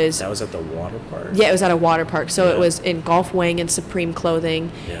it was that was at the water park. Yeah, it was at a water park. So it was in Golf Wang and Supreme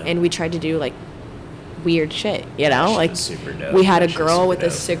clothing, and we tried to do like weird shit. You know, like super dope. We had a girl with a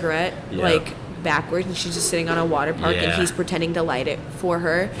cigarette like backwards, and she's just sitting on a water park, and he's pretending to light it for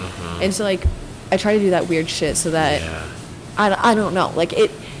her, and so like I try to do that weird shit so that I don't know, like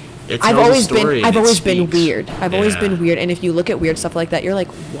I've always been weird. I've always Yeah. been weird. And if you look at weird stuff like that, you're like,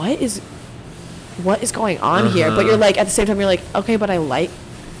 what is going on here? But you're like, at the same time, you're like, okay, but I like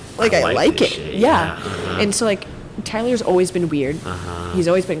it. Shit. Yeah. And so like Tyler's always been weird. He's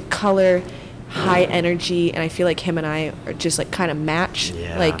always been color, high energy, and I feel like him and I are just like kind of match,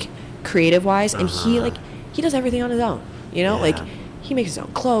 like creative wise. And he does everything on his own. You know, like he makes his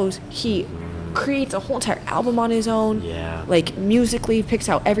own clothes. He creates a whole entire album on his own. Yeah. Like musically, picks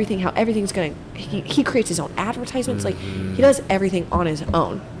out everything, how everything's gonna. He creates his own advertisements. Like he does everything on his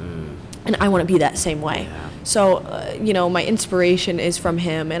own. And I want to be that same way. Yeah. So, you know, my inspiration is from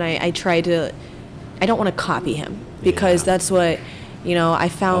him, and I try to. I don't want to copy him because that's what, you know, I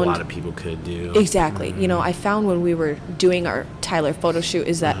found. A lot of people could do. Exactly. You know, I found when we were doing our Tyler photo shoot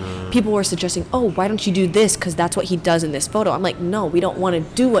is that people were suggesting, oh, why don't you do this? Because that's what he does in this photo. I'm like, no, we don't want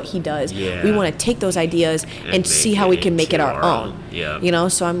to do what he does. Yeah. We want to take those ideas and see how we can make it our own. Yeah. You know,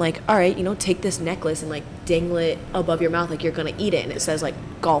 so I'm like, all right, you know, take this necklace and like dangle it above your mouth like you're going to eat it. And it says like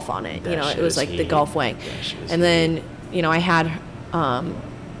golf on it. You know, it was like the golf wang. And then, you know, I had. I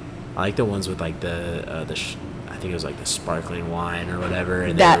like the ones with like I think it was like the sparkling wine or whatever,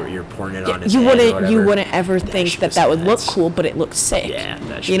 and you're pouring it on his head or whatever. You wouldn't ever think that would look cool, but it looks sick. Yeah,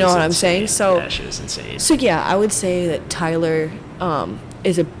 that shit you know is what I'm insane. saying? So that shit is insane. So yeah, I would say that Tyler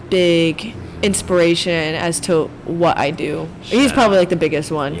is a big inspiration as to what I do. He's probably like the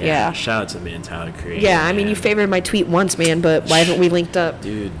biggest one. Yeah. Shout out to man Tyler Creator. Yeah, I mean, you favored my tweet once, man, but why haven't we linked up?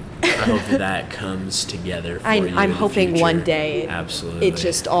 Dude, I hope that comes together for you. I'm hoping future. one day. Absolutely. It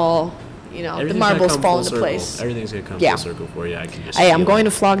just all. You know, the marbles fall into place. Everything's gonna come full circle for you. I can just. Hey, I'm going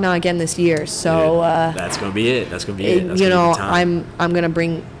to Flogna again this year, so. Dude, that's gonna be it. That's gonna be it. That's you know, I'm gonna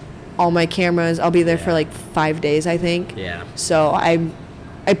bring all my cameras. I'll be there for like 5 days, I think. Yeah. So I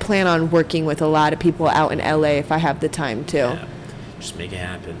plan on working with a lot of people out in LA if I have the time to. Yeah. Just make it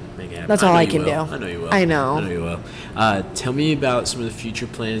happen. That's all I can do. I know you will. I know. I know you will. Tell me about some of the future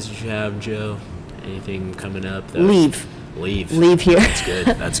plans that you have, Joe. Anything coming up? Leave here. That's good.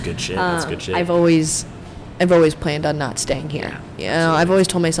 That's good shit. That's good shit. I've always planned on not staying here. You know, I've always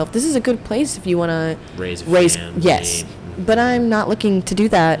told myself this is a good place if you want to raise family. Yes, but I'm not looking to do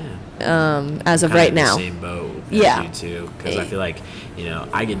that as of right now. In the same boat. Yeah. You too, because I feel like, you know,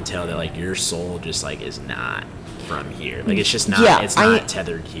 I can tell that like your soul just like is not from here. Like it's just not. Yeah, it's not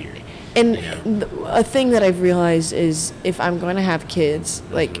tethered here. And you know? a thing that I've realized is if I'm going to have kids,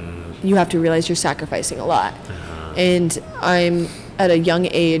 like you have to realize you're sacrificing a lot. And I'm at a young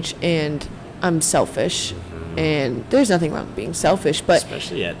age and I'm selfish. And there's nothing wrong with being selfish, but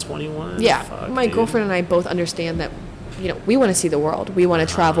especially at 21. Yeah, fuck, my girlfriend and I both understand that, you know, we want to see the world. We want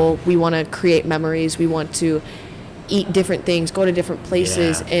to travel. We want to create memories. We want to eat different things, go to different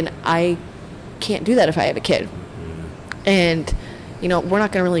places. And I can't do that if I have a kid. And, you know, we're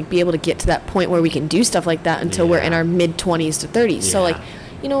not going to really be able to get to that point where we can do stuff like that until we're in our mid-20s to 30s. So, like,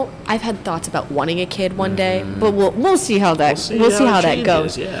 you know, I've had thoughts about wanting a kid one day, but we'll see how that that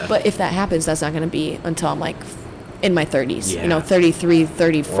goes. Yeah. But if that happens, that's not going to be until I'm like in my 30s. You know, 33,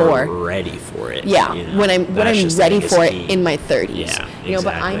 34. Or ready for it. Yeah, you know? when I'm ready for it in my 30s. Yeah, exactly. You know,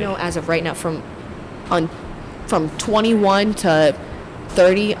 but I know as of right now, from 21 to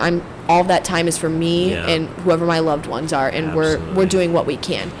 30, all that time is for me and whoever my loved ones are, and we're doing what we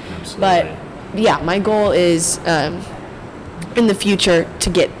can. Absolutely. But yeah, my goal is in the future to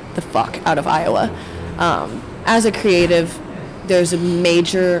get the fuck out of Iowa. As a creative, there's a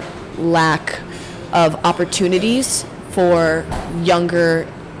major lack of opportunities for younger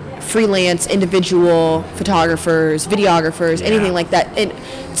freelance individual photographers, videographers, anything like that, and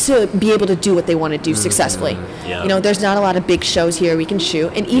to be able to do what they want to do successfully. You know, there's not a lot of big shows here we can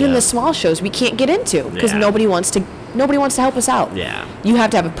shoot, and even the small shows we can't get into because nobody wants to help us out. Yeah. You have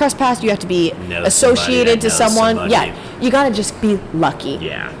to have a press pass, you have to be associated to someone. Yeah. You got to just be lucky.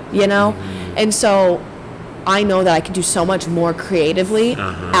 Yeah. You know? And so I know that I can do so much more creatively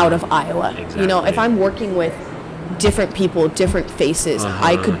out of Iowa. Exactly. You know, if I'm working with different people, different faces,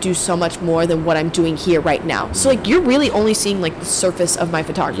 I could do so much more than what I'm doing here right now. So like you're really only seeing like the surface of my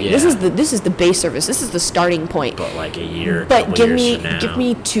photography. This is the base surface. This is the starting point. But like a year, but give me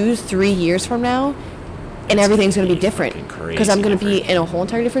 2-3 years from now, and everything's going to be different because I'm going to be in a whole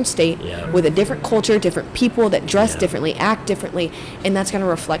entire different state with a different culture, different people that dress differently, act differently, and that's going to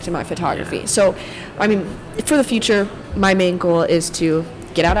reflect in my photography. So, I mean, for the future, my main goal is to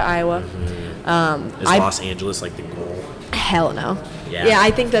get out of Iowa. Is Los Angeles like the goal? Hell no. Yeah,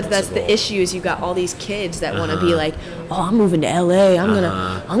 I think that's the issue is you got all these kids that want to be like, oh, I'm moving to LA. I'm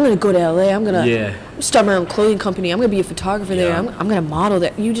gonna go to LA. I'm gonna start my own clothing company. I'm gonna be a photographer there. I'm gonna model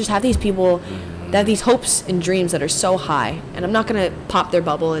there. You just have these people They have these hopes and dreams that are so high, and I'm not going to pop their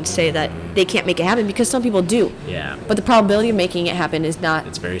bubble and say that they can't make it happen, because some people do. Yeah. But the probability of making it happen is not.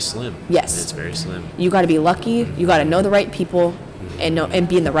 It's very slim. Yes. It's very slim. You got to be lucky. You got to know the right people, and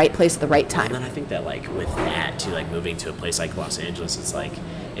be in the right place at the right time. And then I think that, like, with that too, like moving to a place like Los Angeles, it's like,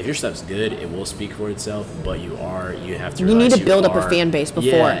 if your stuff's good, it will speak for itself. But you have to. You need to build up a fan base before.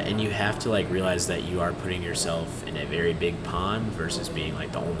 Yeah, and you have to, like, realize that you are putting yourself in a very big pond versus being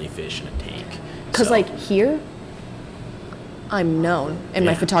like the only fish in a tank. Because like here, I'm known and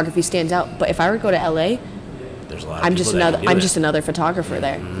my photography stands out. But if I were to go to LA, there's a lot of I'm people just that another. can do I'm it. just another photographer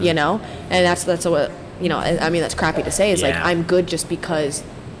there. You know, and that's what I mean, that's crappy to say. Is like I'm good just because,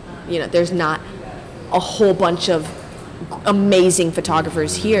 there's not a whole bunch of amazing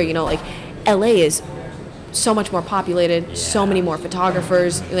photographers here. Like LA is so much more populated, so many more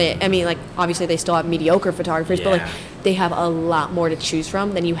photographers. I mean, like, obviously they still have mediocre photographers, but like they have a lot more to choose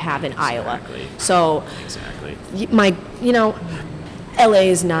from than you have in Iowa. So LA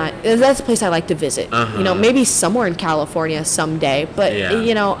is not, that's a place I like to visit. Maybe somewhere in California someday, but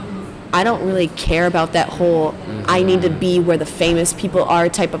I don't really care about that whole I need to be where the famous people are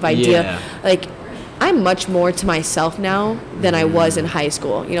type of idea. Like, I'm much more to myself now than I was in high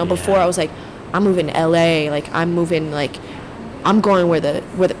school. Before I was like, I'm moving to LA, like I'm moving, like I'm going where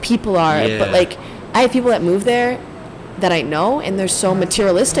the people are. But like I have people that move there that I know, and they're so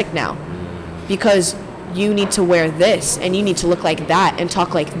materialistic now because you need to wear this and you need to look like that and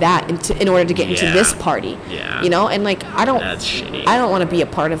talk like that in order to get into this party. And like I don't want to be a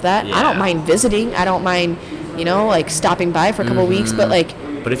part of that. I don't mind visiting. I don't mind, like stopping by for a couple of weeks, but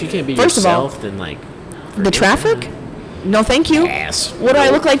if you can't be first yourself, of all, then like the traffic? No, thank you. What do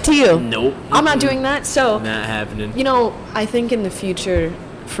I look like to you? Nope. I'm not doing that. So not happening. I think in the future,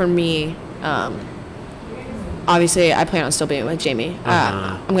 for me, obviously I plan on still being with Jamie.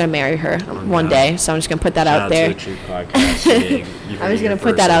 I'm gonna marry her one day, so I'm just gonna put that out there. To the Truth Podcast. I'm just gonna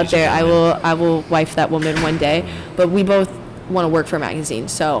put that out there. I will wife that woman one day. But we both want to work for a magazine,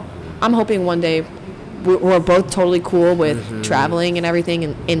 so I'm hoping one day we're both totally cool with traveling and everything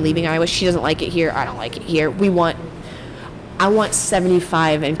and leaving Iowa. She doesn't like it here. I don't like it here. I want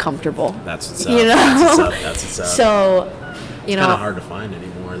 75 and comfortable. That's what's up. That's what's up. So, it's kind of hard to find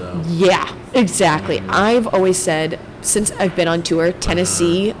anymore, though. Yeah, exactly. I've always said, since I've been on tour,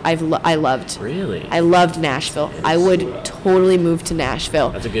 Tennessee, I loved. Really? I loved Nashville. I would totally move to Nashville.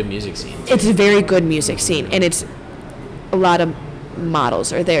 That's a good music scene. It's a very good music scene, and it's a lot of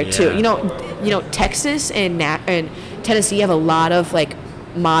models are there too. Texas and Tennessee have a lot of like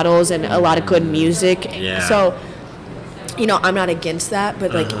models and a lot of good music. Yeah. So, I'm not against that,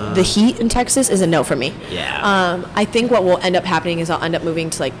 but like the heat in Texas is a no for me. Yeah. I think what will end up happening is I'll end up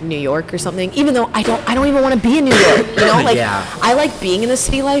moving to like New York or something, even though I don't even want to be in New York. I like being in the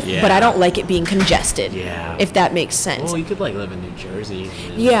city life, but I don't like it being congested. Yeah. If that makes sense. Well, you could like live in New Jersey.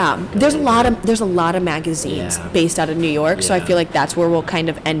 There's a lot of magazines based out of New York, so I feel like that's where we'll kind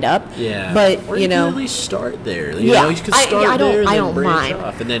of end up. Yeah. But or you can at least start there. You could start I don't there and then branch mind.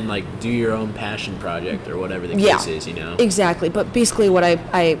 off, and then like do your own passion project or whatever the case is. Exactly. But basically, what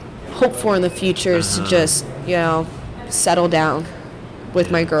I hope for in the future is to just settle down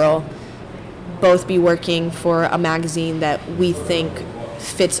with my girl, both be working for a magazine that we think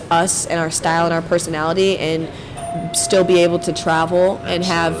fits us and our style and our personality, and still be able to travel and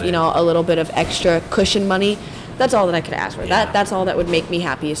have a little bit of extra cushion money. That's all that I could ask for. That's all that would make me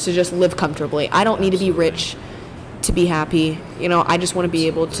happy, is to just live comfortably. I don't need to be rich to be happy. I just want to be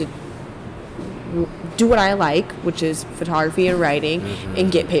able to do what I like, which is photography and writing, and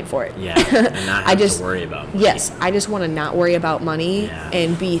get paid for it. Yeah, and not have to worry about money. Yes, I just want to not worry about money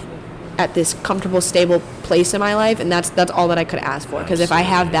and be at this comfortable, stable place in my life, and that's all that I could ask for. Because if I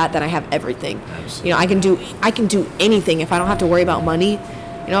have that, then I have everything. Absolutely. I can do anything if I don't have to worry about money.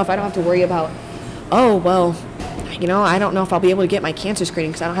 If I don't have to worry about, I don't know if I'll be able to get my cancer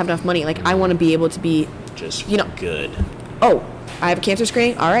screening because I don't have enough money. Like, I want to be able to be just good. Oh, I have a cancer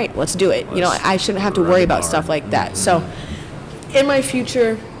screening? All right, let's do it. I shouldn't have to worry about stuff like that. So in my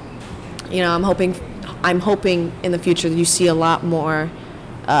future, I'm hoping in the future that you see a lot more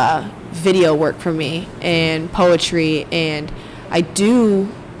video work from me and poetry, and I've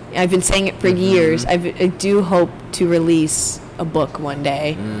been saying it for years, I do hope to release a book one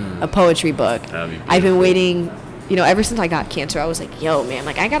day, a poetry book. I've been waiting, ever since I got cancer. I was like, yo man,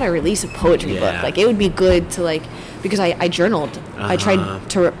 like I gotta release a poetry book. Like it would be good to because I journaled. I tried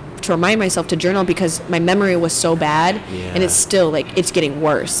to remind myself to journal because my memory was so bad, and it's still it's getting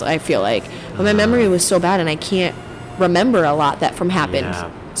worse, I feel like. But my memory was so bad, and I can't remember a lot that happened.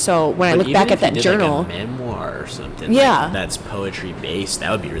 So when I look back at that journal, like a memoir or something, that's poetry based,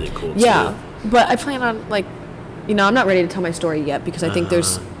 that would be really cool. Yeah, but I plan on, like, I'm not ready to tell my story yet because I think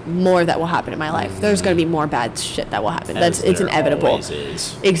there's more that will happen in my life. There's going to be more bad shit that will happen. It's inevitable. Always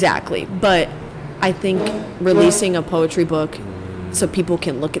is. Exactly. But I think releasing a poetry book so people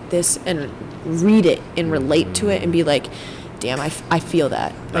can look at this and read it and relate to it and be like, damn, I feel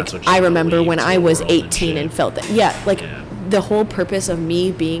that. That's like, what you I remember when believe I to the was world and 18 and shit. felt that. Yeah, like the whole purpose of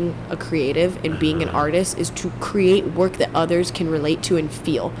me being a creative and being an artist is to create work that others can relate to and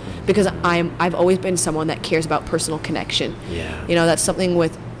feel. Because I've always been someone that cares about personal connection. Yeah. That's something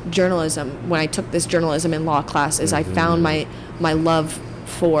with journalism. When I took this journalism and law classes, I found my love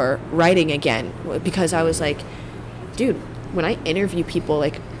for writing again, because I was like, dude, when I interview people,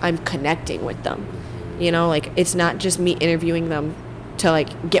 like, I'm connecting with them. Like, it's not just me interviewing them to,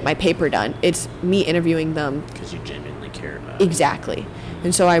 like, get my paper done. It's me interviewing them Because you genuinely care about it. exactly.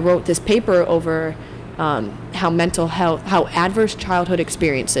 And so I wrote this paper over how mental health, how adverse childhood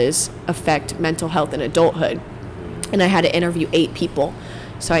experiences affect mental health in adulthood. And I had to interview 8 people.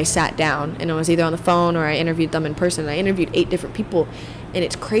 So I sat down, and it was either on the phone or I interviewed them in person. And I interviewed 8 different people. And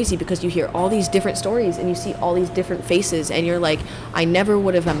it's crazy because you hear all these different stories and you see all these different faces, and you're like, I never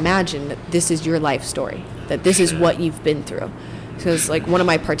would have imagined that this is your life story, that this is what you've been through. Because, like, one of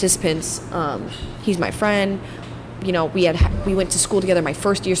my participants, he's my friend. We went to school together my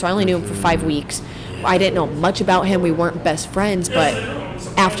first year, so I only knew him for 5 weeks. I didn't know much about him. We weren't best friends, but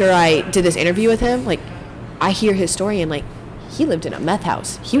after I did this interview with him, like, I hear his story, and, like, he lived in a meth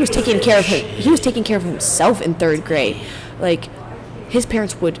house. He was taking care of him. He was taking care of himself in 3rd grade. Like, his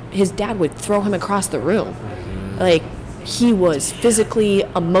dad would throw him across the room. Like, he was physically,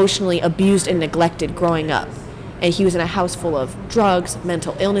 emotionally abused and neglected growing up. And he was in a house full of drugs,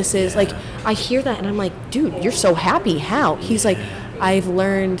 mental illnesses. Like, I hear that and I'm like, dude, you're so happy. How? He's like,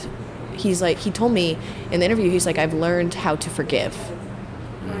 he told me in the interview, he's like, I've learned how to forgive.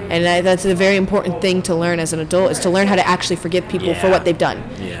 And that's a very important thing to learn as an adult, is to learn how to actually forgive people for what they've done.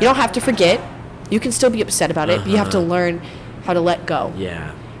 Yeah. You don't have to forget. You can still be upset about it, but you have to learn how to let go.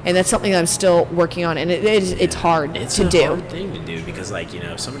 Yeah. And that's something that I'm still working on, and it's hard It's to a do. hard thing to do because, like,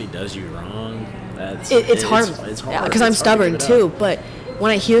 if somebody does you wrong, It's hard. It's Yeah, hard. because I'm It's hard to stubborn give it too. up. But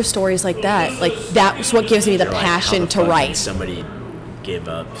when I hear stories like that's what gives me the You're like, passion how the to fuck write. can somebody give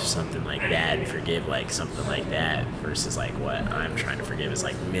up something like that and forgive like something like that versus like what I'm trying to forgive is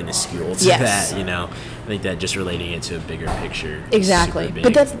like minuscule to Yes. that, I think that just relating it to a bigger picture is Exactly. super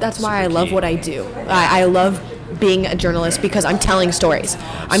big, But that's why I super love key. what I do. I love being a journalist because I'm telling stories.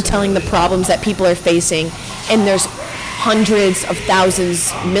 I'm telling the problems that people are facing, and there's hundreds of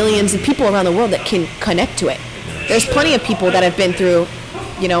thousands, millions of people around the world that can connect to it. There's plenty of people that have been through,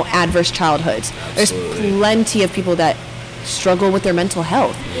 adverse childhoods. There's plenty of people that struggle with their mental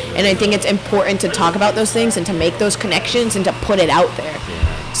health. And I think it's important to talk about those things and to make those connections and to put it out there.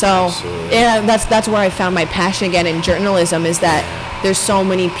 So, yeah, that's where I found my passion again in journalism, is that there's so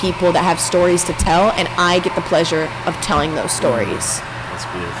many people that have stories to tell, and I get the pleasure of telling those stories. That's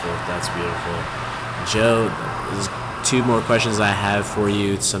beautiful. That's beautiful. Joe, there's 2 more questions I have for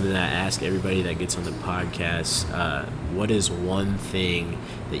you. It's something that I ask everybody that gets on the podcast. What is one thing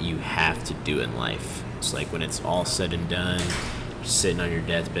that you have to do in life? It's like when it's all said and done, sitting on your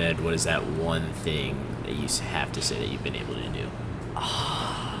deathbed, what is that one thing that you have to say that you've been able to do?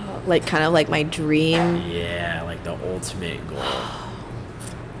 Like, kind of like my dream. Yeah, like the ultimate goal.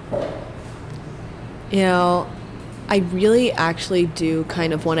 I really actually do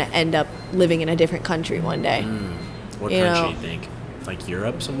kind of want to end up living in a different country one day. What You country know. you think? Like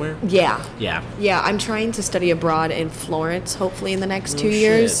Europe somewhere? Yeah. Yeah. Yeah, I'm trying to study abroad in Florence, hopefully in the next 2 Oh, shit.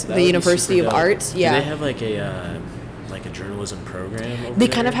 years. That The would be University super of dope. Arts. Yeah. Do they have like a journalism program over They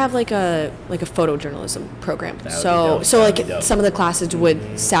there? kind of have like a photojournalism program. That would be So dope. so That'd like be dope. some of the classes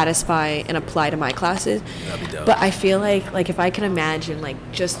would satisfy and apply to my classes. That'd be dope. But I feel like if I can imagine like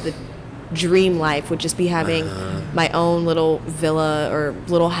just the dream life would just be having my own little villa or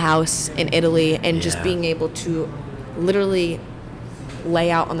little house in Italy, and just Yeah. being able to literally lay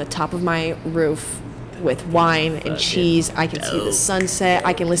out on the top of my roof with wine and Fucking cheese. I can see the dope. sunset.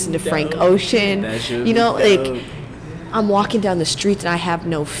 I can listen to Frank Dope. Ocean. That shit would You know, be like dope. I'm walking down the streets and I have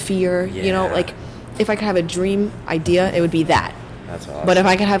no fear. You know, Yeah. like if I could have a dream idea, it would be that. That's awesome. But if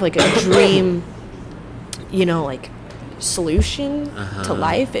I could have like a dream, like solution to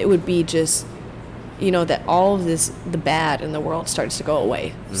life, it would be just, that all of the bad in the world starts to go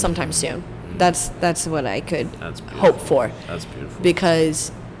away sometime soon. That's what I could That's beautiful. hope for. That's beautiful.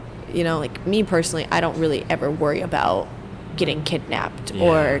 Because, like me personally, I don't really ever worry about getting kidnapped Yeah.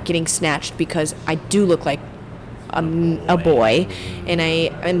 or getting snatched, because I do look like a boy, and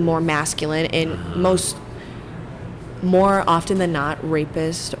I am more masculine, and most more often than not,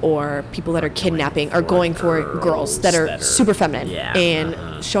 rapists or people that are kidnapping are going for girls that are super feminine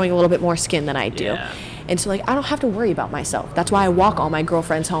and showing a little bit more skin than I do. Yeah. And so, like, I don't have to worry about myself. That's why I walk all my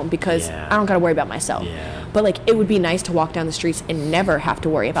girlfriends home, because I don't got to worry about myself. Yeah. But, like, it would be nice to walk down the streets and never have to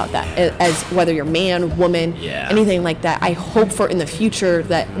worry about that, as whether you're man, woman, anything like that. I hope for in the future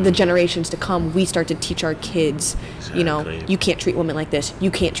that the generations to come, we start to teach our kids, you know, you can't treat women like this.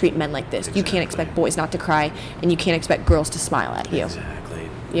 You can't treat men like this. You can't expect boys not to cry, and you can't expect girls to smile at you. Exactly.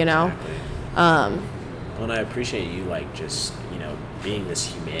 You know? Well, and I appreciate you, like, just, you know, being this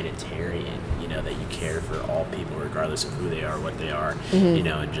humanitarian, you know, that you care for all people regardless of who they are, what they are, you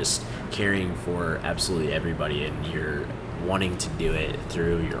know, and just caring for absolutely everybody, and you're wanting to do it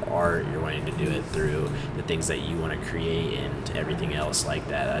through your art, you're wanting to do it through the things that you want to create and everything else like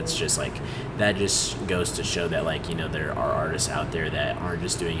that. That's just like, that just goes to show that, like, you know, there are artists out there that aren't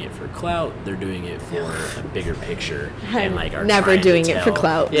just doing it for clout, they're doing it for a bigger picture, and like are never doing it for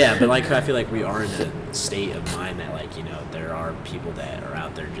clout. Yeah, but like, I feel like we are in a state of mind that, like, you know, there are people that are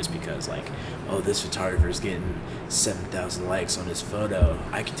out there just because, like, oh, this photographer's getting 7,000 likes on his photo,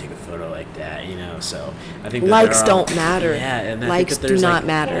 I can take a photo like that, you know. So I think that likes don't matter. Yeah, and likes do not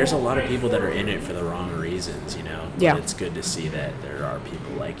matter. There's a lot of people that are in it for the wrong reasons, you know. Yeah. But it's good to see that there are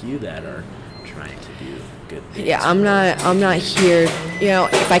people like you that are trying to do good things. Yeah, I'm not here, you know,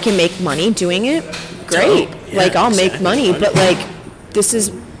 if I can make money doing it, great. Yeah, like, I'll make exactly. money, but, like, this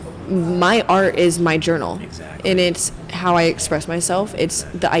is, my art is my journal. Exactly. And it's how I express myself. It's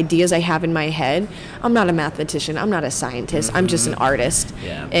the ideas I have in my head. I'm not a mathematician. I'm not a scientist. I'm just an artist.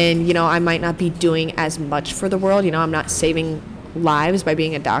 Yeah. And, you know, I might not be doing as much for the world. You know, I'm not saving lives by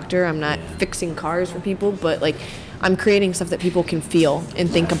being a doctor. I'm not fixing cars for people. But, like, I'm creating stuff that people can feel and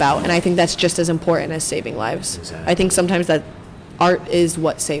think about. And I think that's just as important as saving lives. Exactly. I think sometimes that art is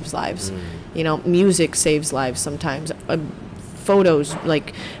what saves lives. You know, music saves lives sometimes. Photos,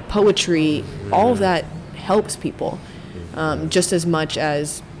 like poetry, all of that helps people, just as much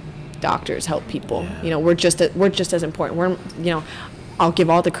as doctors help people. You know, we're just as important. We're, you know, I'll give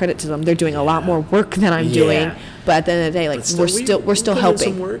all the credit to them. They're doing a lot more work than I'm doing, but at the end of the day, like, we're still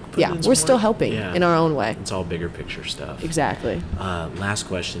helping. We're still helping in our own way. It's all bigger picture stuff. Exactly. Last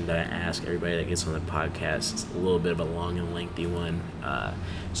question that I ask everybody that gets on the podcast. It's a little bit of a long and lengthy one.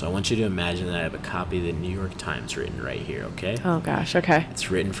 So I want you to imagine that I have a copy of the New York Times written right here, okay? Oh gosh, okay.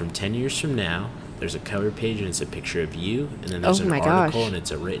 It's written from 10 years from now. There's a cover page and it's a picture of you, and then there's an article and it's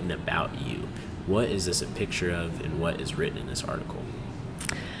written about you. What is this a picture of, and what is written in this article?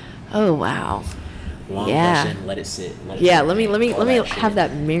 Oh wow. Long question. Let it sit. Let me have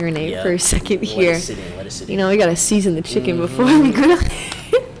that marinate for a second here. Let it sit in. You know, we gotta season the chicken before we grill.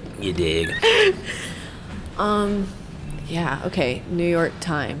 You dig. Yeah, okay, New York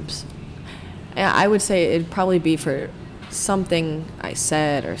Times. Yeah, I would say it'd probably be for something I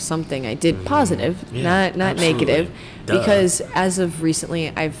said or something I did positive, not negative. Duh. Because as of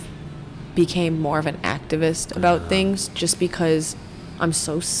recently, I've became more of an activist about things, just because I'm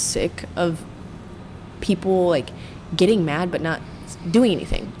so sick of people, like, getting mad but not doing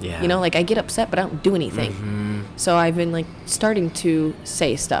anything. Yeah. You know, like, I get upset but I don't do anything. So I've been, like, starting to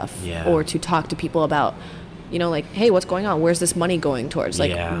say stuff or to talk to people about, you know, like, hey, what's going on? Where's this money going towards?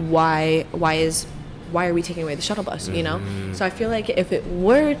 Like, why are we taking away the shuttle bus? You know? So I feel like if it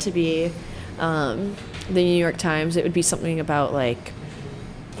were to be the New York Times, it would be something about, like,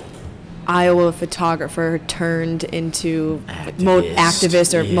 Iowa photographer turned into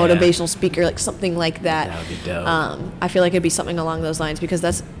activist or motivational speaker, like something like that. That would be dope. I feel like it'd be something along those lines, because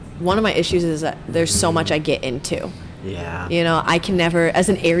that's one of my issues, is that there's so much I get into. Yeah. You know, I can never, as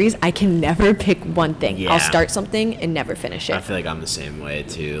an Aries, I can never pick one thing. Yeah. I'll start something and never finish it. I feel like I'm the same way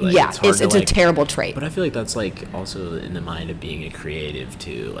too. Like, yeah, it's like, a terrible trait. But I feel like that's, like, also in the mind of being a creative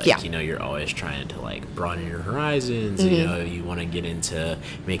too. Like, you know, you're always trying to, like, broaden your horizons. You know, you want to get into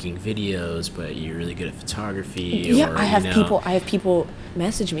making videos, but you're really good at photography. Yeah, or, I have people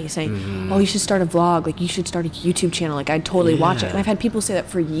message me saying, "Oh, you should start a vlog. Like, you should start a YouTube channel. Like, I'd totally watch it." And I've had people say that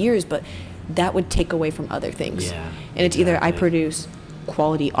for years, but that would take away from other things. Yeah, and it's either I produce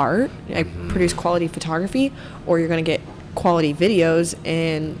quality art, I produce quality photography, or you're going to get quality videos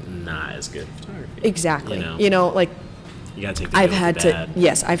and not as good photography. Exactly. You know, like, you gotta take the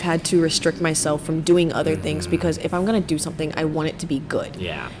I've had to restrict myself from doing other things, because if I'm going to do something, I want it to be good.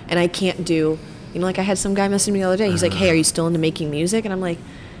 Yeah. And I can't do, you know, like, I had some guy message me the other day. He's like, "Hey, are you still into making music?" And I'm like,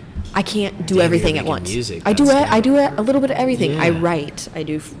 I can't do Damn, everything you're at making once. music. I do That's it. I do a little bit of everything. I Yeah. write. I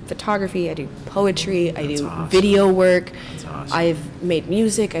do photography. I do poetry. I do awesome. video work. That's awesome. I've made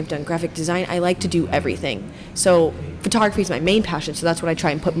music. I've done graphic design. I like to do everything. So photography is my main passion. So that's what I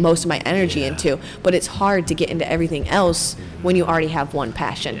try and put most of my energy into. But it's hard to get into everything else when you already have one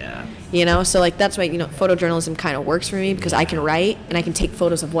passion. Yeah. You know, so like that's why, you know, photojournalism kind of works for me because I can write and I can take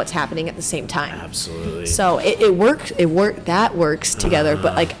photos of what's happening at the same time. Absolutely. So it works. That works together,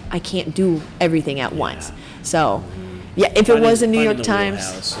 but like I can't do everything at once. So yeah, if it was a New York Finding the Times,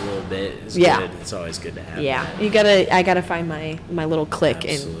 wheelhouse a little bit is Yeah. good. It's always good to have. yeah, that. I gotta find my little click,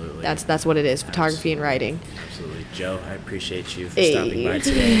 Absolutely. and that's what it is, photography and writing. Absolutely. Joe, I appreciate you for Hey. stopping by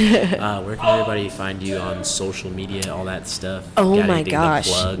today. Where can everybody find you on social media, all that stuff? Oh Got my anything to gosh.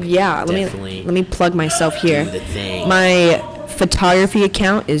 plug? Yeah, Definitely let me plug myself here. do the thing. My photography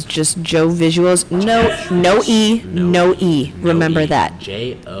account is just Joe Visuals. No E. Remember that.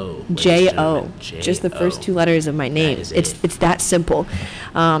 J-O. J-O. Just the first two letters of my name. is It's it. it's that simple.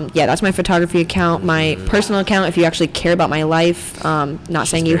 Yeah, that's my photography account. My personal account, if you actually care about my life, not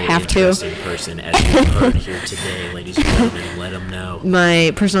saying you have to. Person, as you've heard here today, ladies and gentlemen, let them know.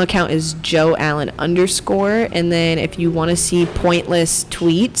 My personal account is Joe Allen _, and then if you want to see pointless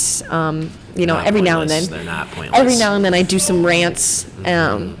tweets, you know, Not every now and pointless. then. They're not pointless. Every now and then I do some rants.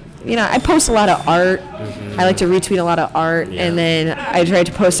 You know, I post a lot of art. I like to retweet a lot of art, Yeah. and then I try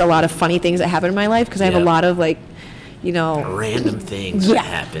to post a lot of funny things that happen in my life because I have Yeah. a lot of like, you know, Random things Yeah. that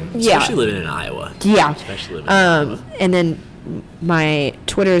happen, Yeah. especially living in Iowa. yeah. Especially living in Iowa. And then my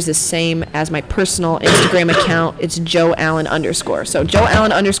Twitter is the same as my personal Instagram account. It's Joe Allen _. So Joe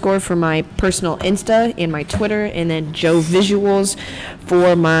Allen _ for my personal Insta and my Twitter, and then Joe Visuals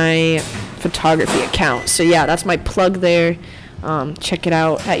for my photography account. So yeah, that's my plug there. Check it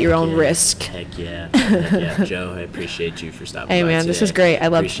out at your own Yeah. risk. Heck yeah. Heck yeah. Joe, I appreciate you for stopping Hey, by man, today. this is great. I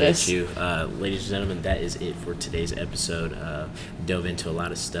love appreciate this. you. Ladies and gentlemen, that is it for today's episode. Dove into a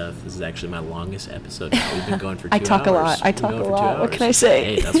lot of stuff. This is actually my longest episode. We've been going for 2 I talk a hours. lot. I We've been talk going a for 2 lot. What hours. can I say?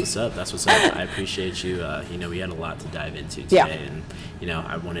 Hey, that's what's up. That's what's up. I appreciate you. You know, we had a lot to dive into today. Yeah. And, you know,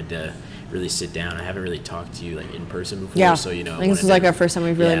 I wanted to really sit down. I haven't really talked to you like in person before. Yeah. So, you know, I think this is like our first time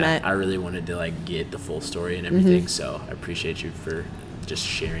we've really met. I really wanted to like get the full story and everything. So I appreciate you for just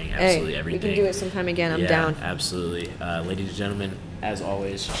sharing absolutely Hey, everything. we can do it sometime again. I'm Yeah, down. absolutely. Ladies and gentlemen, as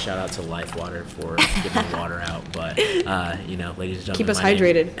always, shout out to Life Water for giving water out. But, you know, ladies and gentlemen, Keep us my name-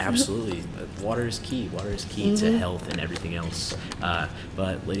 hydrated. absolutely. Water is key. Water is key to health and everything else.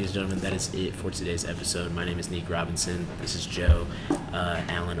 But, ladies and gentlemen, that is it for today's episode. My name is Nick Robinson. This is Joe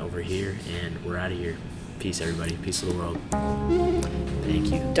Allen over here, and we're out of here. Peace, everybody. Peace of the world.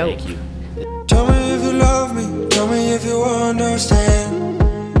 Thank you. Dope. Thank you. Tell me if you love me, tell me if you understand.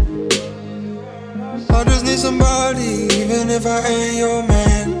 I just need somebody, even if I ain't your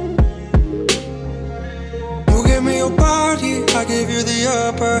man. You give me your body, I give you the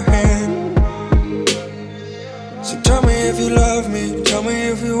upper hand. So tell me if you love me, tell me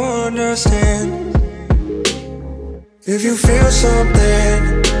if you understand. If you feel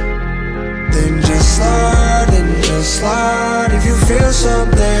something, then just slide, then just slide. If you feel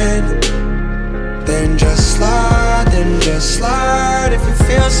something, then just slide, then just slide. If you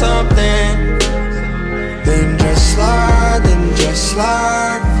feel something, then just slide, then just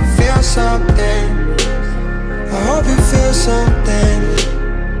slide. If you feel something, I hope you feel something.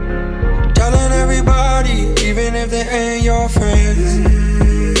 Telling everybody, even if they ain't your friends.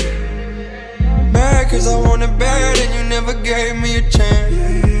 Mad cause I wanted bad and you never gave me a chance.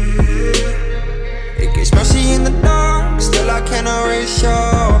 It gets messy in the dark, still I can't erase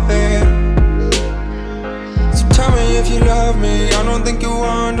your bed. So tell me if you love me, I don't think you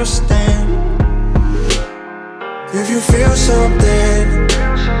understand. If you feel something,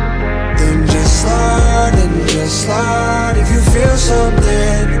 then just slide, then just slide. If you feel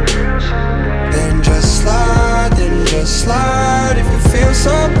something, then just slide, then just slide. If you feel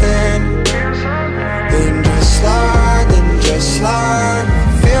something, then just slide, then just slide.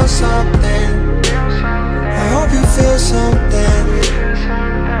 If you feel something, I hope you feel something.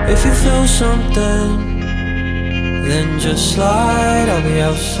 If you feel something, then just slide, I'll be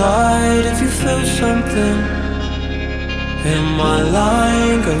outside. If you feel something, in my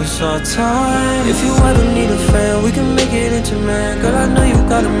line, girl, it's our time. If you ever need a fan, we can make it intimate. Girl, I know you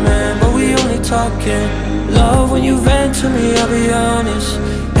got a man, but we only talking. Love when you vent to me, I'll be honest.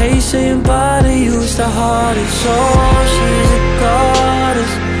 Hate saying bye to you, it's the hardest. Oh, she's a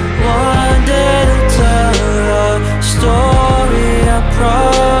goddess. One day to tell her story, I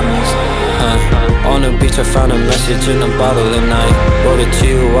promise. On the beach, I found a message in a bottle at night. Wrote it to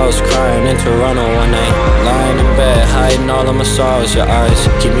you, I was crying in Toronto one night. Lying in bed, hiding all of my sorrows. Your eyes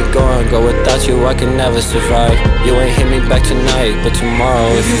keep me going, girl, without you I can never survive. You ain't hit me back tonight, but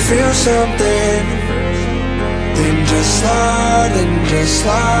tomorrow if you feel something, then just slide, then just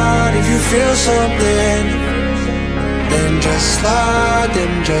slide. If you feel something, then just slide,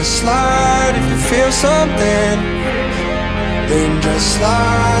 then just slide. If you feel something, then just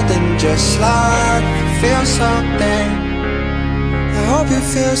slide, then just slide. If you feel something, I hope you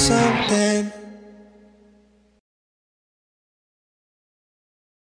feel something.